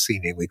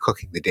expectancy, namely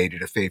cooking the data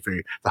to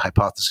favor the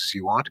hypothesis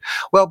you want.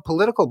 Well,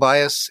 political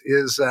bias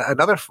is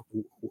another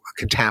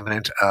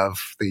contaminant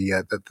of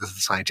the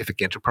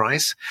scientific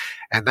enterprise,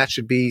 and that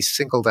should be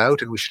singled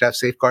out, and we should have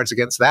safeguards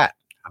against that.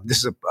 This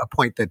is a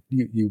point that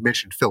you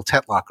mentioned Phil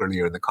Tetlock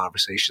earlier in the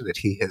conversation that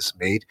he has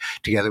made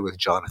together with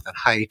Jonathan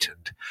Haidt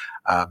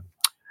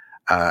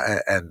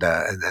and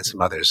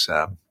some others,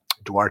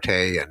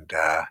 Duarte and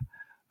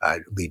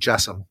Lee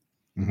Jussum.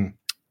 Mm-hmm.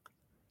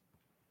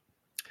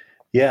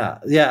 Yeah.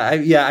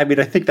 I mean,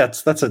 I think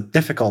that's a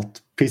difficult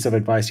piece of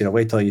advice.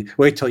 Wait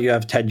till you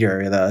have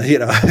tenure.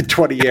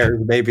 20 years,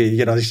 maybe.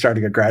 You're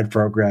starting a grad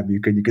program. You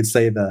could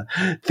say the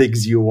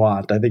things you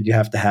want. I think you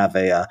have to have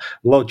a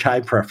low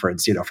time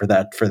preference.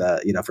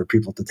 For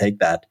people to take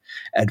that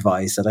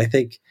advice. And I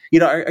think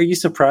are you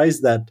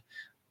surprised that?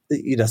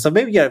 So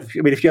maybe, if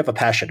you have a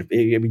passion,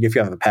 if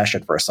you have a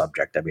passion for a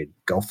subject,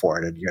 go for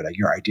it. And,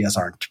 your ideas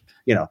aren't,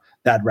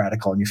 that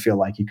radical and you feel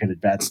like you can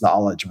advance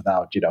knowledge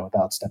without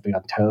stepping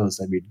on toes.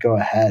 Go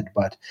ahead.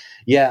 But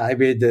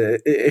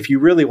if you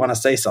really want to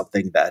say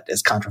something that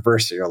is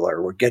controversial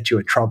or will get you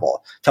in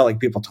trouble, telling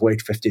people to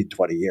wait 15,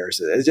 20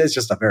 years, it's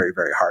just a very,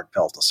 very hard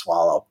pill to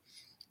swallow.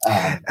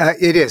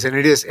 It is. And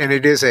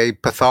it is a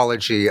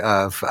pathology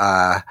of,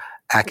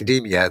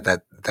 academia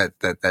that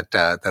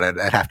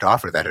I'd have to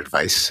offer that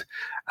advice.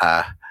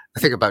 The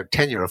thing about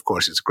tenure, of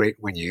course, it's great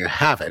when you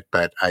have it,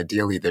 but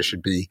ideally there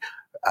should be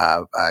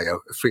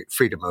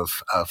freedom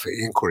of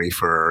inquiry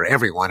for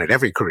everyone at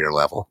every career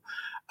level,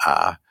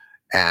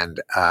 and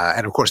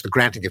of course the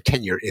granting of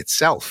tenure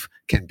itself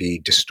can be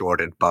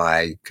distorted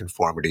by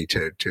conformity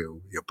to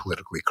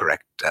politically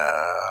correct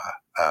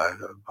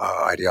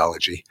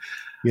ideology.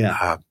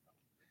 Yeah.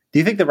 Do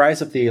you think the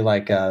rise of the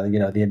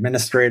the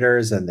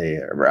administrators and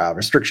the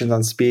restrictions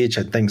on speech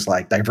and things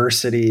like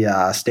diversity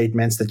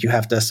statements that you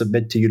have to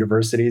submit to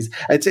universities,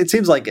 it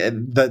seems like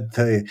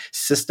the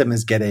system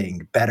is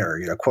getting better,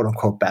 quote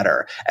unquote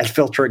better, at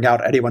filtering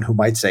out anyone who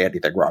might say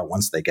anything wrong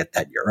once they get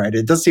tenure, right?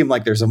 It does seem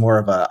like there's a more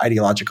of an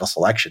ideological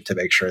selection to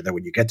make sure that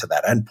when you get to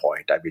that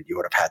endpoint, I mean, you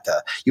would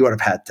have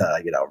had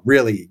to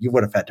really, you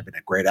would have had to be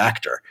a great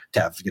actor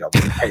to have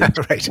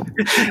right.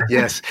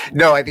 Yes.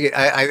 No, I think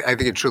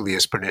it truly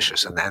is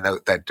pernicious, and that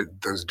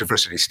those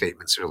diversity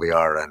statements really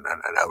are an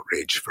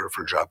outrage for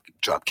job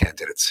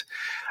candidates.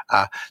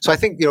 So I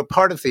think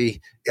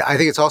I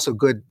think it's also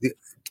good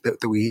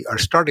that we are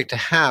starting to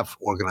have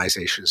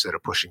organizations that are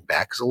pushing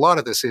back, because a lot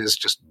of this is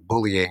just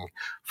bullying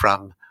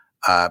from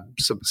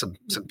some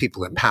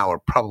people in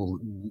power,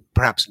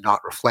 perhaps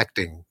not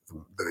reflecting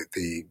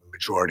the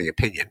majority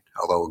opinion,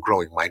 although a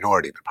growing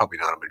minority, but probably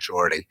not a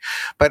majority.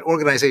 But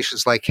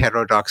organizations like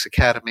Heterodox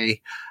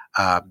Academy,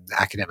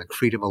 Academic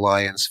Freedom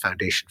Alliance,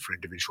 Foundation for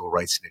Individual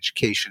Rights in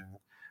Education,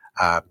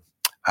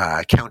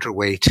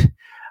 Counterweight,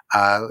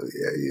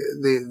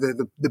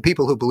 the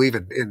people who believe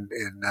in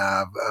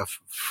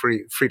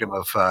freedom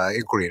of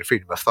inquiry and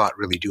freedom of thought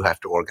really do have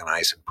to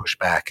organize and push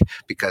back,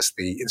 because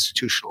the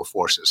institutional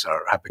forces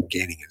have been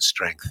gaining in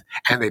strength,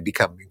 and they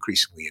become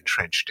increasingly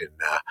entrenched in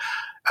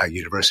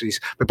universities.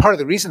 But part of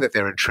the reason that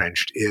they're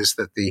entrenched is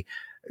that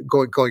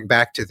going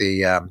back to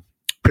the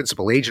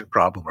principal agent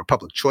problem or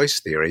public choice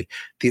theory,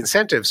 the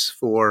incentives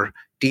for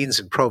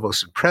deans and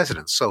provosts and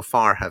presidents so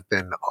far have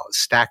been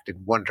stacked in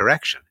one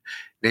direction,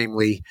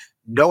 namely,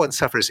 no one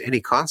suffers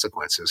any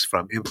consequences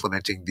from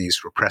implementing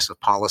these repressive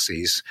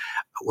policies,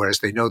 whereas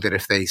they know that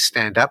if they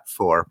stand up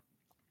for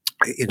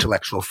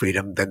intellectual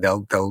freedom, then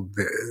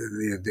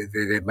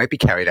they might be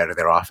carried out of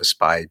their office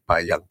by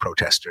young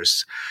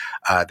protesters.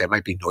 There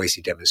might be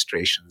noisy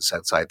demonstrations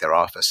outside their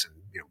office and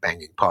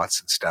banging pots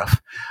and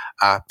stuff.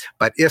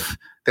 But if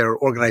there are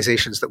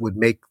organizations that would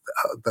make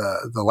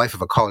the life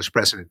of a college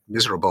president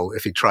miserable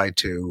if he tried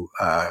to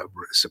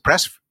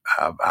suppress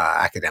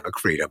academic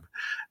freedom,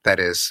 that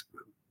is,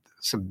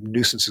 some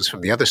nuisances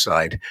from the other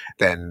side,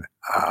 then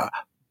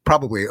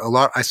probably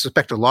I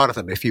suspect a lot of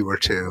them, if you were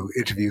to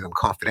interview them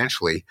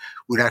confidentially,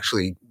 would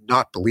actually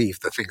not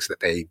believe the things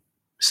that they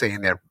say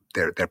in their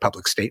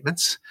public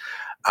statements.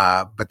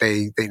 But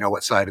they know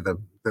what side of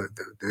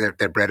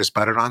their bread is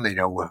buttered on. They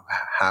know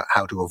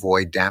how to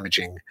avoid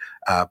damaging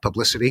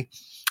publicity.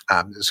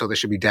 So there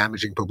should be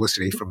damaging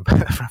publicity from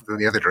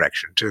the other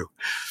direction too.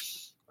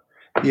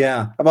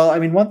 Yeah. Well, I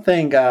mean, one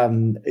thing,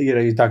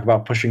 you talk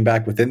about pushing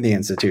back within the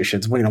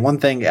institutions. One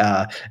thing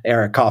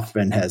Eric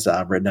Kaufman has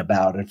written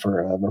about it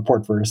for a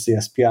report for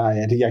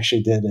CSPI, and he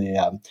actually did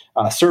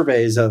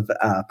surveys of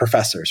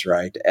professors,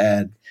 right?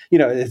 And,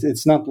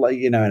 it's not like,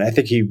 and I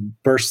think he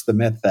burst the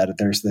myth that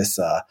there's this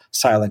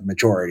silent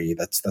majority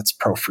that's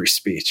pro free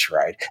speech,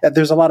 right? And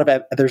there's a lot of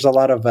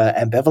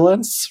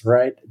ambivalence,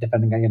 right?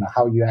 Depending on,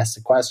 how you ask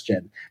the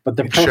question. But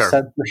the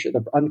pro-censorship,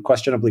 the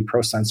unquestionably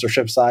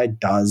pro-censorship side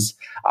does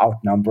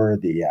outnumber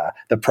the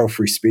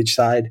pro-free speech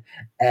side,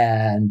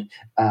 and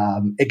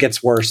it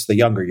gets worse the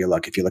younger you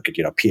look. If you look at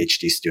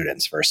PhD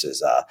students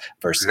versus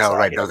no,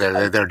 right, no,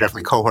 they're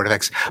definitely cohort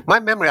effects. My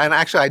memory, and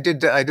actually,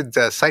 I did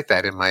cite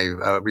that in my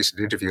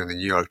recent interview in the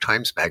New York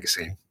Times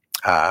Magazine,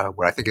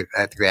 where I think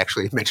they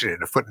actually mentioned it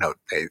in a footnote.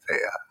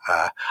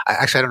 I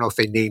don't know if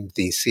they named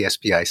the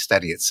CSPI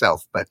study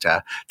itself, but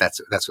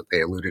that's what they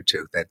alluded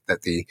to.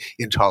 That the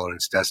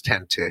intolerance does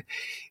tend to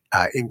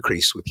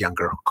increase with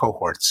younger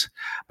cohorts.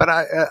 But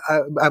I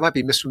might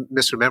be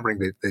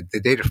misremembering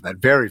the data from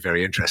that very,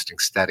 very interesting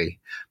study.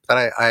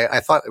 But I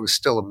thought it was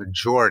still a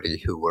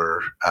majority who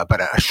were, but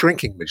a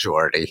shrinking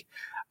majority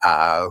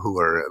who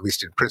were at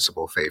least in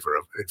principle in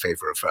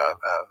favor of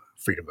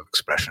freedom of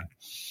expression.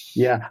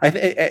 Yeah, I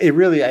think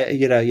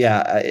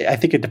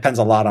it depends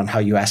a lot on how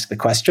you ask the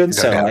question. No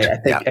so doubt. I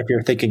think if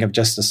you're thinking of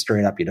just a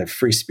straight up,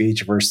 free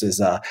speech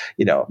versus,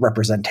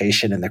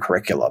 representation in the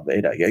curriculum,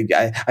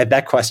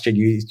 that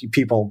question,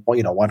 people,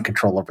 want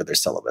control over their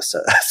syllabus.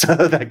 So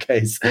in that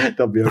case,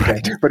 they'll be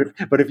okay. Right.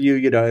 But if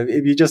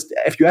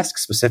you ask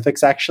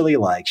specifics, actually,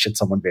 like, should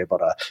someone be able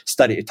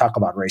to talk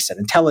about race and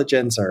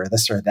intelligence or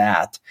this or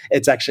that,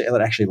 it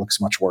actually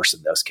looks much worse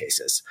in those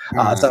cases.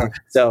 Mm-hmm.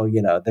 So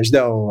there's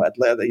no,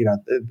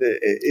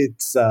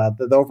 it's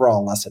the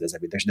overall lesson is,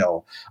 there's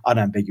no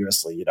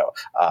unambiguously,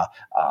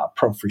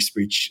 pro free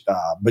speech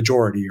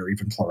majority or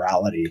even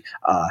plurality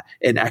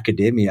in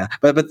academia.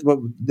 But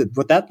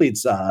what that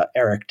leads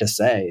Eric to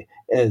say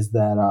is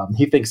that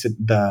he thinks that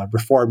the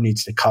reform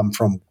needs to come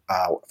from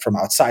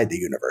outside the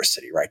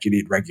university, right? You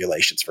need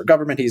regulations for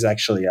government. He's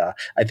actually, I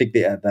think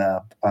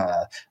the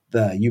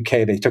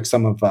UK, they took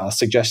some of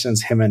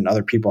suggestions him and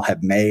other people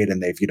have made,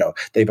 and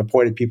they've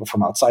appointed people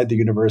from outside the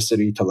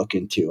university to look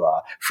into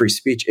free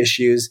speech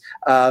issues.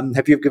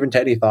 Have you given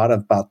any thought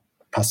about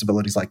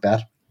possibilities like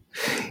that?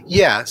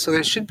 Yeah, so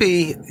there should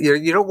be.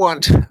 You don't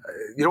want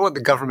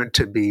the government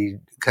to be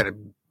kind of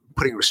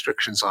putting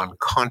restrictions on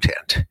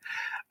content.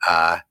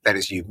 That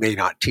is, you may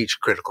not teach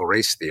critical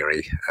race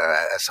theory,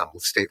 as some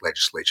state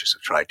legislatures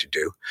have tried to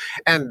do.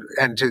 And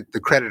to the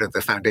credit of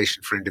the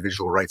Foundation for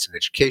Individual Rights in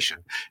Education,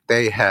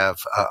 they have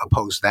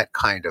opposed that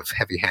kind of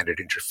heavy-handed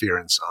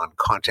interference on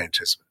content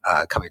as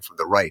coming from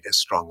the right as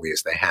strongly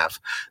as they have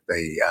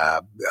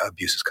the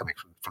abuses coming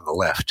from the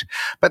left.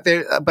 But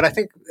I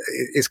think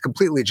it's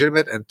completely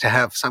legitimate and to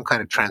have some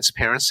kind of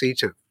transparency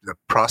to the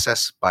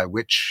process by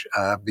which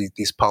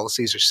these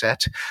policies are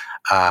set,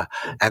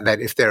 and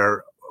that if there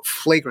are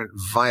flagrant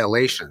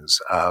violations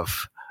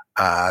of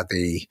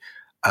the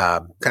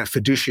kind of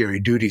fiduciary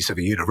duties of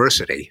a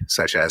university,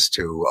 such as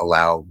to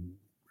allow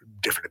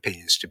different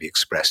opinions to be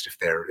expressed if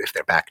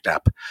they're backed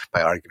up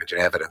by argument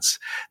and evidence,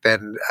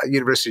 then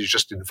universities are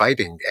just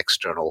inviting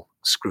external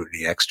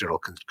scrutiny, external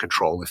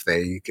control if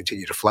they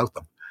continue to flout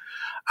them.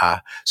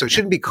 So it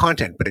shouldn't be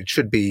content, but it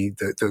should be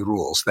the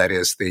rules. That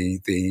is, we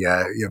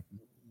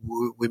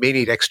may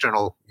need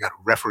external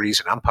referees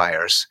and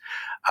umpires.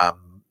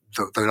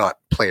 They're not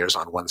players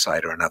on one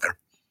side or another.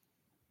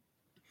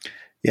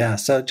 Yeah.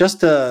 So just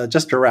to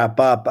wrap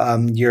up,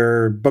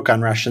 your book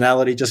on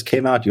rationality just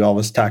came out. You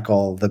always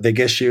tackle the big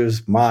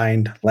issues: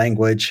 mind,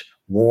 language,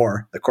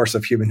 war, the course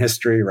of human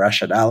history,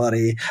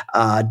 rationality.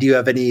 Do you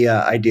have any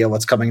idea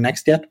what's coming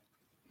next yet?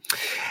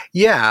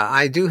 Yeah,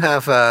 I do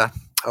have a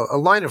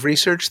line of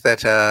research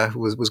that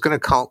was going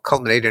to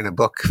culminate in a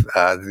book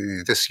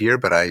this year,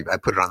 but I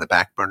put it on the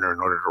back burner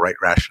in order to write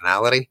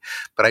rationality.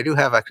 But I do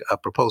have a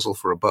proposal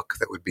for a book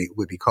that would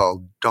be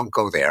called "Don't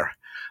Go There: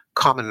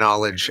 Common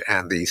Knowledge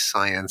and the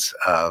Science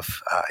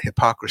of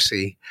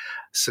Hypocrisy,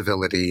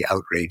 Civility,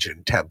 Outrage,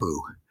 and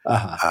Taboo."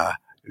 Uh-huh.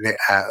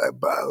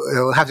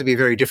 It'll have to be a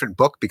very different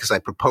book because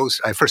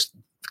I first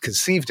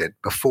conceived it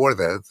before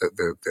the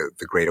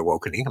Great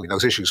Awakening. I mean,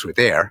 those issues were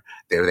there.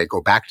 They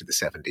go back to the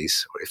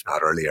 70s, or if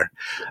not earlier.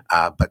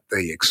 But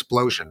the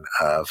explosion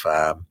of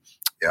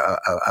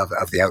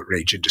the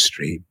outrage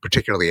industry,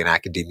 particularly in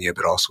academia,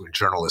 but also in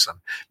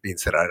journalism,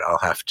 means that I'll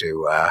have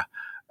to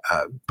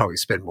probably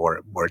spend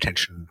more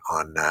attention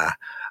on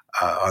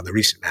the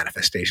recent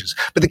manifestations.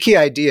 But the key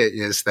idea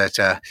is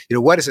that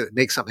what does it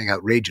make something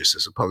outrageous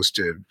as opposed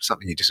to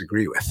something you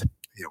disagree with?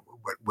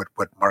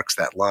 What marks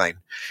that line?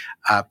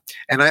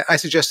 And I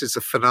suggest it's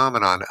a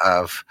phenomenon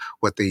of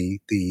what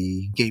the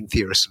game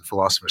theorists and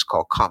philosophers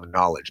call common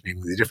knowledge,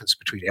 namely the difference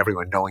between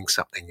everyone knowing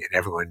something and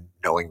everyone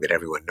knowing that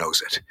everyone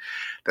knows it.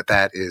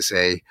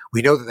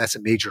 We know that that's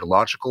a major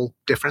logical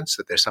difference,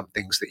 that there's some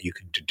things that you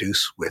can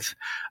deduce with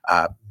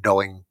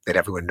knowing that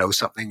everyone knows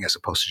something as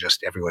opposed to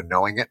just everyone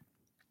knowing it.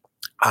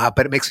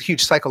 But it makes a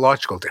huge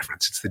psychological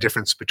difference. It's the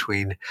difference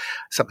between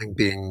something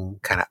being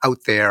kind of out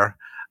there,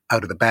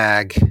 out of the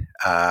bag,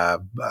 the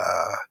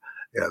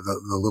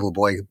little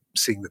boy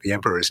seeing that the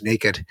emperor is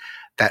naked,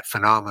 that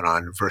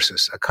phenomenon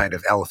versus a kind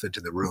of elephant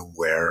in the room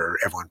where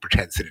everyone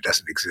pretends that it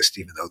doesn't exist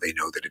even though they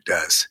know that it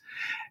does.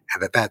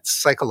 And that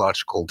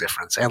psychological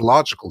difference and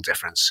logical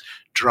difference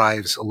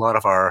drives a lot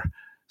of our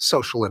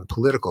social and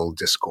political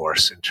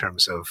discourse in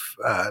terms of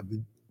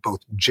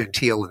both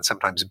genteel and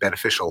sometimes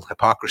beneficial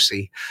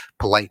hypocrisy,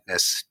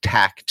 politeness,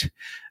 tact,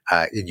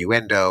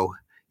 innuendo,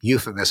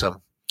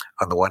 euphemism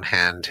on the one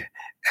hand,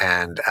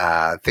 and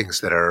things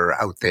that are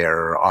out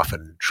there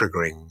often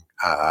triggering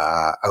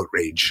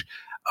outrage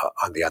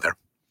on the other.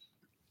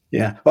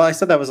 Yeah. Well, I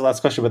said that was the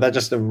last question, but that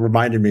just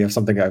reminded me of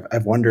something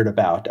I've wondered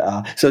about.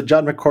 So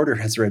John McWhorter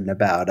has written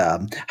about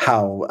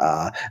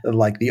how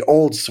like the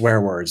old swear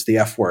words, the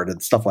F word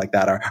and stuff like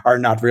that are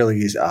not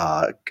really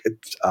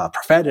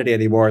profanity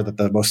anymore, that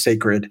the most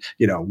sacred,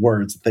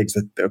 words, things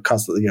that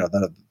cause,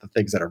 the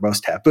things that are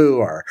most taboo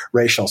are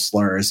racial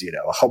slurs,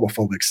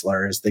 homophobic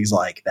slurs, things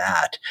like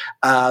that.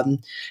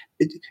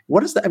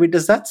 What is that? I mean,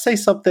 does that say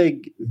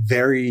something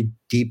very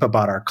deep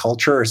about our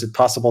culture, or is it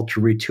possible to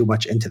read too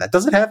much into that?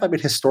 Does it have,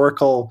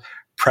 historical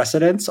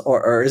precedence,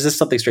 or is this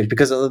something strange?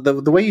 Because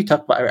the way you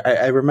talk about,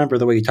 I remember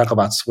the way you talk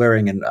about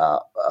swearing in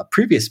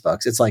previous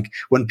books. It's like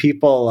when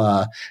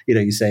people,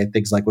 you say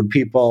things like when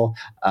people,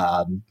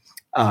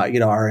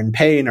 are in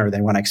pain or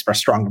they want to express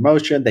strong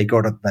emotion, they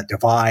go to the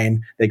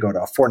divine, they go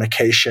to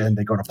fornication,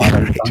 they go to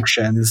bodily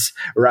functions,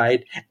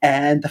 right?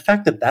 And the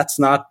fact that that's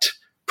not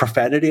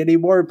profanity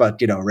anymore,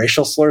 but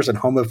racial slurs and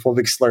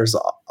homophobic slurs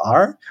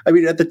are. I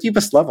mean, at the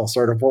deepest level,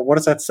 sort of, what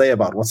does that say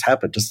about what's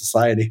happened to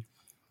society?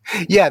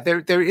 Yeah,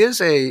 there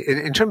is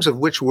in terms of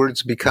which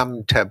words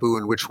become taboo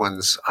and which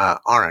ones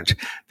aren't.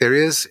 There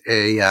is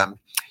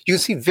you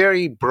see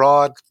very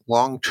broad,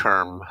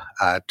 long-term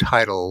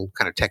tidal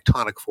kind of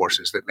tectonic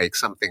forces that make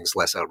some things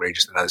less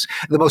outrageous than others.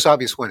 The most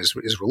obvious one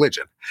is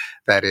religion.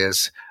 That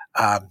is,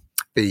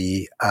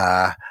 there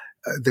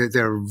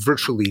are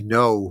virtually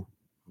no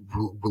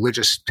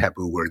religious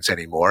taboo words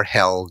anymore.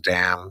 Hell,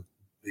 damn,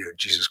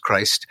 Jesus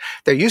Christ.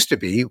 There used to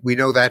be. We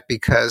know that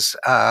because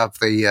of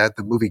the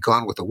movie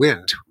Gone with the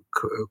Wind,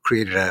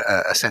 created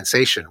a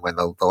sensation when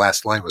the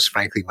last line was,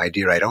 "Frankly, my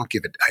dear, I don't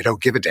give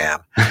a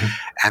damn,"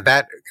 and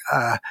that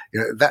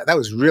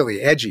was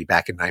really edgy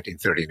back in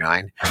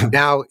 1939.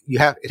 Now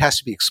it has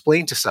to be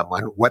explained to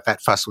someone what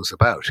that fuss was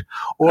about.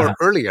 Or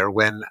earlier,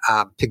 when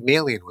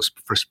Pygmalion was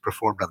first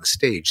performed on the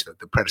stage,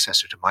 the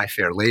predecessor to My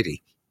Fair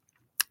Lady.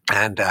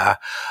 And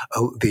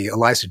the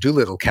Eliza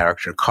Doolittle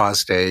character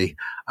caused a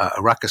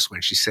ruckus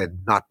when she said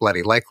 "not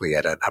bloody likely"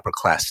 at an upper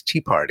class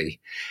tea party.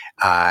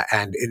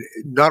 And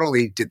not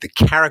only did the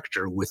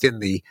character within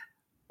the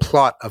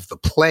plot of the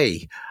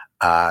play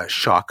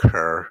shock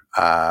her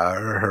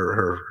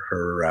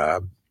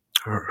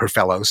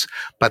fellows,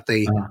 but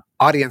the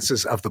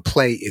audiences of the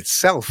play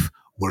itself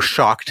were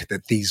shocked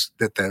that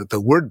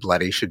the word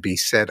 "bloody" should be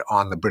said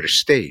on the British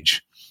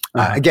stage.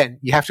 Again,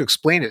 you have to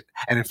explain it.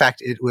 And in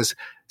fact,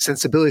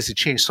 sensibilities had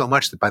changed so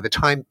much that by the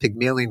time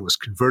Pygmalion was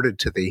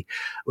converted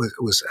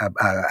was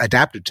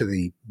adapted to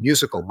the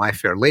musical My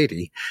Fair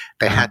Lady,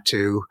 they had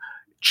to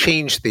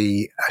change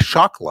the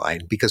shock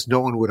line because no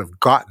one would have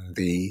gotten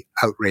the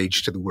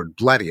outrage to the word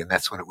 "bloody." And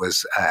that's when it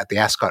was at the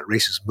Ascot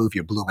races, "Move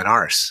your bloomin'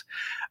 arse."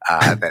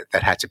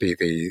 That had to be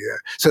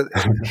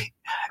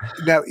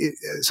now,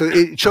 so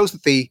it shows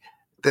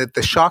that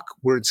the shock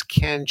words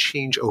can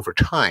change over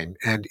time.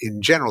 And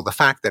in general, the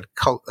fact that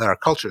our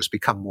cultures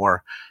become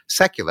more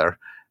secular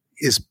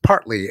is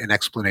partly an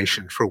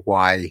explanation for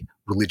why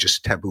religious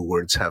taboo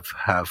words have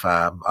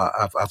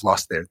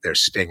lost their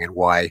sting and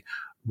why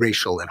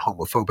racial and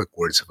homophobic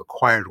words have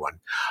acquired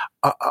one.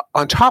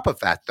 On top of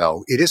that,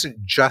 though, it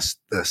isn't just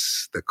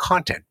the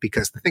content,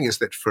 because the thing is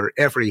that for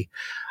every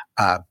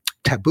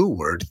taboo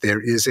word,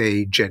 there is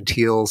a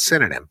genteel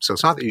synonym. So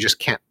it's not that you just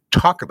can't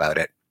talk about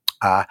it.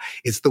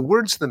 It's the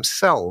words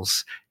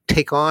themselves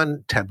take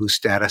on taboo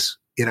status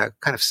in a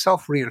kind of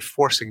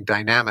self-reinforcing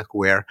dynamic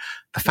where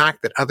the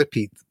fact that other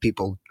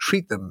people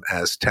treat them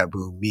as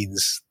taboo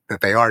means that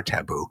they are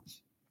taboo.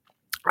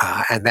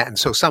 And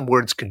so some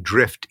words can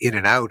drift in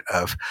and out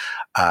of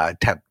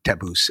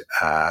taboo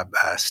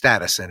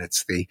status, and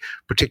it's the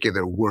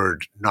particular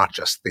word, not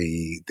just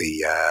the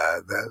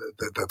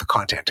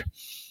content.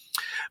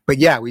 But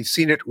yeah, we've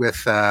seen it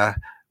with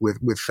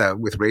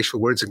racial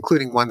words,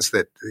 including ones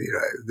that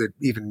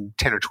even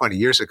 10 or 20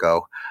 years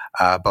ago,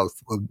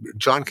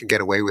 John can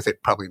get away with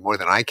it probably more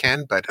than I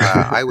can, but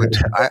I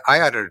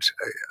uttered,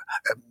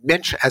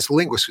 as a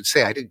linguist would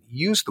say, I didn't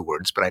use the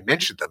words, but I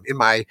mentioned them in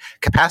my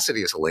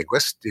capacity as a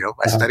linguist.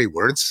 I study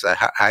words.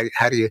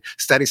 How do you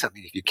study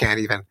something if you can't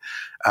even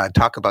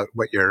talk about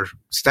what you're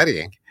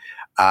studying?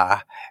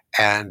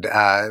 And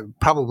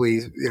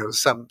probably,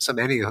 some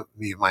enemy of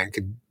mine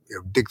could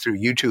dig through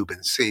YouTube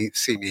and see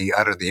me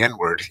utter the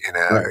N-word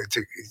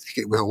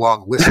with a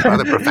long list of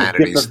other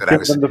profanities that I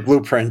was. Give them the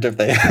blueprint if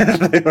they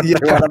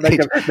want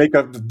to make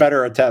a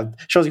better attempt.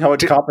 Shows you how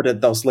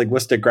incompetent those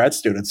linguistic grad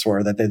students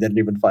were that they didn't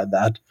even find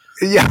that.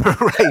 Yeah,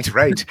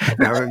 right.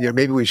 Now,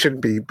 maybe we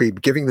shouldn't be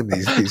giving them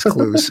these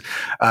clues.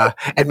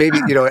 And maybe,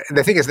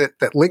 the thing is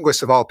that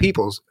linguists of all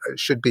peoples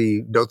should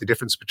know the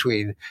difference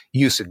between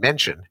use and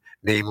mention,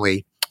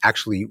 namely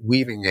actually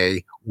weaving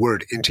a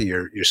word into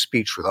your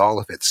speech with all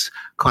of its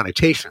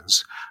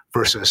connotations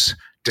versus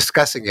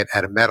discussing it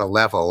at a meta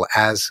level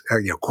as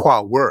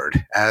qua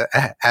word,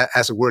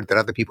 as a word that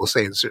other people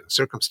say in certain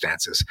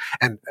circumstances.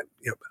 And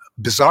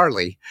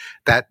bizarrely,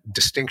 that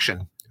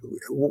distinction,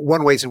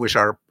 one ways in which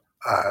our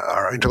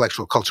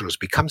intellectual culture has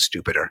become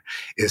stupider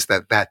is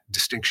that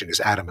distinction is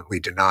adamantly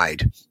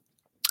denied.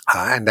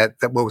 And that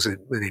what was his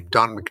name?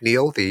 Don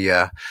McNeil,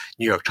 the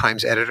New York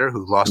Times editor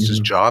who lost his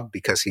job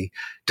because he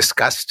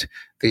discussed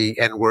the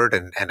N-word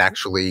and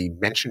actually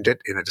mentioned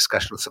it in a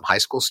discussion with some high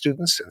school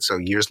students. And so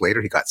years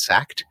later, he got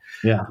sacked.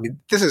 Yeah. I mean,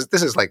 this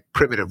is like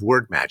primitive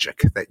word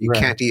magic that you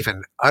can't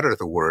even utter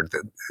the word,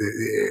 that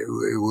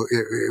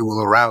it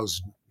will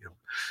arouse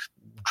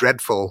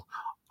dreadful,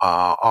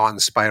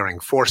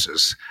 awe-inspiring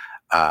forces.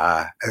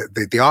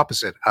 The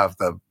opposite of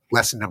the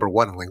lesson number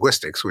one in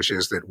linguistics, which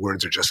is that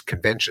words are just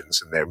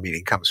conventions and their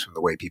meaning comes from the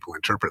way people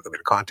interpret them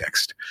in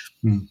context.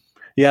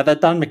 Yeah,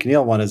 that Don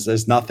McNeil one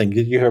is nothing.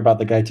 Did you hear about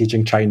the guy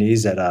teaching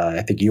Chinese at,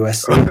 I think,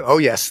 USC? Oh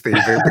yes, the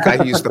guy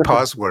who used the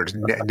pause word,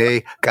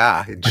 ne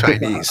ga, in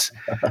Chinese.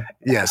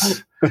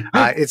 Yes.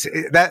 That's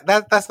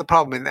the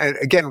problem. And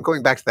again,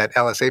 going back to that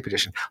LSA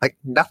petition, like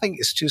nothing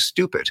is too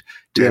stupid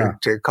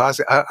to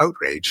cause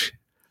outrage.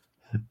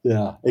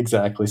 Yeah,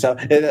 exactly. So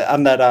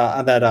on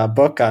that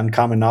book on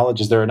common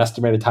knowledge, is there an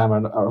estimated time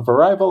of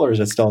arrival, or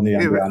is it still in the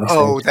embryonic stage?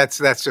 Oh, that's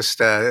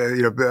just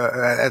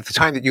at the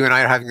time that you and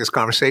I are having this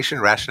conversation,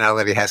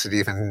 Rationality hasn't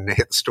even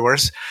hit the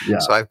stores. Yeah.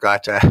 So I've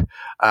got a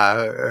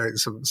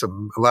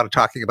lot of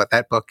talking about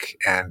that book,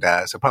 and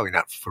so probably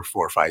not for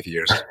 4 or 5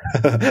 years.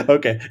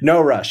 Okay, no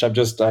rush. I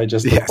just look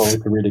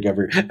forward to reading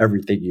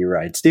everything you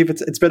write. Steve,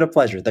 it's been a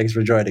pleasure. Thanks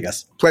for joining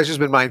us. Pleasure's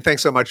been mine.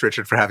 Thanks so much,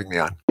 Richard, for having me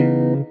on.